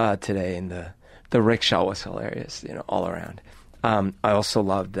stuff today, and the rickshaw was hilarious, all around. I also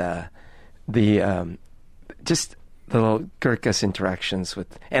loved just the little Gurkhas interactions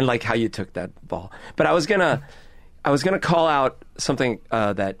with, and like how you took that ball. But I was gonna call out something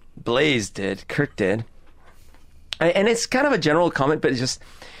that Kirk did, and it's kind of a general comment, but it's just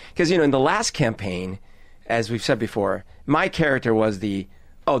because in the last campaign, as we've said before, my character was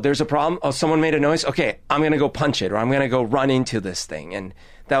there's a problem. Oh, someone made a noise. Okay, I'm gonna go punch it, or I'm gonna go run into this thing, and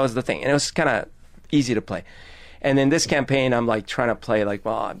that was the thing, and it was kind of easy to play. And then this campaign, I'm like trying to play like,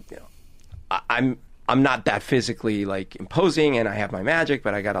 well, I'm not that physically like imposing, and I have my magic,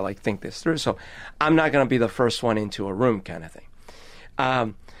 but I gotta like think this through. So I'm not gonna be the first one into a room, kind of thing.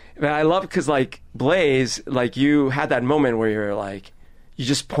 But I love because like Blaze, like you had that moment where you're like, you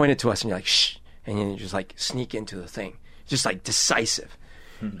just pointed to us and you're like, shh, and you just like sneak into the thing, just like decisive.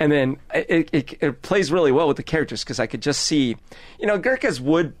 Mm-hmm. And then it plays really well with the characters because I could just see, Gurkhas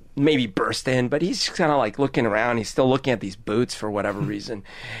would maybe burst in, but he's kind of like looking around. He's still looking at these boots for whatever reason.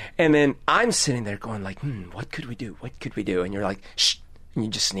 And then I'm sitting there going like, what could we do? What could we do? And you're like, shh, and you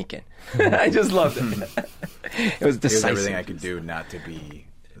just sneak in. I just loved it. It was decisive. It was everything I could do not to be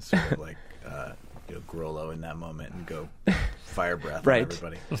sort of like Grollo in that moment and go fire breath on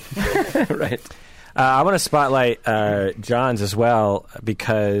everybody. Right. I want to spotlight John's as well,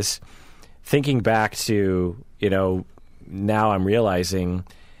 because thinking back to, now I'm realizing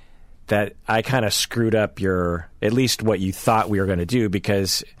that I kind of screwed up at least what you thought we were going to do,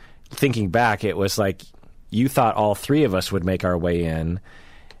 because thinking back, it was like you thought all three of us would make our way in,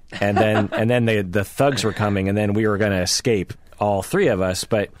 and then the thugs were coming, and then we were going to escape, all three of us,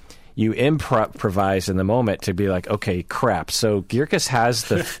 but you improvise in the moment to be like, okay, crap. So Gurkhas has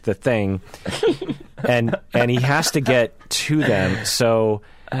the thing, and he has to get to them. So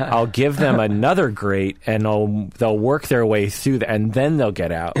I'll give them another grate, and they'll work their way through and then they'll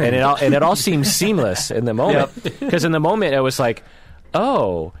get out. And it all seems seamless in the moment, because in the moment it was like,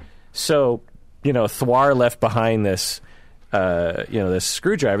 oh, so Thwar left behind this. This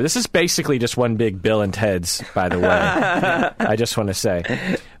screwdriver. This is basically just one big Bill and Ted's, by the way. I just want to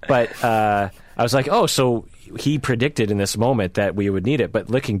say. But I was like, oh, so he predicted in this moment that we would need it. But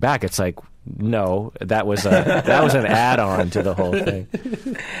looking back, it's like, no, that was an add-on to the whole thing.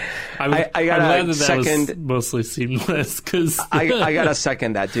 I'm glad that was mostly seamless, because I got to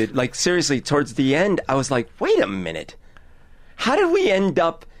second that, dude. Like, seriously, towards the end, I was like, wait a minute. How did we end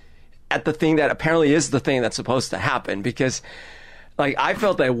up at the thing that apparently is the thing that's supposed to happen? Because like I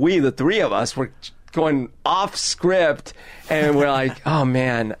felt that the three of us, were going off script, and we're like, oh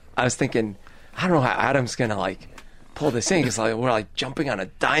man, I was thinking, I don't know how Adam's gonna like pull this in, because like we're like jumping on a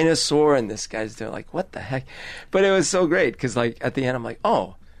dinosaur, and this guy's doing like, what the heck? But it was so great because like at the end I'm like,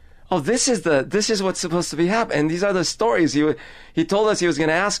 oh, this is what's supposed to be happening. And these are the stories he told us he was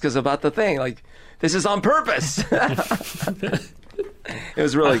gonna ask us about the thing. Like, this is on purpose. It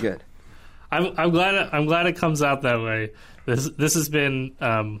was really good. I'm glad it comes out that way. This has been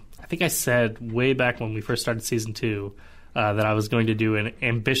I think I said way back when we first started season 2 that I was going to do an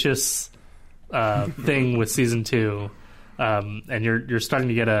ambitious thing with season 2, and you're starting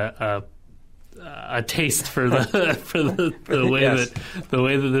to get a taste for the way yes. the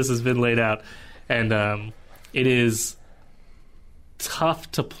way that this has been laid out, and it is tough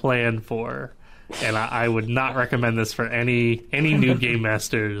to plan for, and I would not recommend this for any new game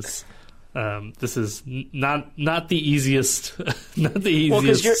masters. This is not the easiest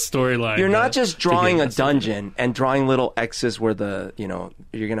storyline. You're not just drawing a dungeon and drawing little X's where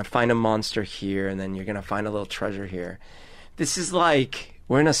you're gonna find a monster here and then you're gonna find a little treasure here. This is like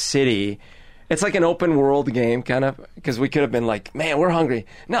we're in a city. It's like an open world game, kind of, because we could have been like, man, we're hungry.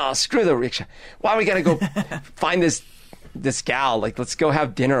 No, screw the rickshaw. Why are we gonna go find this gal? Like, let's go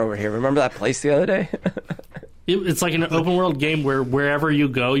have dinner over here. Remember that place the other day? It's like an open world game where wherever you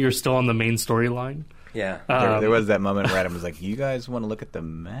go, you're still on the main storyline. Yeah. There was that moment where Adam was like, "You guys want to look at the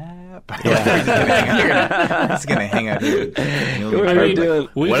map? Yeah, just gonna hang out here."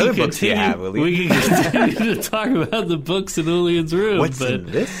 What other books do you have, Willie? We can continue to talk about the books in Ulian's room. What's in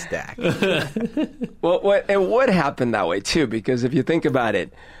this stack? Well, it would happen that way too, because if you think about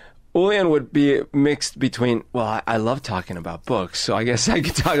it, Ulian would be mixed between, well, I love talking about books, so I guess I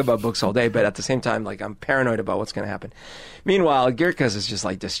could talk about books all day, but at the same time, like, I'm paranoid about what's going to happen. Meanwhile, Girkas is just,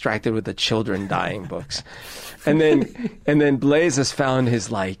 like, distracted with the children dying books. And then Blaze has found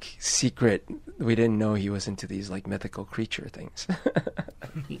his, like, secret. We didn't know he was into these, like, mythical creature things.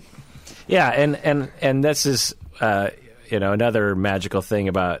 Yeah, and this is, another magical thing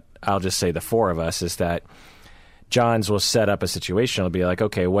about, I'll just say the four of us, is that Johns will set up a situation. It'll be like,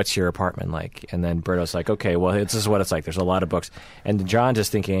 okay, what's your apartment like? And then Berto's like, okay, well, this is what it's like. There's a lot of books. And Johns is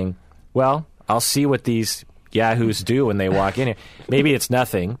thinking, well, I'll see what these yahoos do when they walk in here. Maybe it's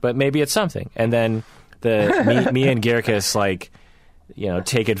nothing, but maybe it's something. And then me and Girkas, like,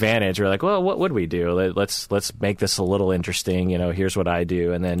 take advantage. We're like, well, what would we do? Let's make this a little interesting. Here's what I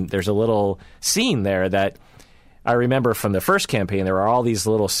do. And then there's a little scene there that I remember from the first campaign. There were all these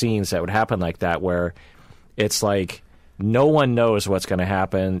little scenes that would happen like that where it's like no one knows what's going to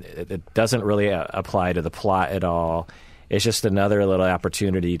happen. It doesn't really apply to the plot at all. It's just another little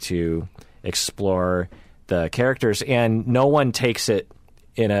opportunity to explore the characters, and no one takes it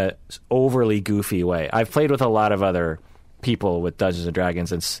in a overly goofy way. I've played with a lot of other people with Dungeons &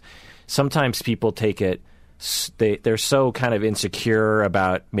 Dragons, and sometimes people take it, they're so kind of insecure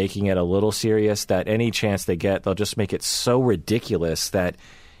about making it a little serious that any chance they get, they'll just make it so ridiculous that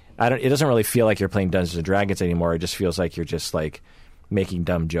it doesn't really feel like you're playing Dungeons & Dragons anymore. It just feels like you're just like making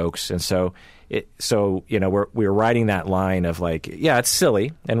dumb jokes. And so we're riding that line of like, yeah, it's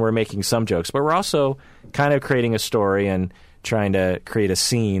silly and we're making some jokes, but we're also kind of creating a story and trying to create a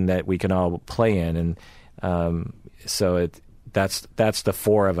scene that we can all play in. And that's the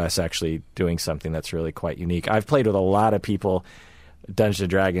four of us actually doing something that's really quite unique. I've played with a lot of people, Dungeons &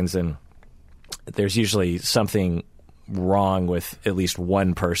 Dragons, and there's usually something wrong with at least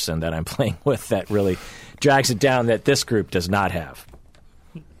one person that I'm playing with that really drags it down that this group does not have.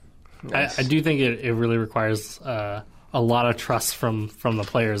 Nice. I do think it really requires a lot of trust from the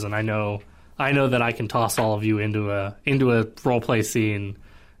players, and I know that I can toss all of you into a role play scene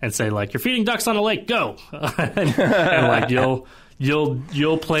and say, like, you're feeding ducks on a lake, go, and like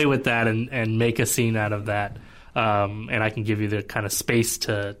you'll play with that and make a scene out of that, and I can give you the kind of space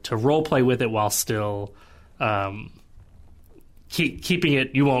to role play with it while still keeping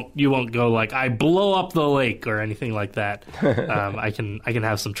it. You won't go like, I blow up the lake or anything like that. I can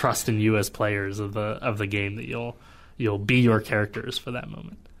have some trust in you as players of the game that you'll be your characters for that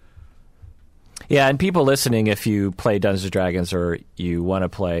moment. Yeah, and people listening, if you play Dungeons & Dragons or you want to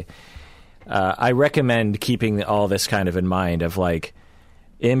play, I recommend keeping all this kind of in mind of like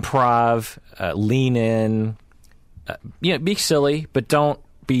improv, lean in, be silly, but don't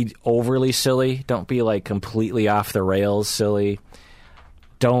be overly silly. Don't be like completely off the rails silly.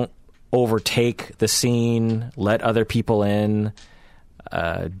 Don't overtake the scene. Let other people in.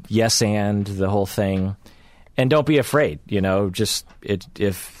 Yes, and the whole thing. And don't be afraid.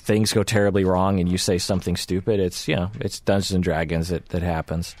 If things go terribly wrong and you say something stupid, it's Dungeons and Dragons that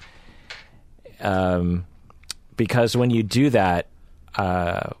happens. Because when you do that,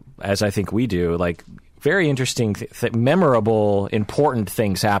 as I think we do, like, very interesting, memorable, important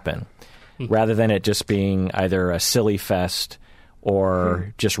things happen, rather than it just being either a silly fest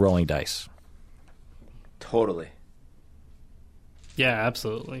or just rolling dice. Totally. Yeah,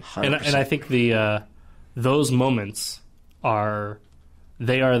 absolutely. And I think those moments are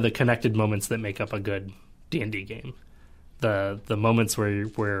the connected moments that make up a good D&D game. The moments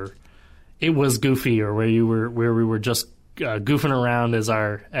where it was goofy, or where we were just goofing around as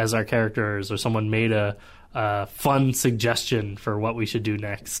our characters, or someone made a fun suggestion for what we should do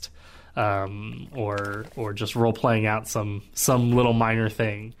next, or just role playing out some little minor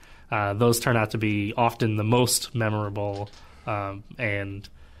thing. Those turn out to be often the most memorable, and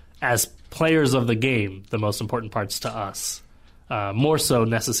as players of the game, the most important parts to us. More so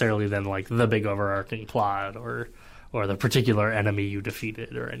necessarily than like the big overarching plot or the particular enemy you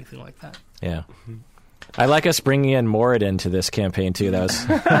defeated or anything like that. Yeah. I like us bringing in Moradin to this campaign too. That was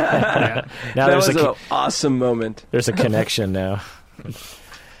now that was an awesome moment. There's a connection now.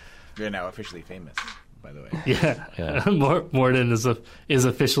 You're now officially famous, by the way. Yeah. Moradin is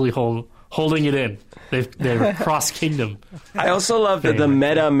officially holding it in. They've crossed kingdom. I also love the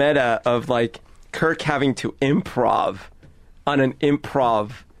meta of like Kirk having to improv on an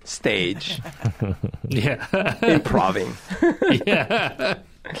improv stage, Yeah. improving. Yeah.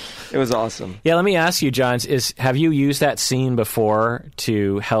 It was awesome. Yeah, let me ask you, John, have you used that scene before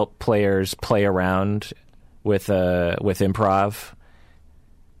to help players play around with improv?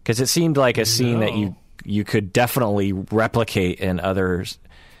 Because it seemed like a scene that you could definitely replicate in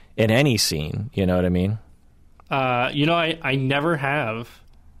any scene. You know what I mean? I never have,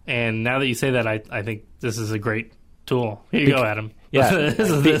 and now that you say that, I think this is a great tool. Here you go, Adam. Yeah.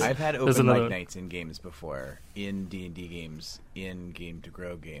 I've had open another- mic nights in games before, in D&D games, in Game to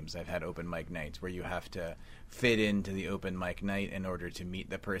Grow games. I've had open mic nights where you have to fit into the open mic night in order to meet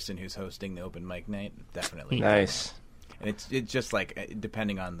the person who's hosting the open mic night. Definitely. Nice. And it's just like,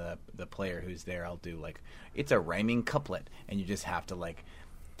 depending on the player who's there, I'll do like, it's a rhyming couplet, and you just have to like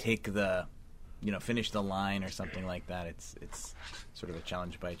take finish the line or something like that. It's sort of a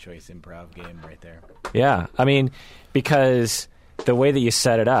challenge by choice improv game right there. Yeah, I mean, because the way that you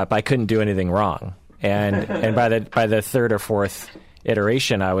set it up, I couldn't do anything wrong, and by the third or fourth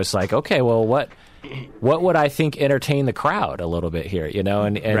iteration, I was like, okay, well, what would I think entertain the crowd a little bit here,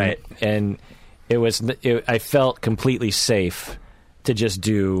 and Right. and I felt completely safe to just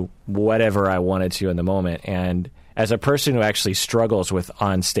do whatever I wanted to in the moment. And as a person who actually struggles with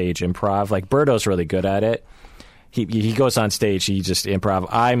on-stage improv, like Berto's really good at it. He goes on stage, he just improv.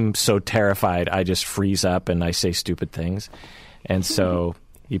 I'm so terrified, I just freeze up and I say stupid things. And so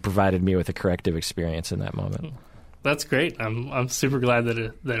he provided me with a corrective experience in that moment. That's great. I'm super glad that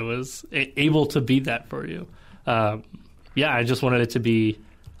it was able to be that for you. I just wanted it to be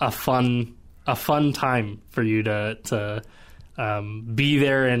a fun time for you to be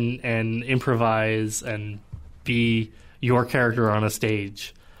there and improvise and be your character on a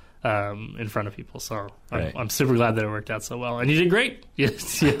stage in front of people. So Right. I'm super glad that it worked out so well, and you did great.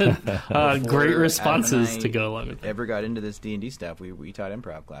 Yes, you had great responses Adam and I to go along with it. Ever got into this D&D stuff? We taught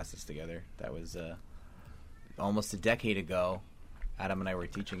improv classes together. That was almost a decade ago. Adam and I were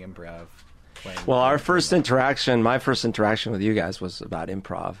teaching improv. Well, my first interaction with you guys was about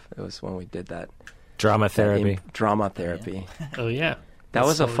improv. It was when we did that Drama therapy. drama therapy. Oh yeah, That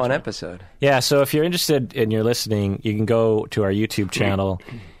was a so fun enjoyable. episode. Yeah, so if you're interested and you're listening, you can go to our YouTube channel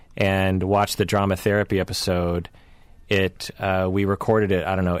and watch the drama therapy episode. We recorded it,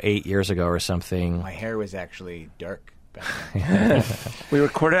 8 years ago or something. My hair was actually dark back then. We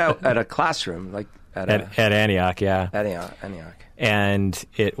recorded out at a classroom, like at Antioch, yeah. Antioch. And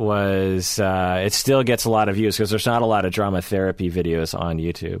it was, it still gets a lot of views because there's not a lot of drama therapy videos on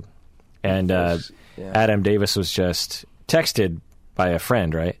YouTube. And Yeah. Adam Davis was just texted by a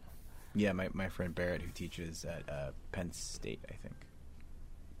friend, right? Yeah, my friend Barrett, who teaches at Penn State, I think.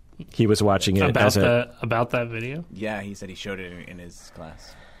 He was watching it about that video. Yeah, he said he showed it in his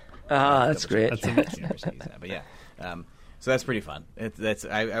class. That's great. Double check which university he's at. But yeah, so that's pretty fun.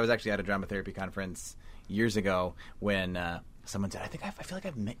 I was actually at a drama therapy conference years ago when someone said, I feel like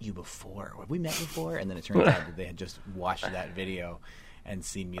I've met you before. Have we met before? And then it turned out that they had just watched that video and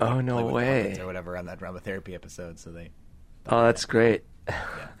seen me Oh, no play with way. puppets or whatever on that drama therapy episode. So they Oh, that's great.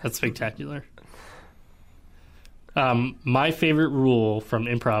 That's spectacular. My favorite rule from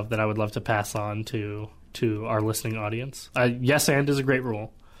improv that I would love to pass on to our listening audience. Yes, and is a great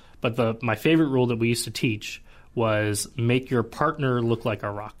rule, but my favorite rule that we used to teach was make your partner look like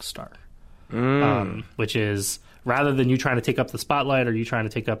a rock star, which is rather than you trying to take up the spotlight or you trying to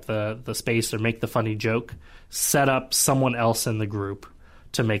take up the space or make the funny joke, set up someone else in the group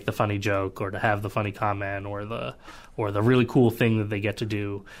to make the funny joke or to have the funny comment or the really cool thing that they get to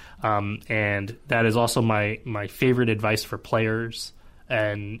do. And that is also my favorite advice for players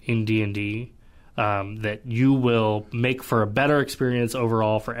and in D&D, that you will make for a better experience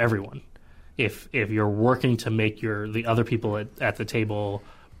overall for everyone if you're working to make the other people at the table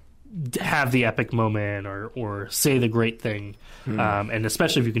have the epic moment or say the great thing, and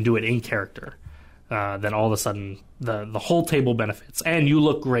especially if you can do it in character. Then all of a sudden the whole table benefits, and you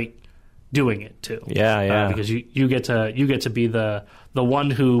look great doing it too. Yeah. Because you get to be the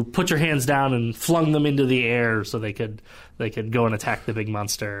one who put your hands down and flung them into the air so they could go and attack the big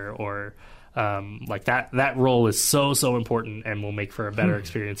monster, or like that role is so important and will make for a better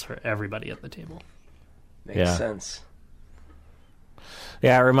experience for everybody at the table. Makes sense.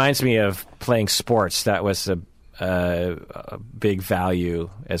 Yeah, it reminds me of playing sports. That was a big value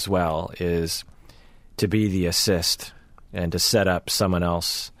as well, is to be the assist and to set up someone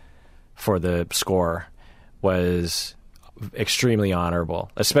else for the score was extremely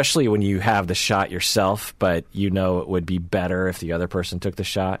honorable, especially when you have the shot yourself, but you know it would be better if the other person took the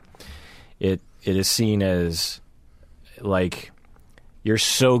shot. It is seen as like you're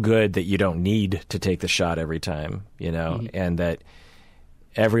so good that you don't need to take the shot every time, and that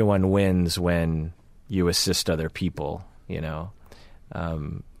everyone wins when you assist other people,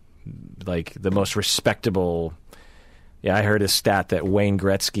 like the most respectable. Yeah, I heard a stat that Wayne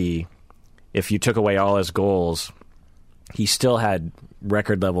Gretzky, if you took away all his goals, he still had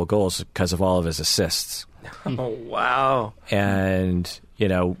record level goals because of all of his assists. Oh, wow. And,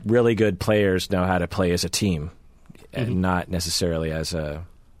 really good players know how to play as a team and not necessarily as a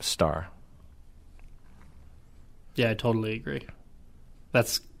star. Yeah, I totally agree.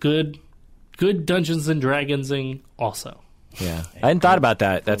 That's good Dungeons and Dragonsing also. Yeah. I hadn't thought about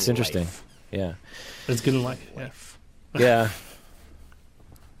that. That's interesting. Yeah. It's good in life. Yeah. Yeah.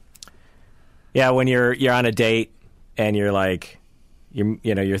 Yeah, when you're on a date and you're like you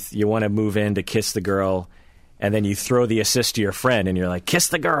want to move in to kiss the girl, and then you throw the assist to your friend and you're like, kiss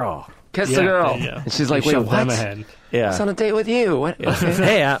the girl. Kiss the girl. Yeah. And she's like, You wait, shove what? them ahead. Yeah. I was on a date with you. What? Yeah. Okay.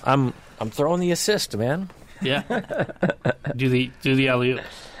 Hey, I'm throwing the assist, man. Yeah. do the alley-oop.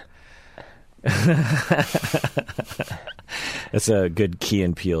 That's a good Key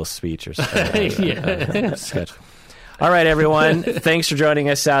and Peele speech or something. Yeah. Sketch. All right, everyone. Thanks for joining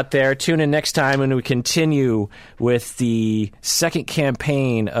us out there. Tune in next time when we continue with the second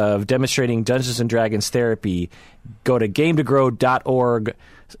campaign of demonstrating Dungeons & Dragons therapy. Go to GameToGrow.org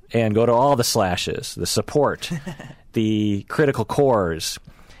and go to all the slashes, the support, the critical cores,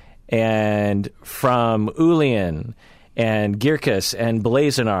 and from Ulian and Girkus and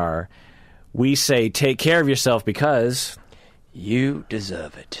Blazonar, we say take care of yourself because You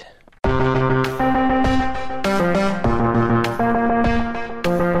deserve it.